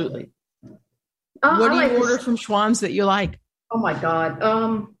 Absolutely. What do you order from Schwann's that you like? Oh my God.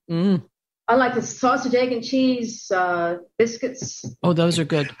 I like the sausage, egg, and cheese biscuits. Oh, those are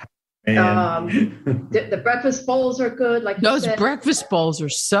good. The breakfast bowls are good. Like those breakfast bowls are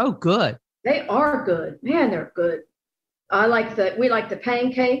so good. They are good, man. They're good. We like the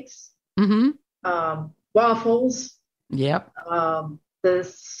pancakes. Mm-hmm. Waffles. Yep. The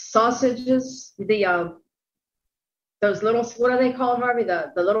sausages. Those little, what are they called, Harvey?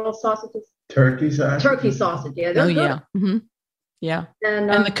 The little sausages. Turkey sausage. Turkey sausage. Yeah. They're good. Yeah. Mm-hmm. Yeah.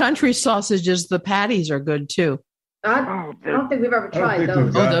 And the country sausages, the patties are good too. I don't think we've ever tried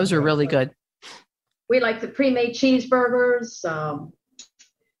those. Oh, those are really good. We like the pre-made cheeseburgers,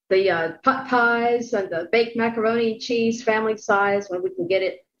 the pot pies, and the baked macaroni and cheese family size when we can get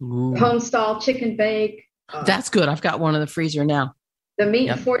it. Homestyle chicken bake. That's good. I've got one in the freezer now. The meat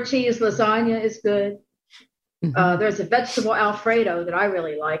and 4 cheese lasagna is good. Mm-hmm. There's a vegetable Alfredo that I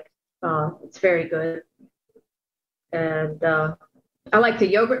really like. It's very good. And I like the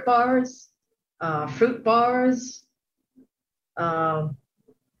yogurt bars, fruit bars. They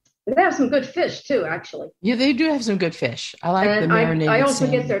have some good fish too, actually. Yeah, they do have some good fish. I like the marinated. I also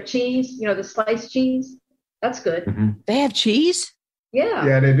salmon. get their cheese, the sliced cheese. That's good. Mm-hmm. They have cheese? Yeah.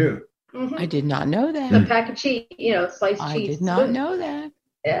 Yeah, they do. Mm-hmm. I did not know that. The pack of cheese, sliced cheese. I did not know that.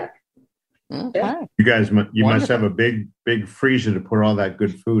 Yeah. Okay. Yeah. You guys, must have a big freezer to put all that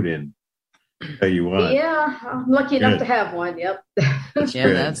good food in. That you want. Yeah, I'm lucky enough to have one. Yep. That's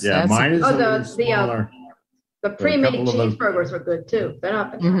mine is smaller. The pre-made cheeseburgers are good too. They're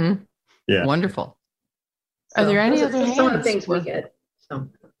not bad. Mm-hmm. Yeah, wonderful. Are there any other hands? Some of the things we get. So.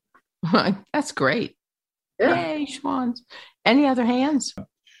 That's great. Yeah. Yay, Schwann's. Any other hands?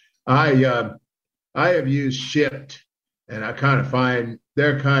 I have used Shipt, and I kind of find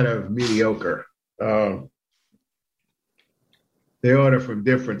they're kind of mediocre. They order from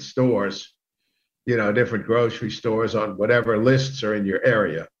different stores, different grocery stores on whatever lists are in your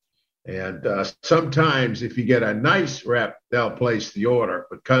area. And sometimes if you get a nice rep, they'll place the order,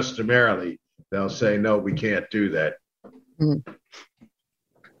 but customarily they'll say, no, we can't do that. Mm.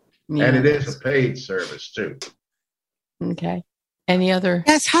 Yeah, and it is a paid service too. Okay. Any other?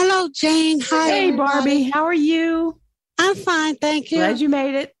 Yes. Hello, Jane. Hi. Hey, everybody. Barbie. How are you? I'm fine. Thank you. Glad you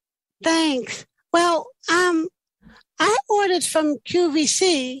made it. Thanks. Well, I ordered from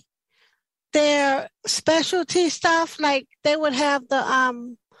QVC their specialty stuff. Like they would have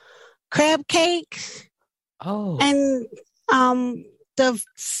the crab cakes. Oh. And the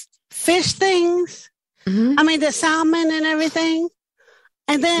fish things. Mm-hmm. I mean, the salmon and everything.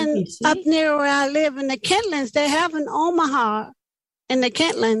 And then up near where I live in the Kentlands, they have an Omaha in the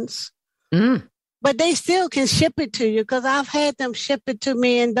Kentlands. But they still can ship it to you because I've had them ship it to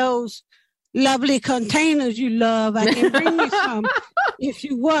me in those lovely containers you love. I can bring you some if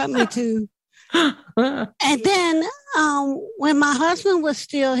you want me to. And then when my husband was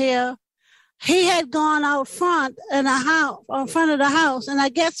still here, he had gone out front in front of the house, and I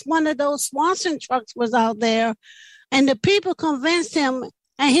guess one of those Swanson trucks was out there, and the people convinced him,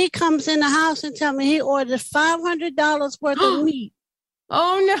 and he comes in the house and tells me he ordered $500 worth of meat.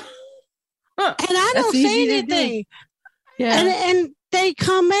 Oh no! And I don't say anything. Yeah, and they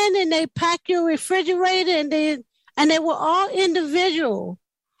come in and they pack your refrigerator, and they were all individual.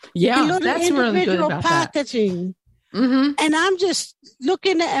 Yeah, that's really good about packaging. that. Mm-hmm. And I'm just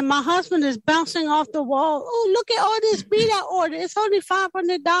looking at, and my husband is bouncing off the wall. Oh, look at all this meat I ordered. It's only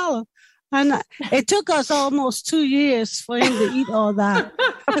 $500. And it took us almost 2 years for him to eat all that.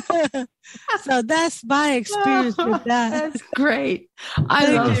 So that's my experience with that. That's great. I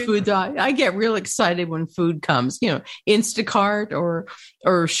love food. I get real excited when food comes. Instacart or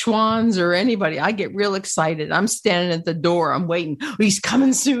Schwann's or anybody. I get real excited. I'm standing at the door. I'm waiting. Oh, he's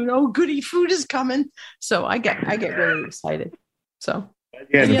coming soon. Oh, goody, food is coming. So I get really excited. So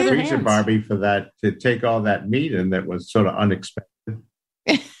yeah, the freezer, Barbie, for that to take all that meat in that was sort of unexpected.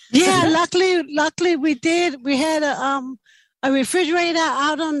 Yeah, luckily we did. We had a refrigerator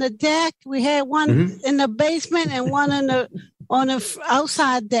out on the deck. We had one in the basement and one on the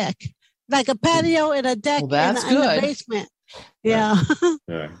outside deck, like a patio and a deck in the basement. Yeah.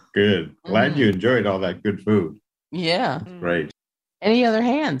 Yeah, good. Glad you enjoyed all that good food. Yeah. Great. Any other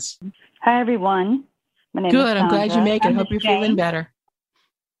hands? Hi, everyone. My name Good. is I'm glad you make it. I'm Hope you're feeling better.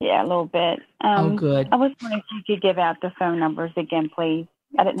 Yeah, a little bit. Good. I was wondering if you could give out the phone numbers again, please.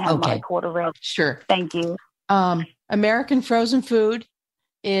 I didn't have my recorder ready. Sure. Thank you. American Frozen Food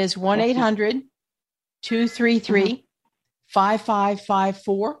is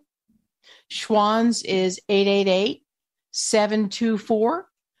 1-800-233-5554. Schwann's is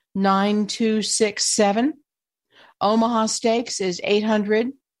 888-724-9267. Omaha Steaks is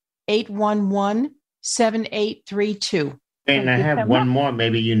 800-811-7832. And I have one more,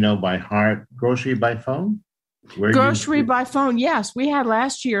 maybe by heart. Grocery by phone? Grocery by phone, yes. We had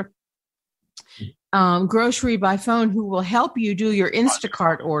last year Grocery by phone, who will help you do your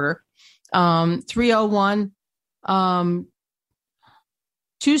Instacart order.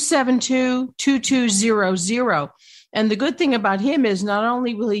 301-272-2200. And the good thing about him is not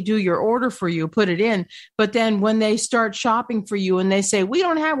only will he do your order for you, put it in, but then when they start shopping for you and they say, we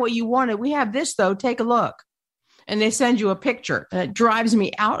don't have what you wanted, we have this though, take a look. And they send you a picture. And it drives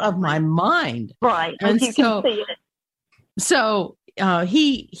me out of my mind. Right. And you can see it. So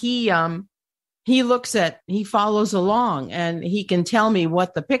he looks he follows along, and he can tell me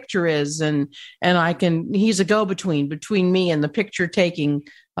what the picture is, and he's a go-between between me and the picture taking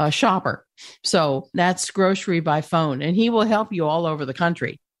shopper. So that's Grocery by Phone, and he will help you all over the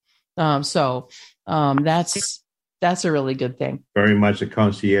country. That's a really good thing. Very much a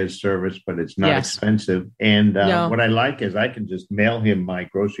concierge service, but it's not expensive. And what I like is I can just mail him my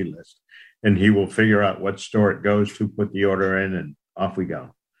grocery list, and he will figure out what store it goes to, put the order in, and off we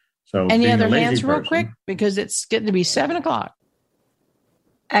go. So any other hands real quick? Because it's getting to be 7:00.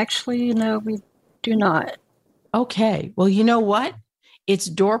 Actually, no, we do not. Okay. Well, you know what? It's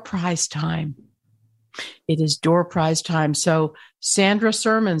door prize time. It is door prize time. So Sandra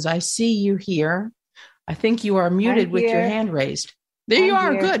Sermons, I see you here. I think you are muted with your hand raised. There you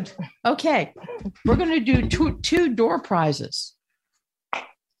are. Here. Good. Okay. We're going to do two door prizes.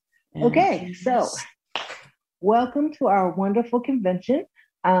 Okay. So welcome to our wonderful convention.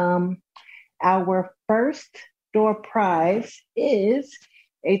 Our first door prize is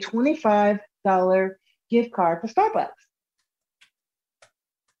a $25 gift card for Starbucks.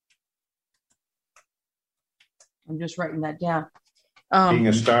 I'm just writing that down. Being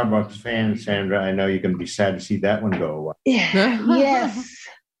a Starbucks fan, Sandra, I know you're going to be sad to see that one go away. Yes.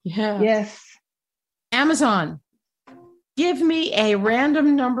 Yeah. Yes. Amazon, give me a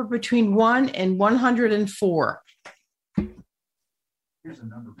random number between 1 and 104. Here's a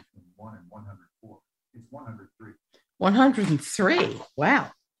number between 1 and 104. It's 103. 103.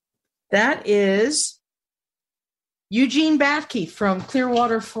 Wow. That is Eugene Batke from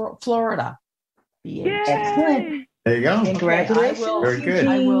Clearwater, Florida. Excellent. There you go. Congratulations. Very good.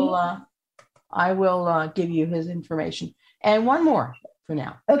 I will give you his information. And one more for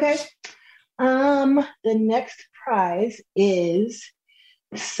now. Okay. The next prize is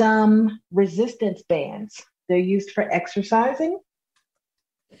some resistance bands. They're used for exercising.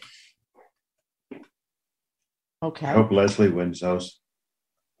 Okay. I hope Leslie wins those.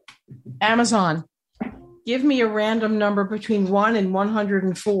 Amazon, give me a random number between 1 and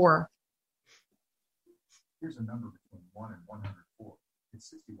 104. Here's a number between 1 and 104. It's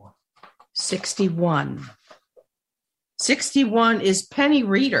 61. 61. 61 is Penny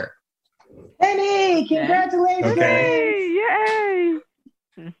Reader. Penny, congratulations. Okay. Yay.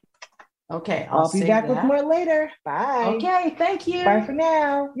 Okay, I'll be back with more later. Bye. Okay, thank you. Bye for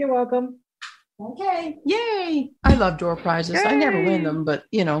now. You're welcome. Okay, yay. I love door prizes. Yay. I never win them, but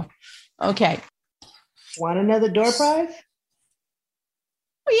okay. Want another door prize?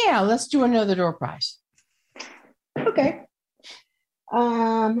 Oh, yeah, let's do another door prize. Okay.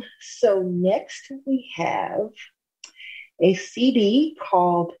 So next we have a CD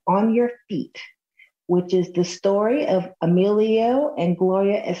called On Your Feet, which is the story of Emilio and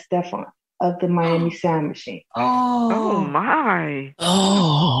Gloria Estefan of the Miami Sound Machine. Oh my.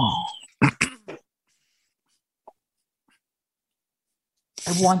 Oh.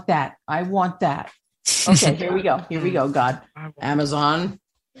 I want that. Okay, here we go, God. Amazon,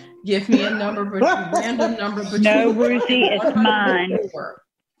 give me a random number between. No, Ruthie, it's mine.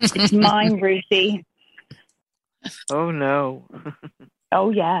 It's mine, Ruthie. Oh, no.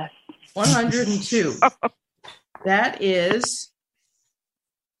 Oh, yes. 102. That is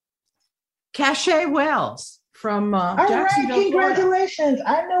Cache Wells from Jacksonville, right, congratulations.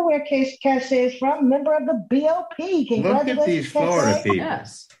 Florida. I know where Cache is from, member of the BOP. Congratulations. Look at these Florida people.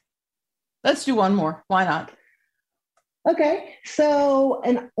 Yes. Let's do one more. Why not? Okay. So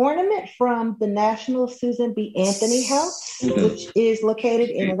an ornament from the National Susan B. Anthony House, which is located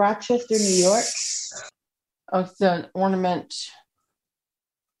in Rochester, New York. Oh, it's an ornament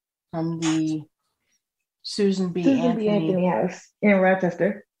from the Susan B. Anthony House in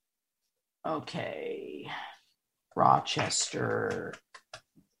Rochester. Okay. Rochester,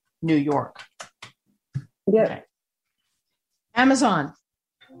 New York. Yep. Okay. Amazon,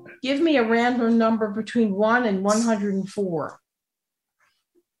 give me a random number between 1 and 104.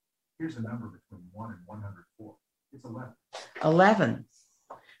 Here's a number between 1 and 104. It's 11. 11.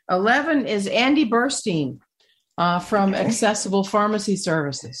 11 is Andy Burstein from Accessible Pharmacy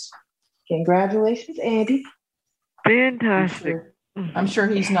Services. Congratulations, Andy. Fantastic. I'm sure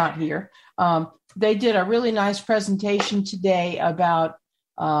he's not here. They did a really nice presentation today about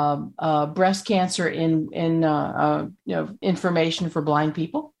breast cancer in information for blind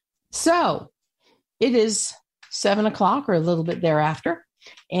people. So it is 7:00 or a little bit thereafter.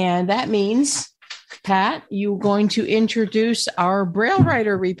 And that means, Pat, you're going to introduce our Braille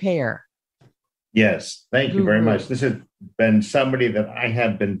Writer repair. Yes, thank you very much. This has been somebody that I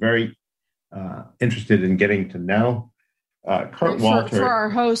have been very interested in getting to know. Kurt Walter. For our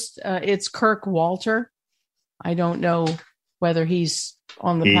host, it's Kirk Walter. I don't know whether he's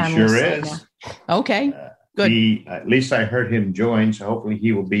on the panel. He sure is. Okay, good. At least I heard him join, so hopefully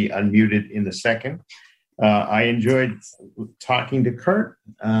he will be unmuted in a second. I enjoyed talking to Kurt,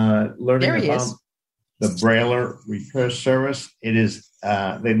 learning about the Braille Repair Service. It is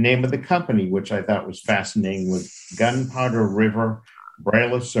the name of the company, which I thought was fascinating, was Gunpowder River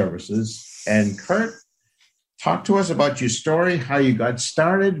Braille Services. And Kurt, talk to us about your story, how you got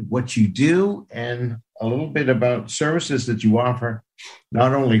started, what you do, and a little bit about services that you offer,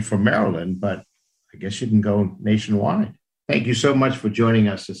 not only for Maryland, but I guess you can go nationwide. Thank you so much for joining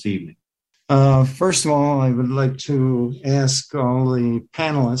us this evening. First of all, I would like to ask all the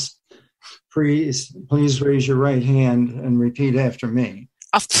panelists, please raise your right hand and repeat after me.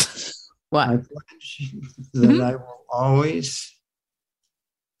 What? I pledge that I will always,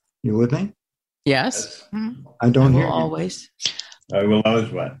 you with me? Yes. I don't hear you. Always. I will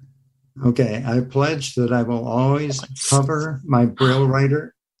always what? Okay. I pledge that I will always cover my Braille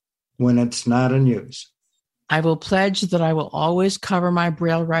writer when it's not in use. I will pledge that I will always cover my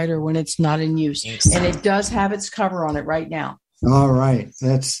Braille writer when it's not in use. And it does have its cover on it right now. All right.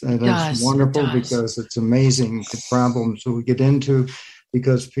 That's wonderful because it's amazing the problems we get into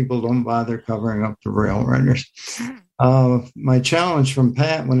because people don't bother covering up the Braille writers. My challenge from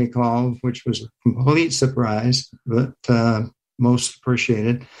Pat when he called, which was a complete surprise, but most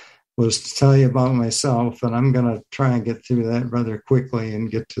appreciated, was to tell you about myself. And I'm going to try and get through that rather quickly and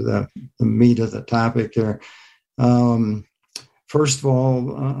get to the meat of the topic here. First of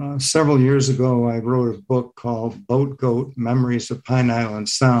all, several years ago, I wrote a book called Boat Goat, Memories of Pine Island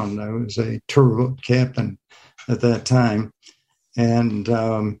Sound. I was a tour boat captain at that time. And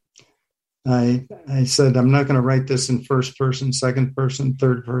I said, I'm not going to write this in first person, second person,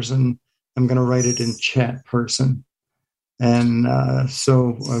 third person. I'm going to write it in chat person. And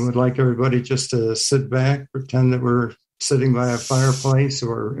so I would like everybody just to sit back, pretend that we're sitting by a fireplace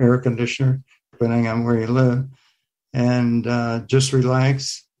or air conditioner, depending on where you live. and just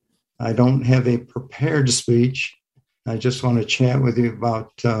relax. I don't have a prepared speech. I just want to chat with you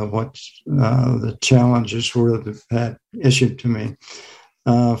about what the challenges were that issued to me.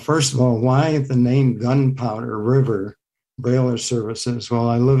 First of all, why the name Gunpowder River Brailler Services? Well,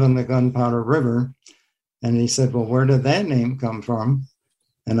 I live in the Gunpowder River. And he said, well, where did that name come from?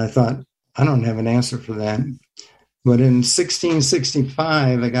 And I thought, I don't have an answer for that. But in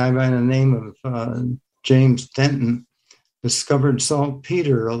 1665, a guy by the name of James Denton discovered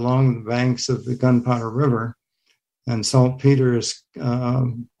saltpeter along the banks of the Gunpowder River. And saltpeter is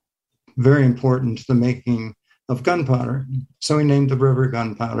very important to the making of gunpowder. So he named the river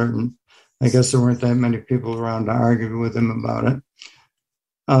Gunpowder. And I guess there weren't that many people around to argue with him about it.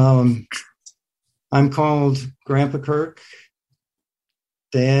 I'm called Grandpa Kirk,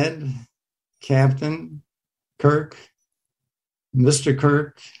 Dad, Captain Kirk, Mr.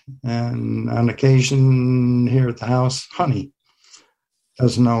 Kirk, and on occasion here at the house, Honey.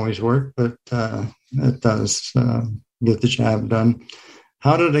 Doesn't always work, but it does get the job done.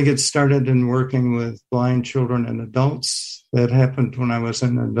 How did I get started in working with blind children and adults? That happened when I was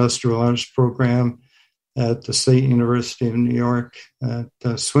in the industrial arts program at the State University of New York at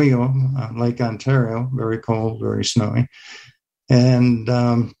Oswego on Lake Ontario, very cold, very snowy. And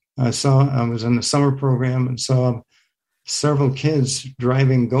I was in the summer program and saw several kids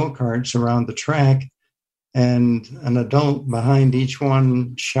driving go-karts around the track and an adult behind each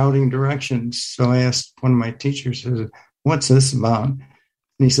one shouting directions. So I asked one of my teachers, what's this about? And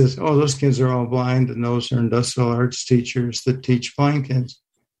he says, oh, those kids are all blind, and those are industrial arts teachers that teach blind kids.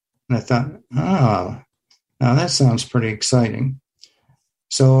 And I thought, now that sounds pretty exciting.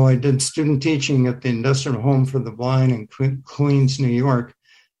 So I did student teaching at the Industrial Home for the Blind in Queens, New York.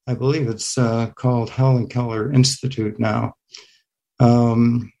 I believe it's called Helen Keller Institute now.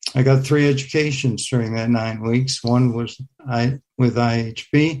 I got 3 educations during that 9 weeks. One was with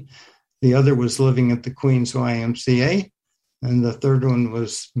IHB. The other was living at the Queens YMCA. And the third one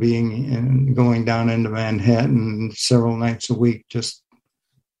was going down into Manhattan several nights a week, just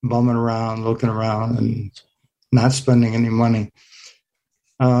bumming around, looking around, and not spending any money.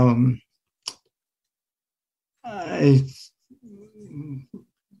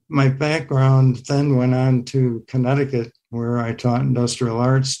 My background then went on to Connecticut, where I taught industrial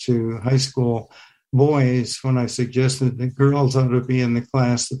arts to high school boys. When I suggested that girls ought to be in the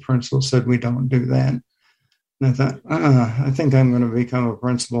class, the principal said, we don't do that. And I thought, I think I'm going to become a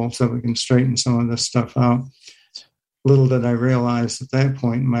principal so we can straighten some of this stuff out. Little did I realize at that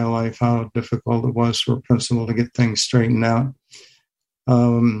point in my life how difficult it was for a principal to get things straightened out.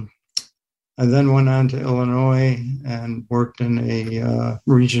 I then went on to Illinois and worked in a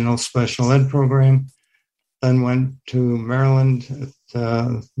regional special ed program. Then went to Maryland at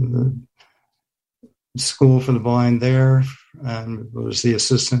the School for the Blind there and was the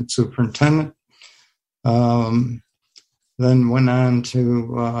assistant superintendent. Then went on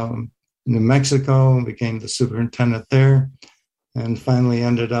to New Mexico, became the superintendent there, and finally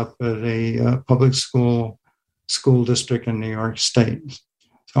ended up at a public school district in New York State.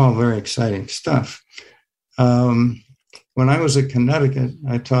 It's all very exciting stuff. When I was at Connecticut,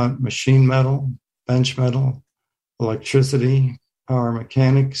 I taught machine metal, bench metal, electricity, power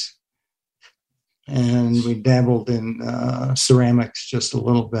mechanics, and we dabbled in ceramics just a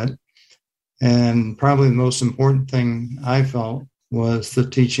little bit. And probably the most important thing I felt was the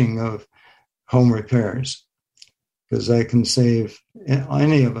teaching of home repairs, because that can save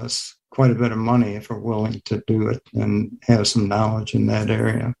any of us quite a bit of money if we're willing to do it and have some knowledge in that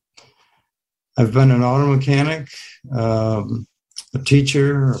area. I've been an auto mechanic, a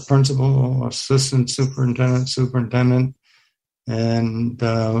teacher, a principal, assistant superintendent, and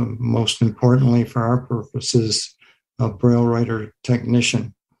most importantly for our purposes, a Braille writer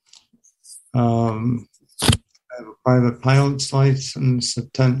technician. I have a private pilot's license, a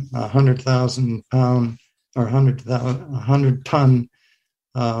 100,000-pound or 100-ton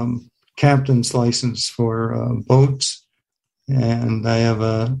captain's license for boats, and I have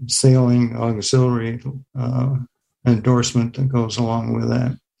a sailing auxiliary endorsement that goes along with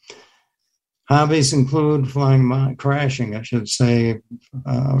that. Hobbies include crashing, I should say,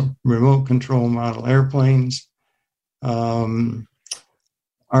 remote control model airplanes,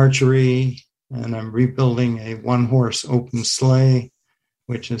 archery, and I'm rebuilding a one-horse open sleigh,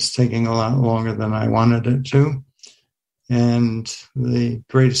 which is taking a lot longer than I wanted it to. And the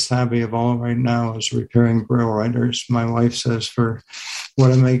greatest hobby of all right now is repairing Braille writers. My wife says for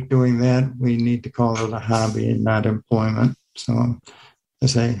what I make doing that, we need to call it a hobby and not employment. So I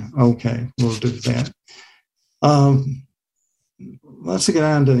say, okay, we'll do that. Let's get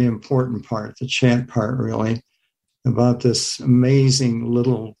on to the important part, the chat part, really. about this amazing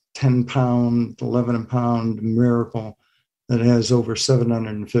little 10-pound, 11-pound miracle that has over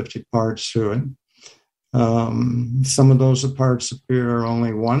 750 parts to it. Some of those parts appear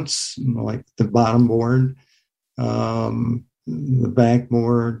only once, like the bottom board, the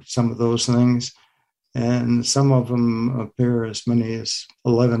backboard, some of those things. And some of them appear as many as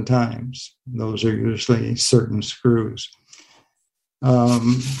 11 times. Those are usually certain screws.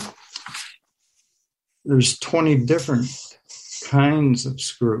 There's 20 different kinds of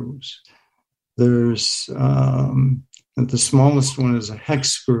screws. There's the smallest one is a hex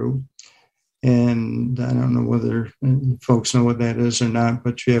screw. And I don't know whether folks know what that is or not,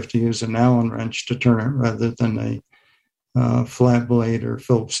 but you have to use an Allen wrench to turn it rather than a flat blade or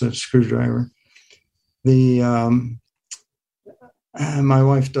Phillips head screwdriver. My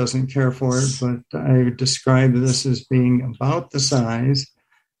wife doesn't care for it, but I describe this as being about the size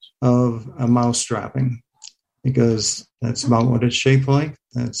of a mouse dropping, because that's about what it's shaped like.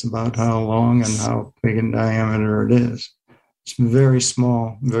 That's about how long and how big in diameter it is. It's very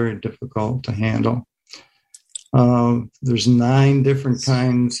small, very difficult to handle. There's 9 different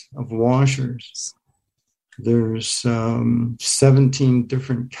kinds of washers. There's 17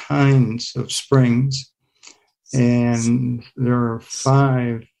 different kinds of springs, and there are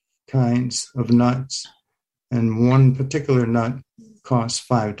 5 kinds of nuts, and one particular nut costs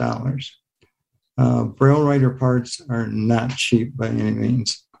 $5. Braille writer parts are not cheap by any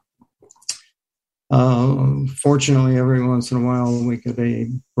means. Fortunately, every once in a while, we get a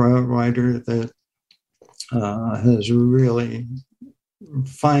Braille writer that has really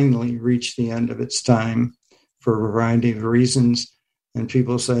finally reached the end of its time for a variety of reasons. And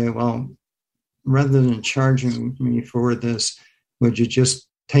people say, well, rather than charging me for this, would you just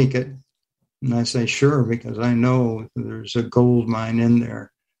take it? And I say, sure, because I know there's a gold mine in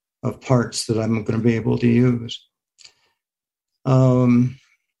there of parts that I'm going to be able to use. The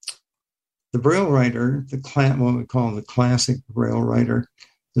Braille writer, what we call the classic Braille writer,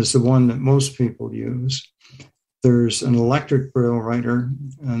 is the one that most people use. There's an electric Braille writer,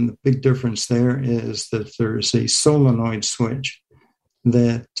 and the big difference there is that there's a solenoid switch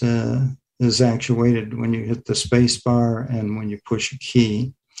that is actuated when you hit the space bar and when you push a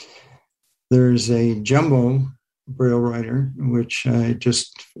key. There's a jumbo Braille writer, which I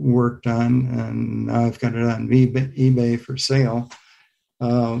just worked on, and now I've got it on eBay for sale.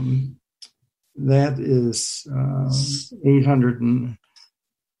 That is $830.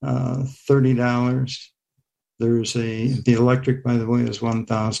 There's the electric, by the way, is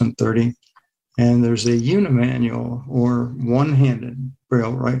 $1,030. And there's a unimanual or one-handed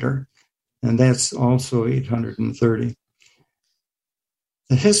Braille writer, and that's also $830.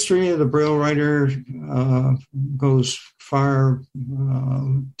 The history of the Braille writer goes far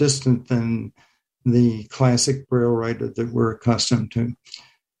distant than the classic Braille writer that we're accustomed to.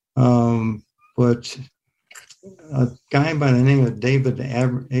 But a guy by the name of David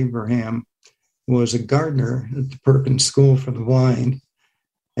Abraham was a gardener at the Perkins School for the Blind.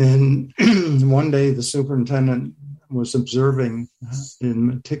 And one day the superintendent was observing in a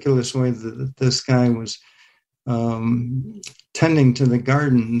meticulous way that this guy was tending to the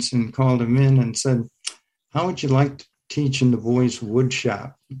gardens, and called him in and said, how would you like to teach in the boys' wood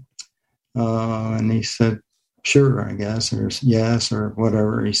shop? And he said, sure, I guess, or yes, or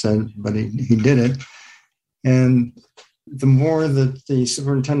whatever he said, but he did it. And the more that the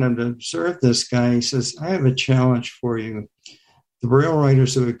superintendent observed this guy, he says, I have a challenge for you. The Braille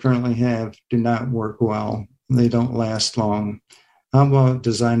writers that we currently have do not work well. They don't last long. How about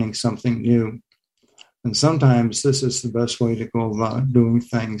designing something new? And sometimes this is the best way to go about doing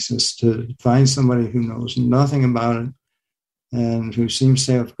things, is to find somebody who knows nothing about it and who seems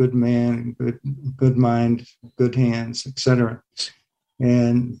to have good mind, good hands, etc.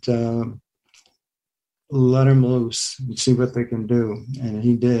 And let them loose and see what they can do. And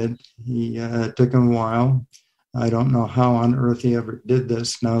he did. It took him a while. I don't know how on earth he ever did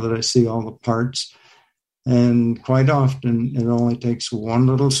this now that I see all the parts. And quite often it only takes one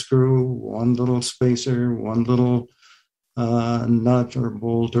little screw, one little spacer, one little nut or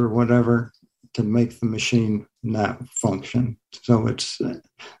bolt or whatever to make the machine not function. So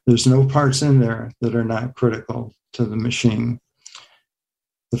there's no parts in there that are not critical to the machine.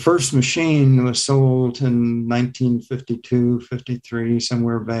 The first machine was sold in 1952, 53,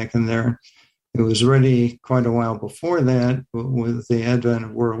 somewhere back in there. It was ready quite a while before that, but with the advent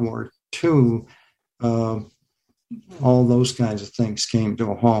of World War II, all those kinds of things came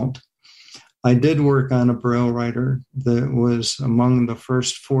to a halt. I did work on a Braille writer that was among the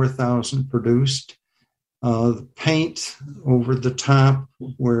first 4,000 produced. The paint over the top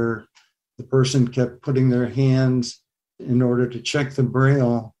where the person kept putting their hands in order to check the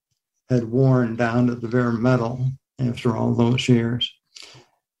Braille had worn down to the bare metal after all those years.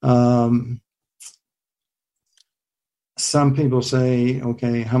 Some people say,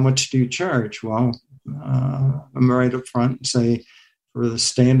 okay, how much do you charge? Well, I'm right up front and say for the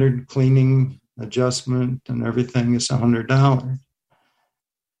standard cleaning adjustment and everything is $100.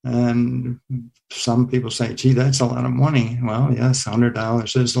 And some people say, gee, that's a lot of money. Well, yes,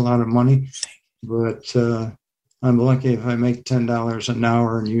 $100 is a lot of money, but I'm lucky if I make $10 an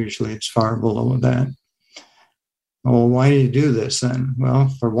hour, and usually it's far below that. Well, why do you do this then? Well,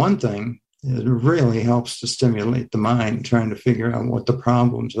 for one thing, it really helps to stimulate the mind, trying to figure out what the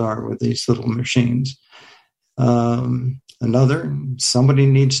problems are with these little machines. Another, somebody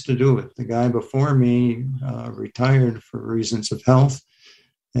needs to do it. The guy before me retired for reasons of health,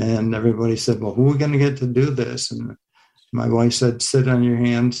 and everybody said, well, who are we going to get to do this? And my wife said, sit on your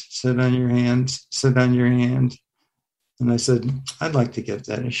hands, sit on your hands, sit on your hands. And I said, I'd like to give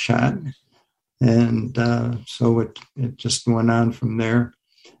that a shot. And so it just went on from there.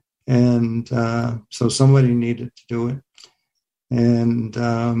 And so somebody needed to do it. And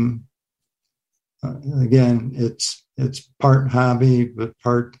again, it's part hobby, but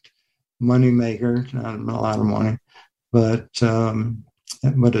part moneymaker, not a lot of money, but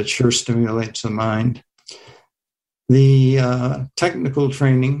it sure stimulates the mind. The technical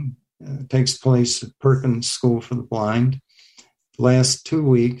training takes place at Perkins School for the Blind, lasts 2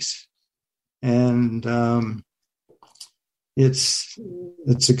 weeks, and it's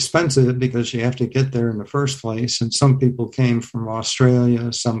expensive because you have to get there in the first place. And some people came from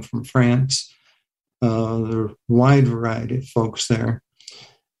Australia, some from France. There are a wide variety of folks there.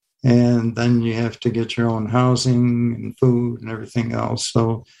 And then you have to get your own housing and food and everything else.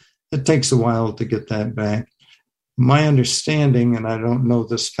 So it takes a while to get that back. My understanding, and I don't know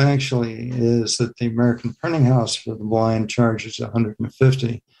this factually, is that the American Printing House for the Blind charges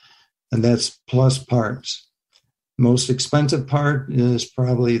 $150, and that's plus parts. Most expensive part is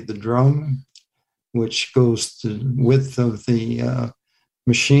probably the drum, which goes the width of the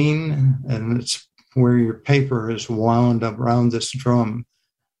machine, and it's where your paper is wound up around this drum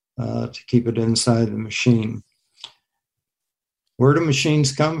to keep it inside the machine. Where do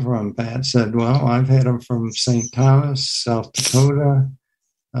machines come from? Pat said, well, I've had them from St. Thomas, South Dakota.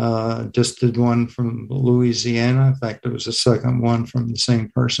 Just did one from Louisiana. In fact, it was a second one from the same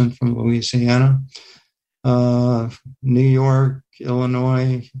person from Louisiana. New York,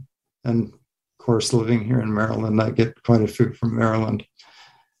 Illinois, and of course, living here in Maryland, I get quite a few from Maryland.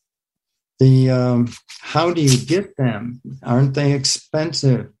 How do you get them? Aren't they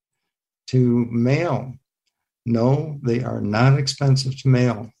expensive to mail? No, they are not expensive to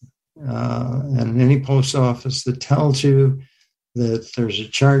mail. And any post office that tells you that there's a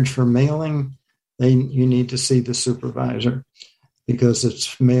charge for mailing, you need to see the supervisor because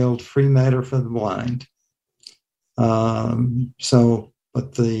it's mailed free matter for the blind. But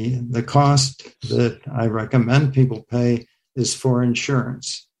the cost that I recommend people pay is for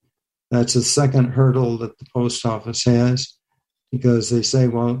insurance. That's a second hurdle that the post office has, because they say,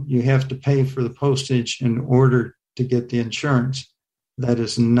 well, you have to pay for the postage in order to get the insurance. That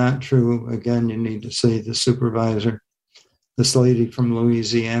is not true. Again, you need to see the supervisor. This lady from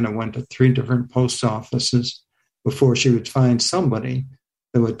Louisiana went to 3 different post offices before she would find somebody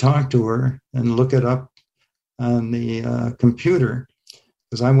that would talk to her and look it up on the computer.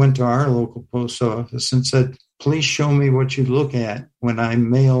 Because I went to our local post office and said, please show me what you look at when I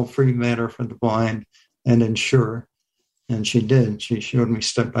mail free matter for the blind and insure. And she did. She showed me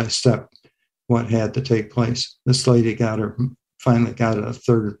step by step what had to take place. This lady finally got a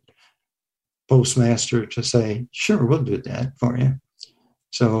third postmaster to say, sure, we'll do that for you.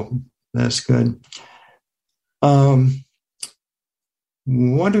 So that's good. What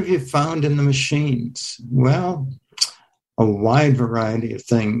have you found in the machines? Well, a wide variety of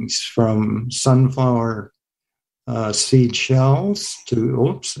things, from sunflower seed shells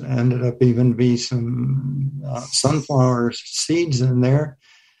to, ended up even be some sunflower seeds in there.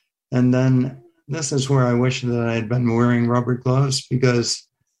 And then this is where I wish that I had been wearing rubber gloves, because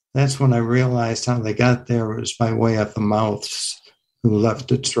that's when I realized how they got there was by way of the mouse who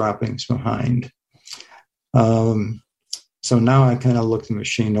left its droppings behind. So now I kind of look the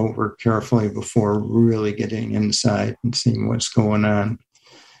machine over carefully before really getting inside and seeing what's going on.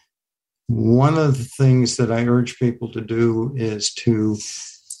 One of the things that I urge people to do is to,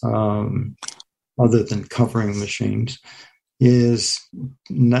 other than covering machines, is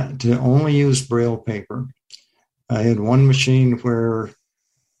not to only use Braille paper. I had one machine where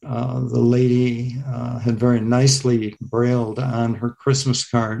the lady had very nicely brailled on her Christmas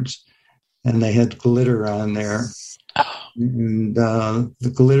cards and they had glitter on there. And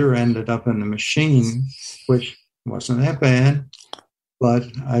the glitter ended up in the machine, which wasn't that bad, but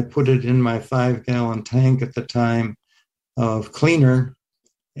I put it in my 5-gallon tank at the time of cleaner.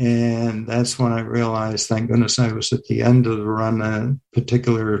 And that's when I realized, thank goodness I was at the end of the run, a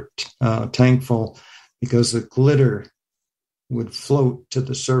particular tank full, because the glitter would float to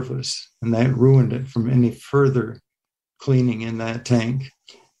the surface, and that ruined it from any further cleaning in that tank.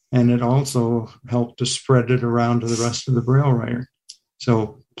 And it also helped to spread it around to the rest of the Braille writer.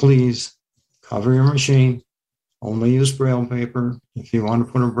 So please cover your machine. Only use Braille paper. If you want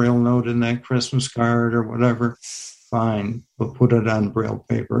to put a Braille note in that Christmas card or whatever, fine, but put it on Braille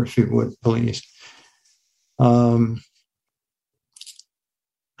paper if you would, please. How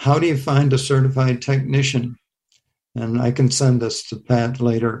do you find a certified technician? And I can send this to Pat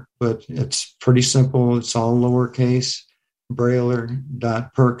later, but it's pretty simple. It's all lowercase,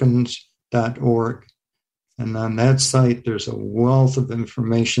 brailer.perkins.org. And on that site, there's a wealth of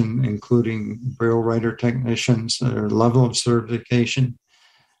information, including Braille writer technicians, their level of certification,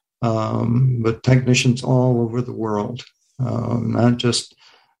 but technicians all over the world, not just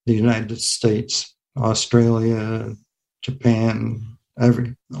the United States, Australia, Japan,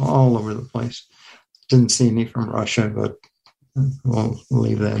 all over the place. Didn't see any from Russia, but we'll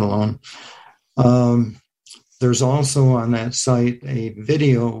leave that alone. There's also on that site a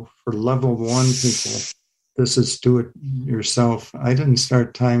video for level 1 people. This is do it yourself. I didn't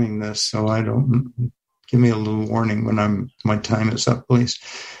start timing this, so I don't. Give me a little warning when my time is up, please.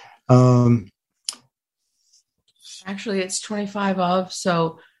 Actually, it's 25 of,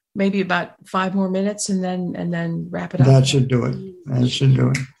 so maybe about 5 more minutes, and then wrap it up. That should do it. That should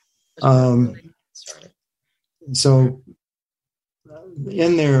do it. So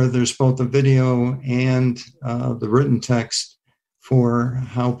in there's both the video and the written text for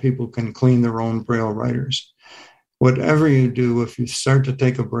how people can clean their own Braille writers. Whatever you do, if you start to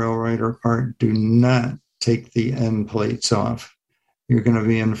take a Braille writer apart, do not take the end plates off. You're going to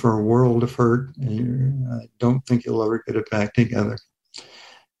be in for a world of hurt, and I don't think you'll ever get it back together.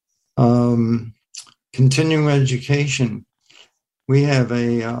 Continuing education. We have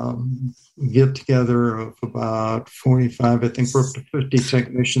a get-together of about 45, I think we're up to 50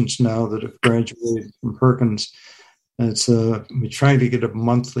 technicians now that have graduated from Perkins. We try to get a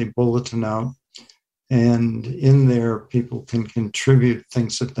monthly bulletin out, and in there, people can contribute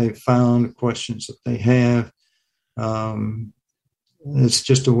things that they found, questions that they have. It's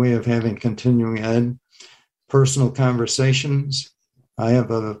just a way of having continuing ed. Personal conversations. I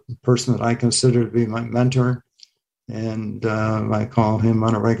have a person that I consider to be my mentor, and I call him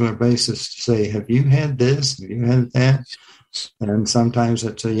on a regular basis to say, have you had this? Have you had that? And sometimes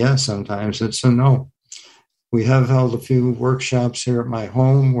it's a yes, sometimes it's a no. We have held a few workshops here at my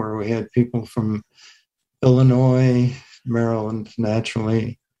home where we had people from Illinois, Maryland,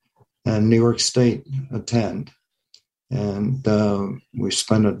 naturally, and New York State attend. And we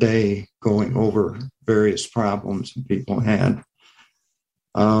spent a day going over various problems that people had.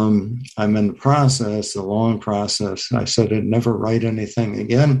 I'm in the process, a long process. I said I'd never write anything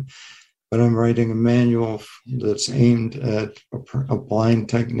again, but I'm writing a manual that's aimed at a blind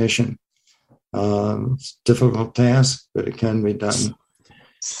technician. It's a difficult task, but it can be done.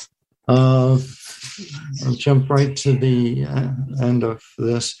 I'll jump right to the end of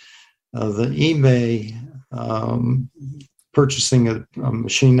this. The eBay, purchasing a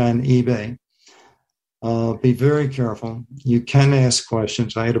machine on eBay. Be very careful. You can ask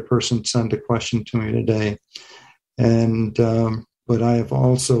questions. I had a person send a question to me today, and but I have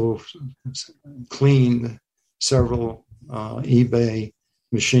also cleaned several eBay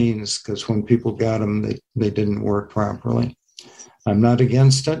machines because when people got them, they didn't work properly. I'm not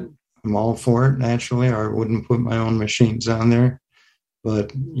against it. I'm all for it, naturally, or I wouldn't put my own machines on there,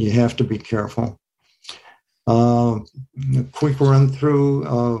 but you have to be careful. A quick run through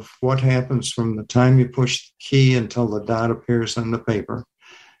of what happens from the time you push the key until the dot appears on the paper.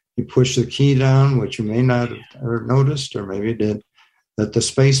 You push the key down, which you may not have noticed, or maybe you did, that the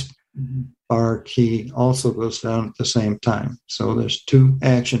space bar key also goes down at the same time. So there's 2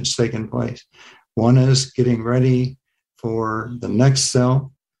 actions taking place. One is getting ready for the next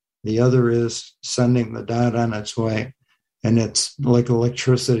cell. The other is sending the dot on its way. And it's like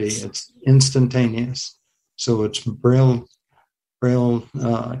electricity. It's instantaneous. So it's Braille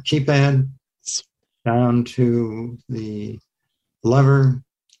keypad down to the lever,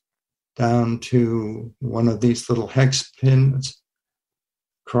 down to one of these little hex pins,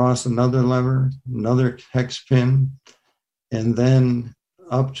 cross another lever, another hex pin, and then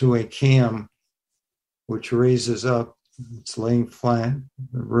up to a cam, which raises up It's laying flat, it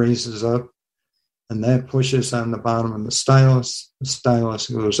raises up, and that pushes on the bottom of the stylus. The stylus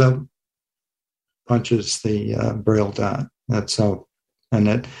goes up, punches the Braille dot. That's how.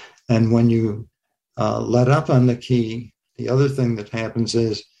 And when you let up on the key, the other thing that happens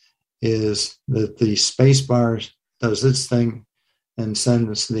is that the space bar does its thing and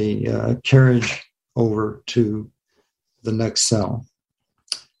sends the carriage over to the next cell.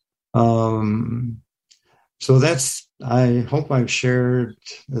 So I hope I've shared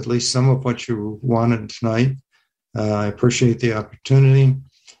at least some of what you wanted tonight. I appreciate the opportunity.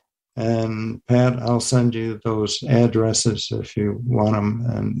 And Pat, I'll send you those addresses if you want them,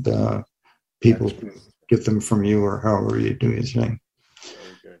 and people can get them from you or however you do your thing.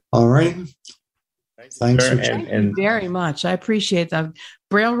 All right. Thanks for Thank you very much. I appreciate that.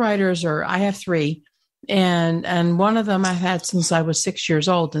 Braille writers I have 3. And one of them I've had since I was 6 years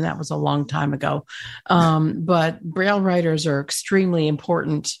old, and that was a long time ago. But Braille writers are extremely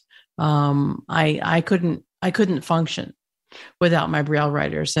important. I couldn't function without my Braille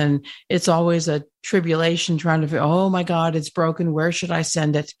writers, and it's always a tribulation trying to figure, oh my God, it's broken. Where should I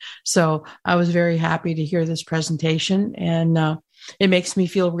send it? So I was very happy to hear this presentation, and it makes me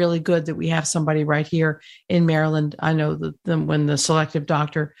feel really good that we have somebody right here in Maryland. I know that when the selective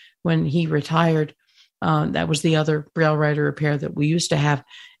doctor, when he retired, that was the other Braille writer repair that we used to have.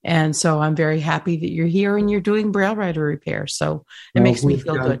 And so I'm very happy that you're here and you're doing Braille writer repair. So it makes me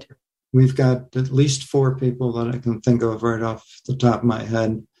feel good. We've got at least 4 people that I can think of right off the top of my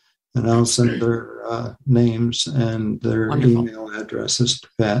head, and I'll send their names and their email addresses to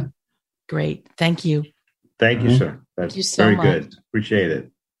Pat. Great. Thank you. Thank you, sir. That's very good. Appreciate it.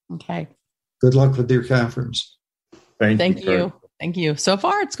 Okay. Good luck with your conference. Thank you. Thank you. So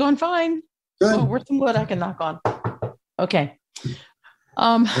far, it's going fine. Good. Oh, where's some wood I can knock on? Okay.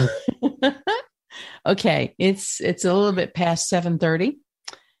 Okay. It's a little bit past 7:30.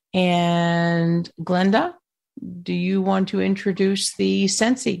 And Glenda, do you want to introduce the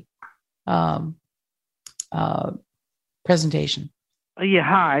Sensi presentation? Yeah,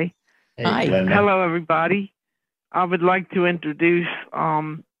 hi. Hey, hi. Glenda. Hello, everybody. I would like to introduce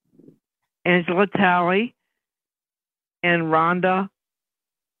Angela Talley and Rhonda.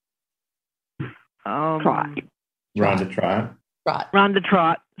 Rhonda Trott. Rhonda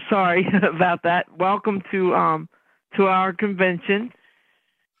Trott. Sorry about that. Welcome to our convention.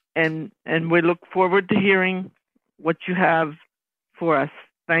 And we look forward to hearing what you have for us.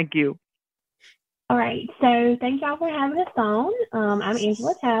 Thank you. All right. So thank y'all for having us on. I'm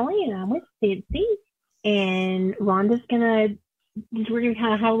Angela Talley, and I'm with Sensi. And Rhonda's we're gonna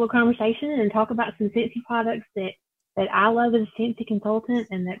kind of have a little conversation and talk about some Sensi products that I love as a Sensi consultant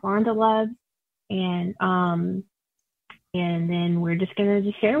and that Rhonda loves. And then we're just gonna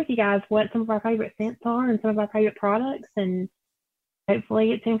share with you guys what some of our favorite scents are and some of our favorite products, and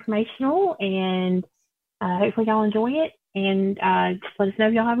hopefully it's informational, and hopefully y'all enjoy it, and just let us know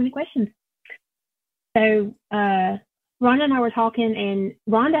if y'all have any questions. So Rhonda and I were talking, and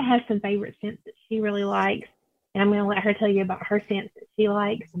Rhonda has some favorite scents that she really likes, and I'm going to let her tell you about her scents that she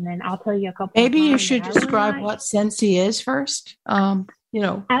likes, and then I'll tell you a couple. Maybe you should describe what Sensi is first.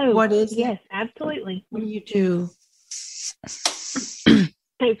 What is yes, absolutely. What do you do?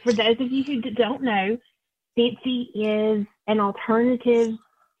 So for those of you who don't know, Sensi is an alternative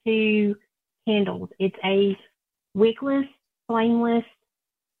to candles. It's a wickless, flameless,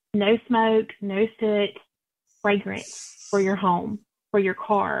 no smoke, no soot fragrance for your home, for your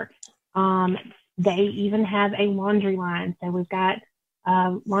car. They even have a laundry line. So we've got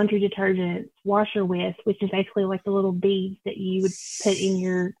laundry detergents, washer whisk, which is basically like the little beads that you would put in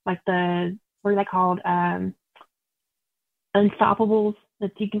your, what are they called? Unstoppables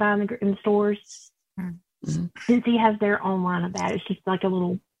that you can buy in the stores. Mm-hmm. Sensi has their own line of that. It's just like a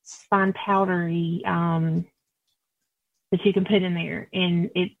little fine powdery that you can put in there, and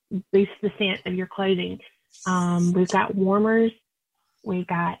it boosts the scent of your clothing. We've got warmers, we've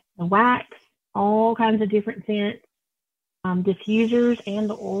got the wax, all kinds of different scents, diffusers and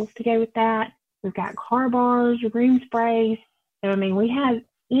the oils to go with that. We've got car bars, room sprays. So, we have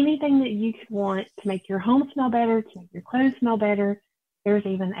anything that you could want to make your home smell better, to make your clothes smell better. There's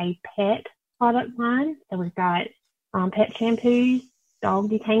even a pet product line. So we've got pet shampoos, dog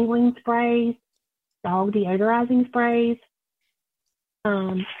detangling sprays, dog deodorizing sprays.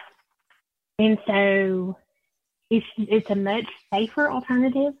 And so it's a much safer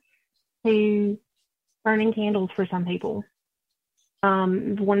alternative to burning candles for some people.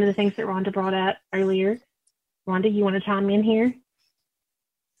 One of the things that Rhonda brought up earlier. Rhonda, you want to chime in here?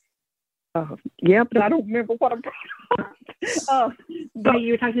 Yeah, but I don't remember what I brought up. But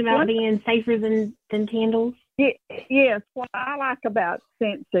you were talking about being safer than candles? Yes, what I like about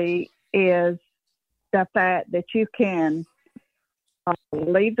Scentsy is the fact that you can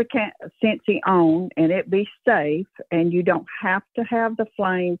leave the Scentsy on and it be safe, and you don't have to have the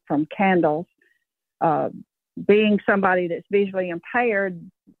flame from candles. Being somebody that's visually impaired,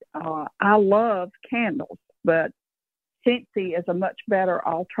 I love candles, but Scentsy is a much better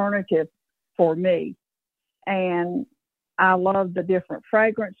alternative for me. And I love the different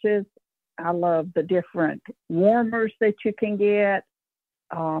fragrances. I love the different warmers that you can get.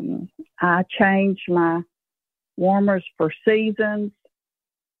 I change my warmers for seasons.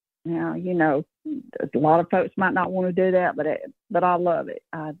 Now, you know, a lot of folks might not want to do that, but I love it.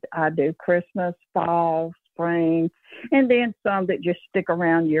 I do Christmas, fall, spring, and then some that just stick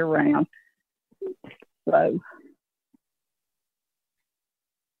around year round. So.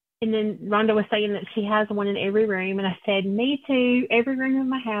 And then Rhonda was saying that she has one in every room, and I said, me too. Every room in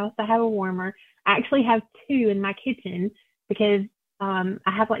my house, I have a warmer. I actually have two in my kitchen because I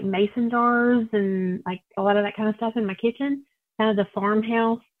have like mason jars and like a lot of that kind of stuff in my kitchen, kind of the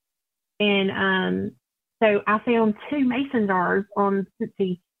farmhouse. And so I found two mason jars on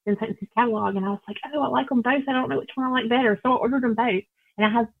Scentsy's catalog, and I was like, oh, I like them both. I don't know which one I like better, so I ordered them both, and I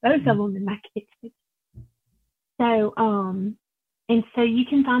have both of them in my kitchen. So and so you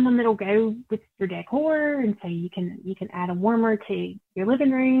can find them that'll go with your decor, and so you can add a warmer to your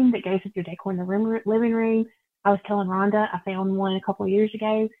living room that goes with your decor in the living room. I was telling Rhonda I found one a couple of years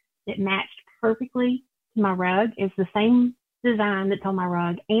ago that matched perfectly to my rug. It's the same design that's on my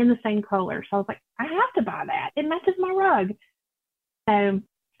rug and the same color. So I was like, I have to buy that. It matches my rug. So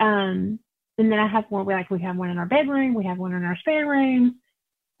and then I have one, we have one in our bedroom, we have one in our spare room.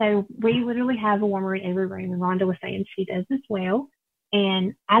 So we literally have a warmer in every room, and Rhonda was saying she does as well.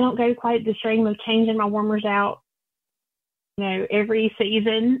 And I don't go quite the extreme of changing my warmers out, you know, every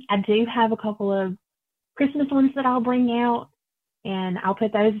season. I do have a couple of Christmas ones that I'll bring out, and I'll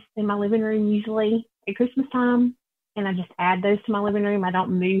put those in my living room usually at Christmas time, and I just add those to my living room. I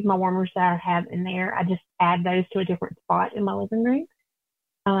don't move my warmers that I have in there. I just add those to a different spot in my living room.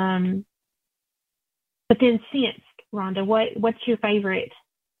 But then scents, Rhonda, what's your favorite?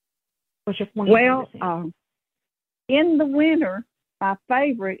 What's your one? Well, in the winter, my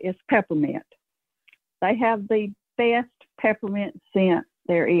favorite is peppermint. They have the best peppermint scent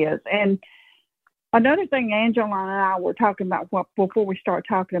there is. And another thing Angela and I were talking about before we start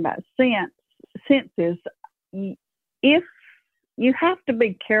talking about scents is if you have to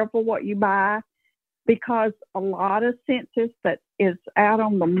be careful what you buy, because a lot of scents that is out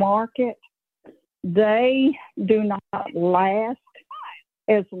on the market, they do not last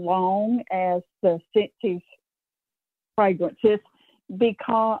as long as the Scentsy fragrances.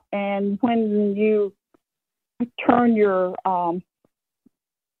 And when you turn your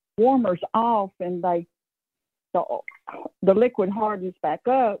warmers off and the liquid hardens back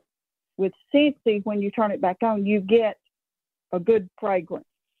up, with Scentsy, when you turn it back on, you get a good fragrance.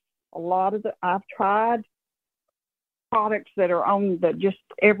 I've tried products that are on the just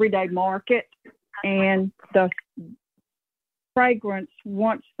everyday market, and the fragrance,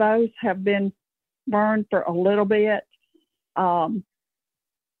 once those have been burned for a little bit,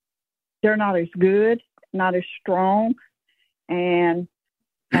 they're not as good, not as strong. And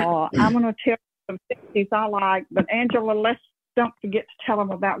I'm going to tell you some things I like, but Angela, let's don't forget to tell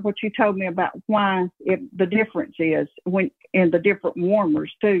them about what you told me about why the difference is in the different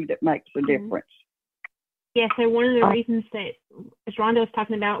warmers too that makes the difference. Yeah, so one of the reasons that, as Rhonda was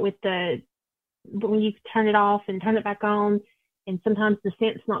talking about with when you turn it off and turn it back on, and sometimes the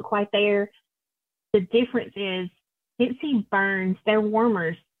scent's not quite there, the difference is Scentsy burns their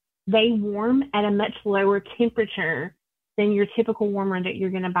warmers. They warm at a much lower temperature than your typical warmer that you're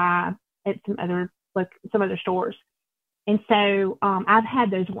going to buy at some other stores. And so I've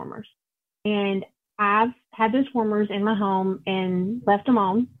had those warmers, and I've had those warmers in my home and left them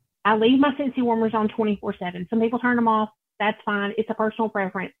on. I leave my Scentsy warmers on 24/7. Some people turn them off. That's fine. It's a personal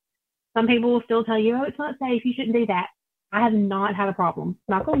preference. Some people will still tell you, oh, it's not safe. You shouldn't do that. I have not had a problem.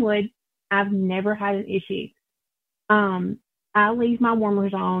 Knock on wood. I've never had an issue. I leave my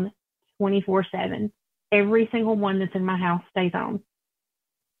warmers on 24/7. Every single one that's in my house stays on.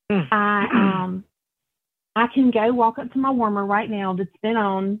 I can go walk up to my warmer right now that's been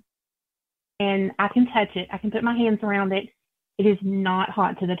on, and I can touch it. I can put my hands around it. It is not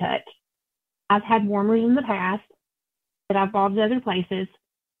hot to the touch. I've had warmers in the past that I've bought at other places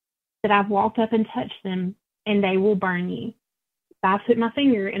that I've walked up and touched them, and they will burn you. If I put my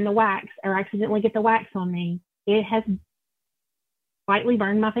finger in the wax or accidentally get the wax on me, it has slightly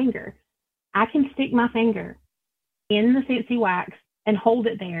burned my finger. I can stick my finger in the Scentsy wax and hold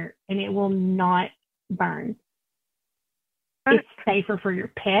it there, and it will not burn. It's safer for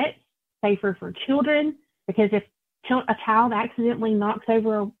your pets, safer for children, because if a child accidentally knocks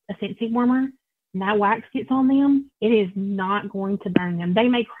over a Scentsy warmer and that wax gets on them, it is not going to burn them. They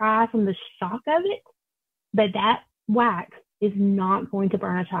may cry from the shock of it, but that wax is not going to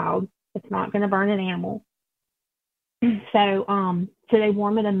burn a child. It's not going to burn an animal. So they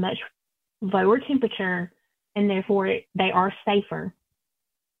warm at a much lower temperature, and therefore they are safer.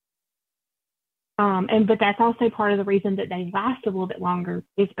 But that's also part of the reason that they last a little bit longer,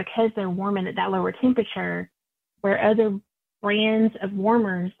 is because they're warming at that lower temperature, where other brands of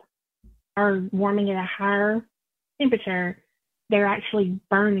warmers are warming at a higher temperature. They're actually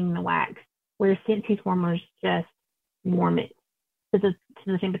burning the wax, where Scentsy's warmers just warm it to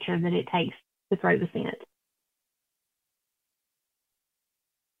the temperature that it takes to throw the scent.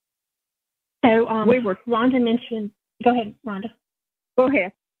 So Rhonda mentioned. Go ahead, Rhonda. Go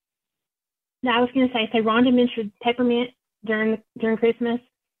ahead. No, I was going to say, so Rhonda mentioned peppermint during Christmas.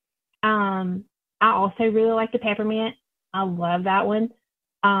 I also really like the peppermint. I love that one.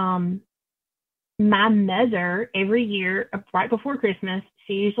 My mother, every year, right before Christmas,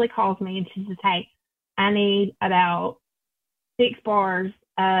 she usually calls me and she says, hey, I need about 6 bars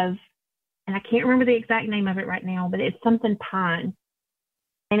of, and I can't remember the exact name of it right now, but it's something pine.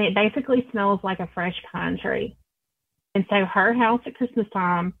 And it basically smells like a fresh pine tree. And so her house at Christmas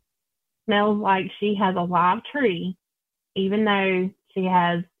time smells like she has a live tree, even though she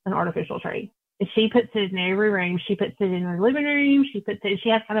has an artificial tree. And she puts it in every room. She puts it in her living room. She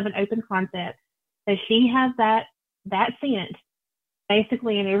has kind of an open concept. So she has that scent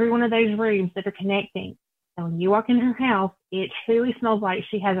basically in every one of those rooms that are connecting. So when you walk in her house, it truly smells like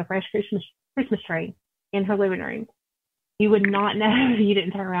she has a fresh Christmas tree in her living room. You would not know if you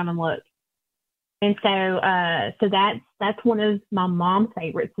didn't turn around and look. And so that's one of my mom's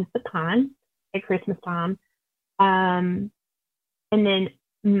favorites, is the pine at Christmas time. And then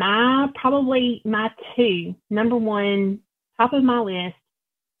my 2, number 1, top of my list,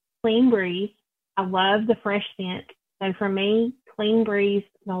 Clean Breeze. I love the fresh scent. So for me, Clean Breeze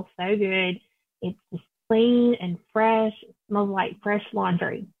smells so good. It's just clean and fresh. It smells like fresh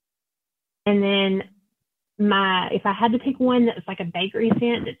laundry. And then if I had to pick one that's like a bakery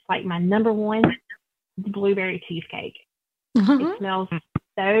scent, it's like my number 1, the blueberry cheesecake. It smells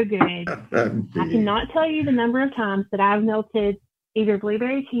so good. I cannot tell you the number of times that I've melted either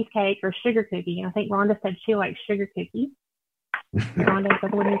blueberry cheesecake or sugar cookie. I think Rhonda said she likes sugar cookie. Rhonda, is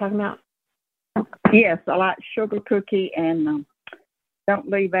that the one you're talking about? Yes, I like sugar cookie, and don't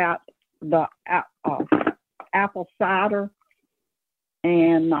leave out the apple cider,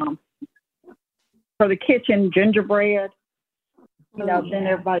 and for the kitchen, gingerbread. Then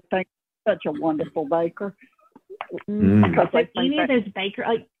everybody thinks such a wonderful baker. Because any of those baker,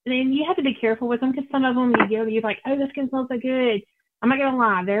 then you have to be careful with them, because some of them you're like, oh, this can smell so good. I'm not gonna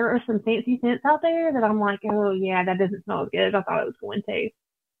lie, there are some fancy scents out there that I'm like, oh yeah, that doesn't smell as good as I thought it was going to.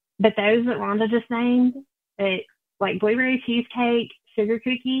 But those that Rhonda just named, like blueberry cheesecake, sugar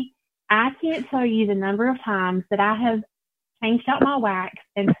cookie, I can't tell you the number of times that I have changed out my wax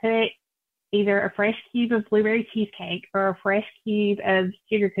and put either a fresh cube of blueberry cheesecake or a fresh cube of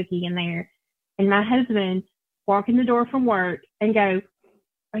sugar cookie in there. And my husband walk in the door from work and go,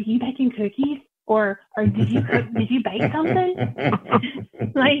 are you baking cookies? Or did you bake something?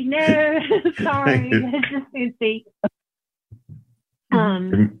 Like, no, sorry, that's just fancy.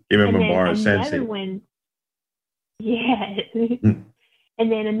 Give him a bar of Scentsy. Yeah.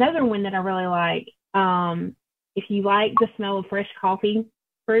 And then another one that I really like, if you like the smell of fresh coffee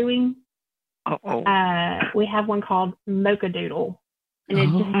brewing, we have one called Mocha Doodle, and it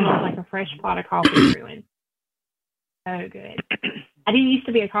just smells like a fresh pot of coffee brewing. So good. I didn't used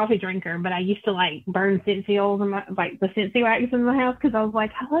to be a coffee drinker, but I used to like burn Scentsy oils in the Scentsy wax in my house, because I was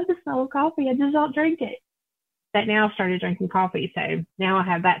like, I love the smell of coffee. I just don't drink it. But now I've started drinking coffee, so now I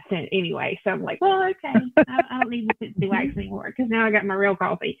have that scent anyway. So I'm like, well, okay, I don't need the Scentsy wax anymore, because now I got my real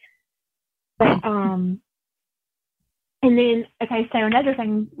coffee. But and then so another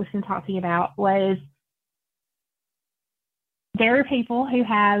thing we was going to talk to you about was there are people who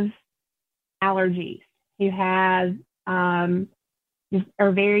have allergies, who have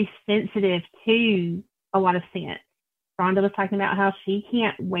are very sensitive to a lot of scent. Rhonda was talking about how she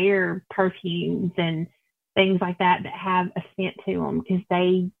can't wear perfumes and things like that have a scent to them, because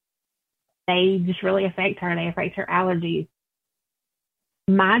they just really affect her. They affect her allergies.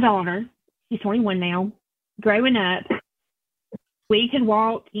 My daughter, she's 21 now. Growing up, we could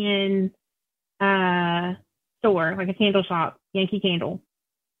walk in a store, like a candle shop, Yankee Candle.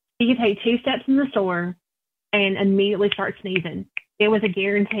 She could take 2 steps in the store and immediately start sneezing. It was a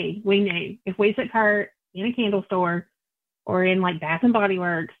guarantee. We knew if we took her in a candle store, or in like Bath and Body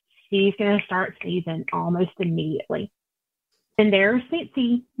Works, she's going to start sneezing almost immediately. And there are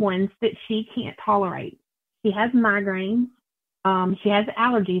Scentsy ones that she can't tolerate. She has migraines. She has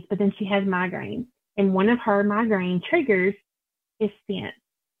allergies, but then she has migraines. And one of her migraine triggers is scent.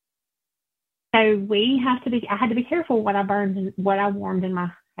 So I had to be careful what I burned and what I warmed in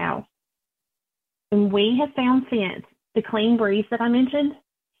my house. And we have found scents. The Clean Breeze that I mentioned,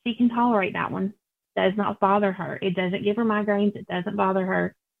 she can tolerate that one. Does not bother her. It doesn't give her migraines. It doesn't bother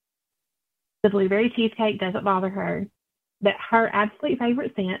her. The Blueberry Cheesecake doesn't bother her. But her absolute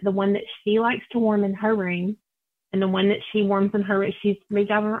favorite scent, the one that she likes to warm in her room, and the one that she warms in her, she's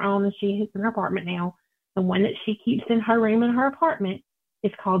moved out on her own and she's in her apartment now. The one that she keeps in her room in her apartment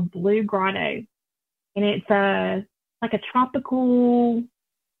is called Blue Grotto. And it's like a tropical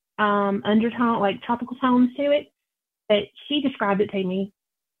undertone, like tropical tones to it. But she described it to me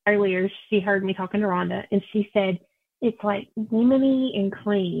earlier. She heard me talking to Rhonda, and she said it's like lemony and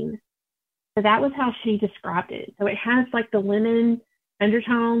clean. So that was how she described it. So it has like the lemon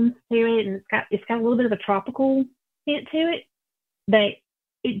undertones to it, and it's got a little bit of a tropical hint to it, but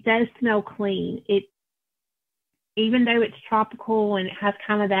it does smell clean. Even though it's tropical and it has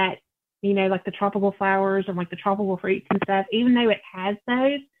kind of that, like the tropical flowers and like the tropical fruits and stuff, even though it has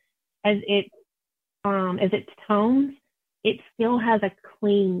those as its tones, it still has a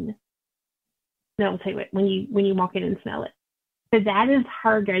clean smell to it when you walk in and smell it. So that is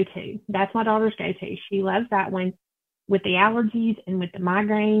her go-to. That's my daughter's go-to. She loves that one with the allergies and with the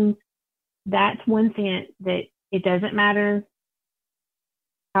migraines. That's one scent that it doesn't matter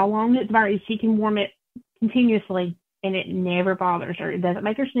how long it's burned. She can warm it continuously and it never bothers her. It doesn't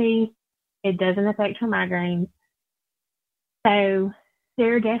make her sneeze. It doesn't affect her migraines. So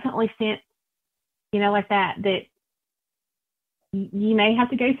there are definitely scents, like that you may have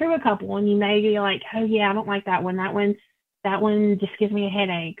to go through a couple and you may be like, oh yeah, I don't like that one. That one just gives me a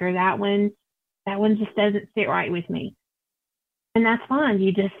headache, or that one just doesn't sit right with me. And that's fine.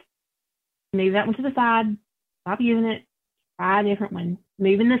 You just move that one to the side, stop using it, try a different one.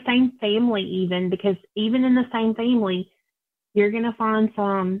 Move in the same family even, because even in the same family, you're going to find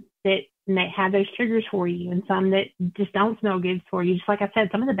some that may have those triggers for you and some that just don't smell good for you. Just like I said,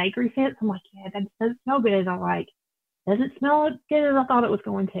 some of the bakery scents, I'm like, yeah, that doesn't smell good as I like. Doesn't smell as good as I thought it was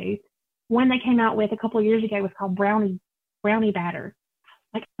going to. One they came out with a couple of years ago was called brownie batter.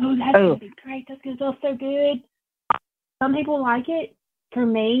 Like, oh, that's going to be great. That's going to smell so good. Some people like it. For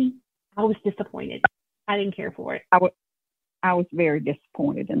me, I was disappointed. I didn't care for it. I was very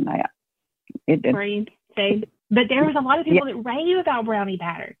disappointed in that. It didn't. But there was a lot of people that rave about brownie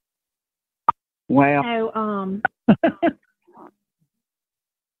batter. Well, so,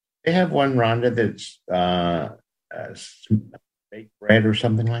 they have one, Rhonda, that's baked bread or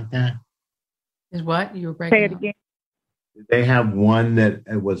something like that. Is what you were breaking? Say it again. Did they have one that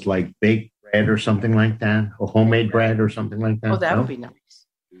was like baked bread or something like that, or homemade bread or something like that? Oh, that would be nice.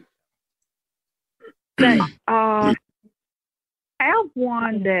 Have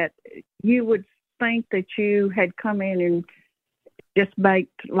one that you would think that you had come in and just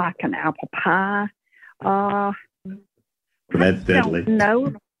baked like an apple pie. That's deadly.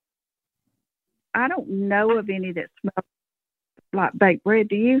 No, I don't know of any that smell like baked bread.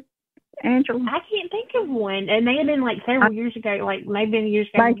 Do you, Angela? I can't think of one. It may have been like several years ago, like maybe years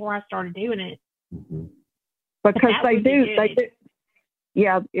ago before I started doing it. Because they do.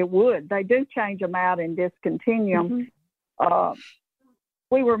 Yeah, it would. They do change them out and discontinue them. Mm-hmm.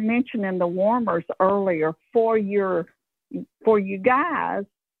 We were mentioning the warmers earlier. For you guys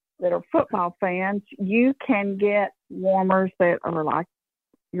that are football fans, you can get warmers that are like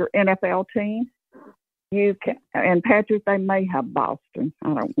your NFL team. You can, and Patrick, they may have Boston.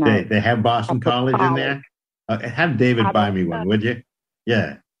 I don't know. They have Boston College in there. Have David buy me one, would you?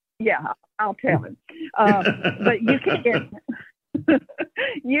 Yeah. Yeah, I'll tell him. But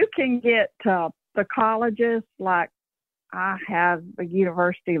you can get the colleges, like I have the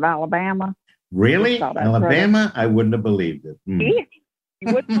University of Alabama. Really? Alabama? I wouldn't have believed it. Yeah,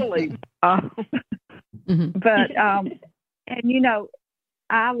 you wouldn't believe it. But, and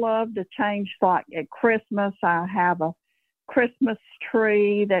I love to change, like at Christmas, I have a Christmas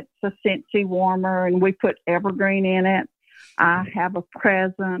tree that's a Scentsy warmer, and we put evergreen in it. I have a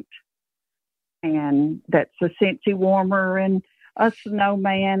present, and that's a Scentsy warmer, and a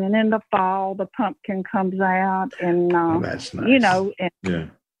snowman, and in the fall the pumpkin comes out, and that's nice.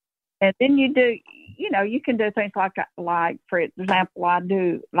 And then you do, you can do things like for example, I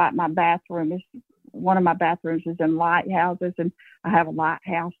do like my bathroom is one of my bathrooms is in lighthouses, and I have a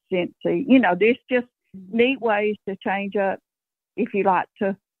lighthouse Scentsy. There's just neat ways to change up if you like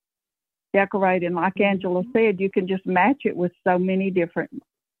to decorate. And like Angela said, you can just match it with so many different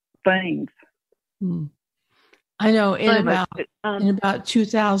things. I know in about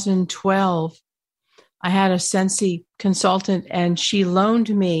 2012, I had a Scentsy consultant, and she loaned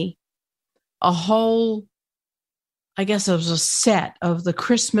me a whole, I guess it was a set of the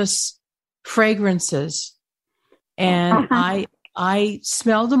Christmas fragrances. And I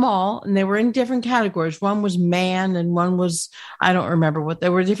smelled them all, and they were in different categories. One was man, and one was, I don't remember what, they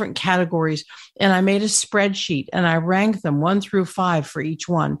were different categories. And I made a spreadsheet, and I ranked them 1 through 5 for each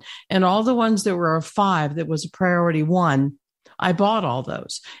one. And all the ones that were a 5, that was a priority 1, I bought all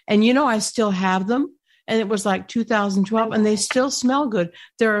those. And, I still have them. And it was like 2012, and they still smell good.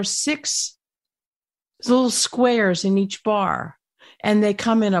 There are 6 little squares in each bar, and they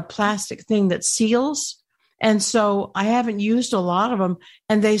come in a plastic thing that seals. And so I haven't used a lot of them,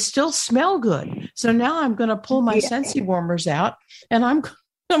 and they still smell good. So now I'm going to pull my Scentsy warmers out, and I'm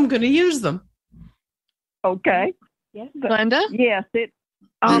going to use them. Okay. Yes, Glenda? Yes.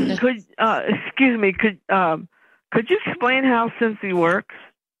 Excuse me. Could you explain how Scentsy works?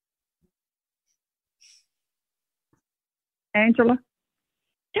 Angela?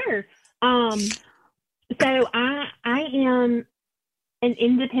 Sure. So I am an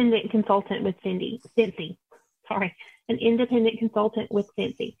independent consultant with Scentsy. Sorry, an independent consultant with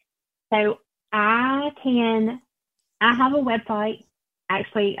Scentsy. So I have a website.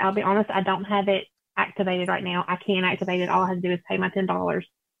 Actually, I'll be honest, I don't have it activated right now. I can activate it. All I have to do is pay my $10.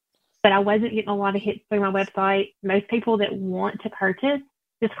 But I wasn't getting a lot of hits through my website. Most people that want to purchase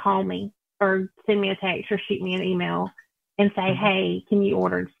just call me or send me a text or shoot me an email and say, hey, can you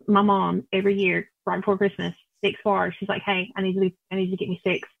order? My mom, every year, right before Christmas, 6 bars. She's like, hey, I need you to get me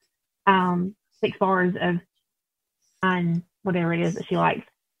 6 bars of whatever it is that she likes.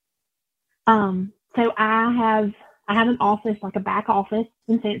 So I have an office, like a back office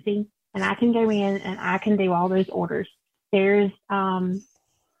in Scentsy, and I can go in and I can do all those orders. There's a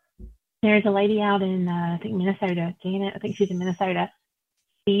lady out in I think Minnesota, Janet. I think she's in Minnesota.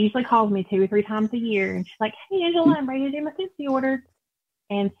 She usually calls me 2 or 3 times a year, and she's like, hey, Angela, I'm ready to do my Scentsy order.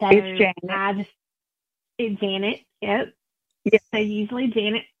 And so it's Janet. Yep. So usually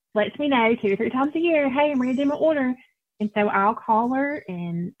Janet lets me know 2 or 3 times a year, hey, I'm ready to do my order. And so I'll call her,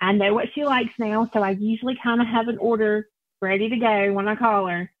 and I know what she likes now. So I usually kind of have an order ready to go when I call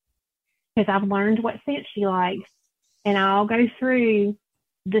her, because I've learned what scent she likes. And I'll go through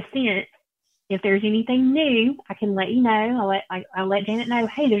the scent. If there's anything new, I can let you know. I'll let Janet know,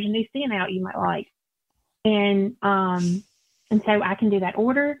 hey, there's a new scent out you might like. And so I can do that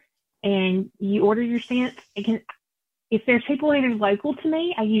order, and you order your scents. If there's people that are local to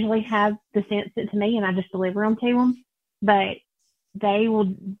me, I usually have the scents sent to me, and I just deliver them to them. But they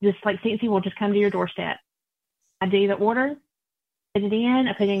will just, like Scentsy will just come to your doorstep. I do the order, put it in,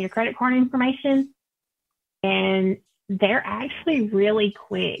 I put in your credit card information, and they're actually really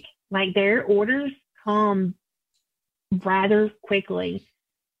quick. Like, their orders come rather quickly.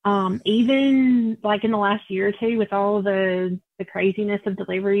 Even like in the last year or two, with all the craziness of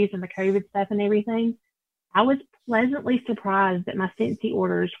deliveries and the COVID stuff and everything, I was pleasantly surprised that my Scentsy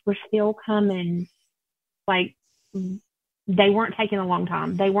orders were still coming. Like, they weren't taking a long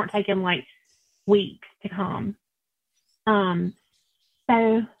time. They weren't taking like weeks to come.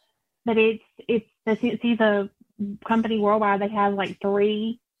 But it's the Scentsy, the company worldwide. They have like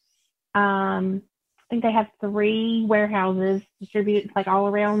 3. I think they have 3 warehouses distributed like all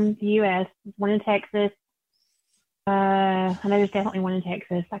around the U.S. One in Texas. I know there's definitely one in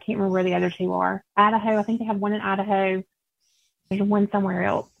Texas. I can't remember where the other 2 are. Idaho, I think they have one in Idaho. There's one somewhere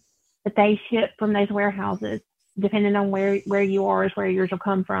else. But they ship from those warehouses, depending on where you are is where yours will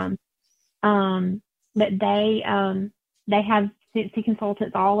come from. But they have Scentsy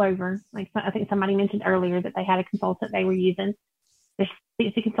consultants all over. Like, I think somebody mentioned earlier that they had a consultant they were using. There's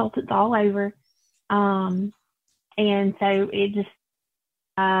Scentsy consultants all over. And so it just,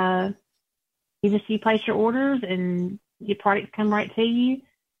 you place your orders and your products come right to you.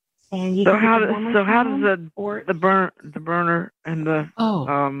 And you how does the burner and the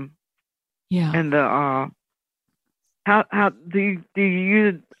and the how do you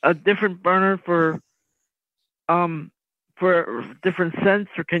use a different burner for different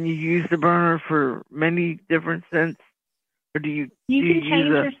scents, or can you use the burner for many different scents, or do you can change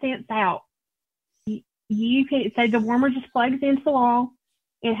your scents out? You can, so the warmer just plugs into the wall.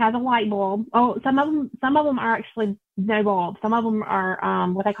 It has a light bulb. Oh, some of them are actually no bulb. Some of them are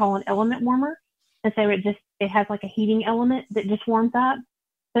what they call an element warmer, and so it has like a heating element that just warms up.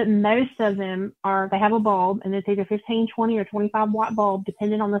 But most of them they have a bulb, and it's either 15, 20, or 25 watt bulb,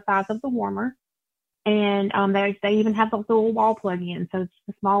 depending on the size of the warmer. And they even have the little wall plug-in, so it's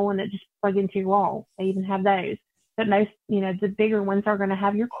the small one that just plugs into your wall. They even have those. But most, the bigger ones are going to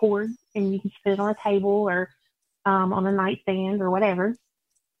have your cord, and you can sit it on a table or on a nightstand or whatever.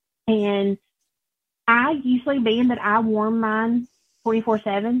 And I usually, being that I warm mine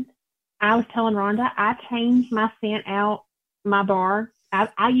 24/7, I was telling Rhonda, I changed my scent out, my bar.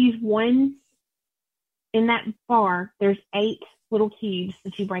 I use one in that bar. There's 8 little cubes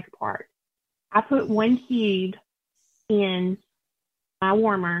that you break apart. I put 1 cube in my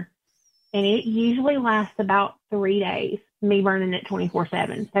warmer, and it usually lasts about 3 days, me burning it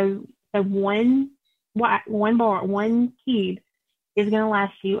 24/7. So one cube is going to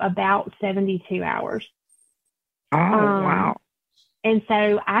last you about 72 hours. Oh, wow. And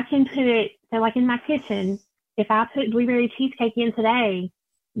so I can put it, so like in my kitchen, if I put blueberry cheesecake in today,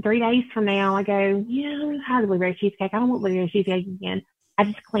 3 days from now, I go, I had blueberry cheesecake. I don't want blueberry cheesecake again. I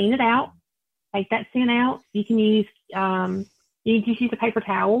just clean it out. Take that scent out. You can use a paper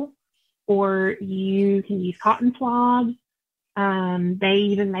towel, or you can use cotton swabs. They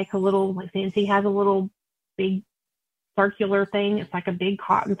even make a little, like Scentsy has a little big circular thing. It's like a big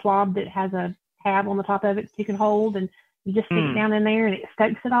cotton swab that has a tab on the top of it that you can hold, and you just stick it down in there, and it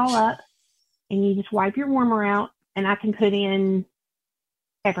soaks it all up. And you just wipe your warmer out, and I can put in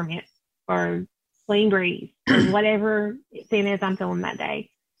peppermint or clean breeze or whatever scent is I'm feeling that day.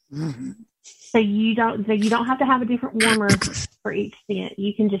 Mm-hmm. So you don't have to have a different warmer for each scent.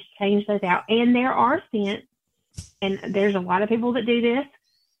 You can just change those out. And there are scents, and there's a lot of people that do this.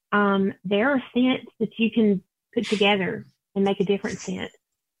 There are scents that you can put together and make a different scent.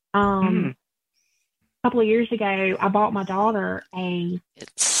 A couple of years ago, I bought my daughter it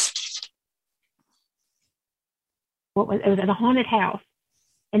was at a haunted house,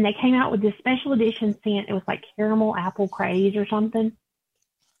 and they came out with this special edition scent. It was like caramel apple craze or something.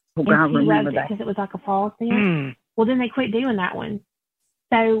 Oh, I remember that. Because it was like a fall scent. Well, then they quit doing that one.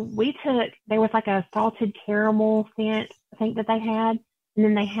 So there was like a salted caramel scent, I think, that they had. And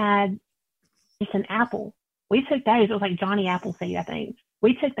then they had just an apple. We took those. It was like Johnny Appleseed, I think.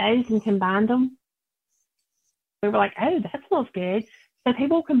 We took those and combined them. We were like, oh, that smells good. So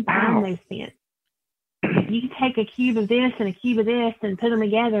people combine those scents. You can take a cube of this and a cube of this and put them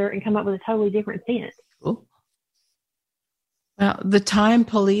together and come up with a totally different scent. Cool. Well, the time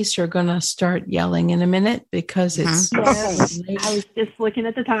police are going to start yelling in a minute because it's. I was just looking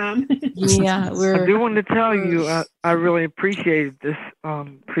at the time. Yeah, I do want to tell you, I really appreciated this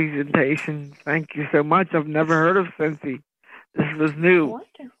presentation. Thank you so much. I've never heard of Scentsy. This was new.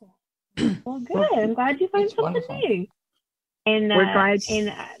 Wonderful. Well, good. I'm glad you found something new. And we're glad.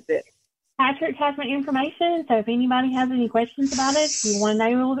 Patrick has my information, so if anybody has any questions about it, you want to know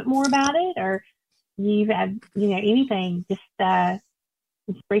a little bit more about it, or you've had, anything, just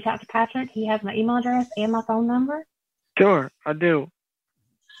reach out to Patrick. He has my email address and my phone number. Sure, I do.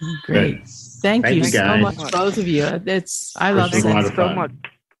 Great. Thank you so much, both of you. I love it so much.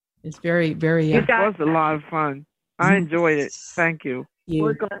 It's very, very. It was a lot of fun. I enjoyed it. Thank you.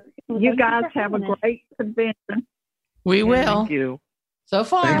 We're glad. You guys have a great convention. We will. Thank you. So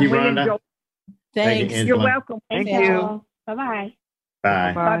far. Thank you, Rhonda. Thanks. You're welcome. Thank you. Bye-bye.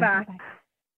 Bye. Bye-bye.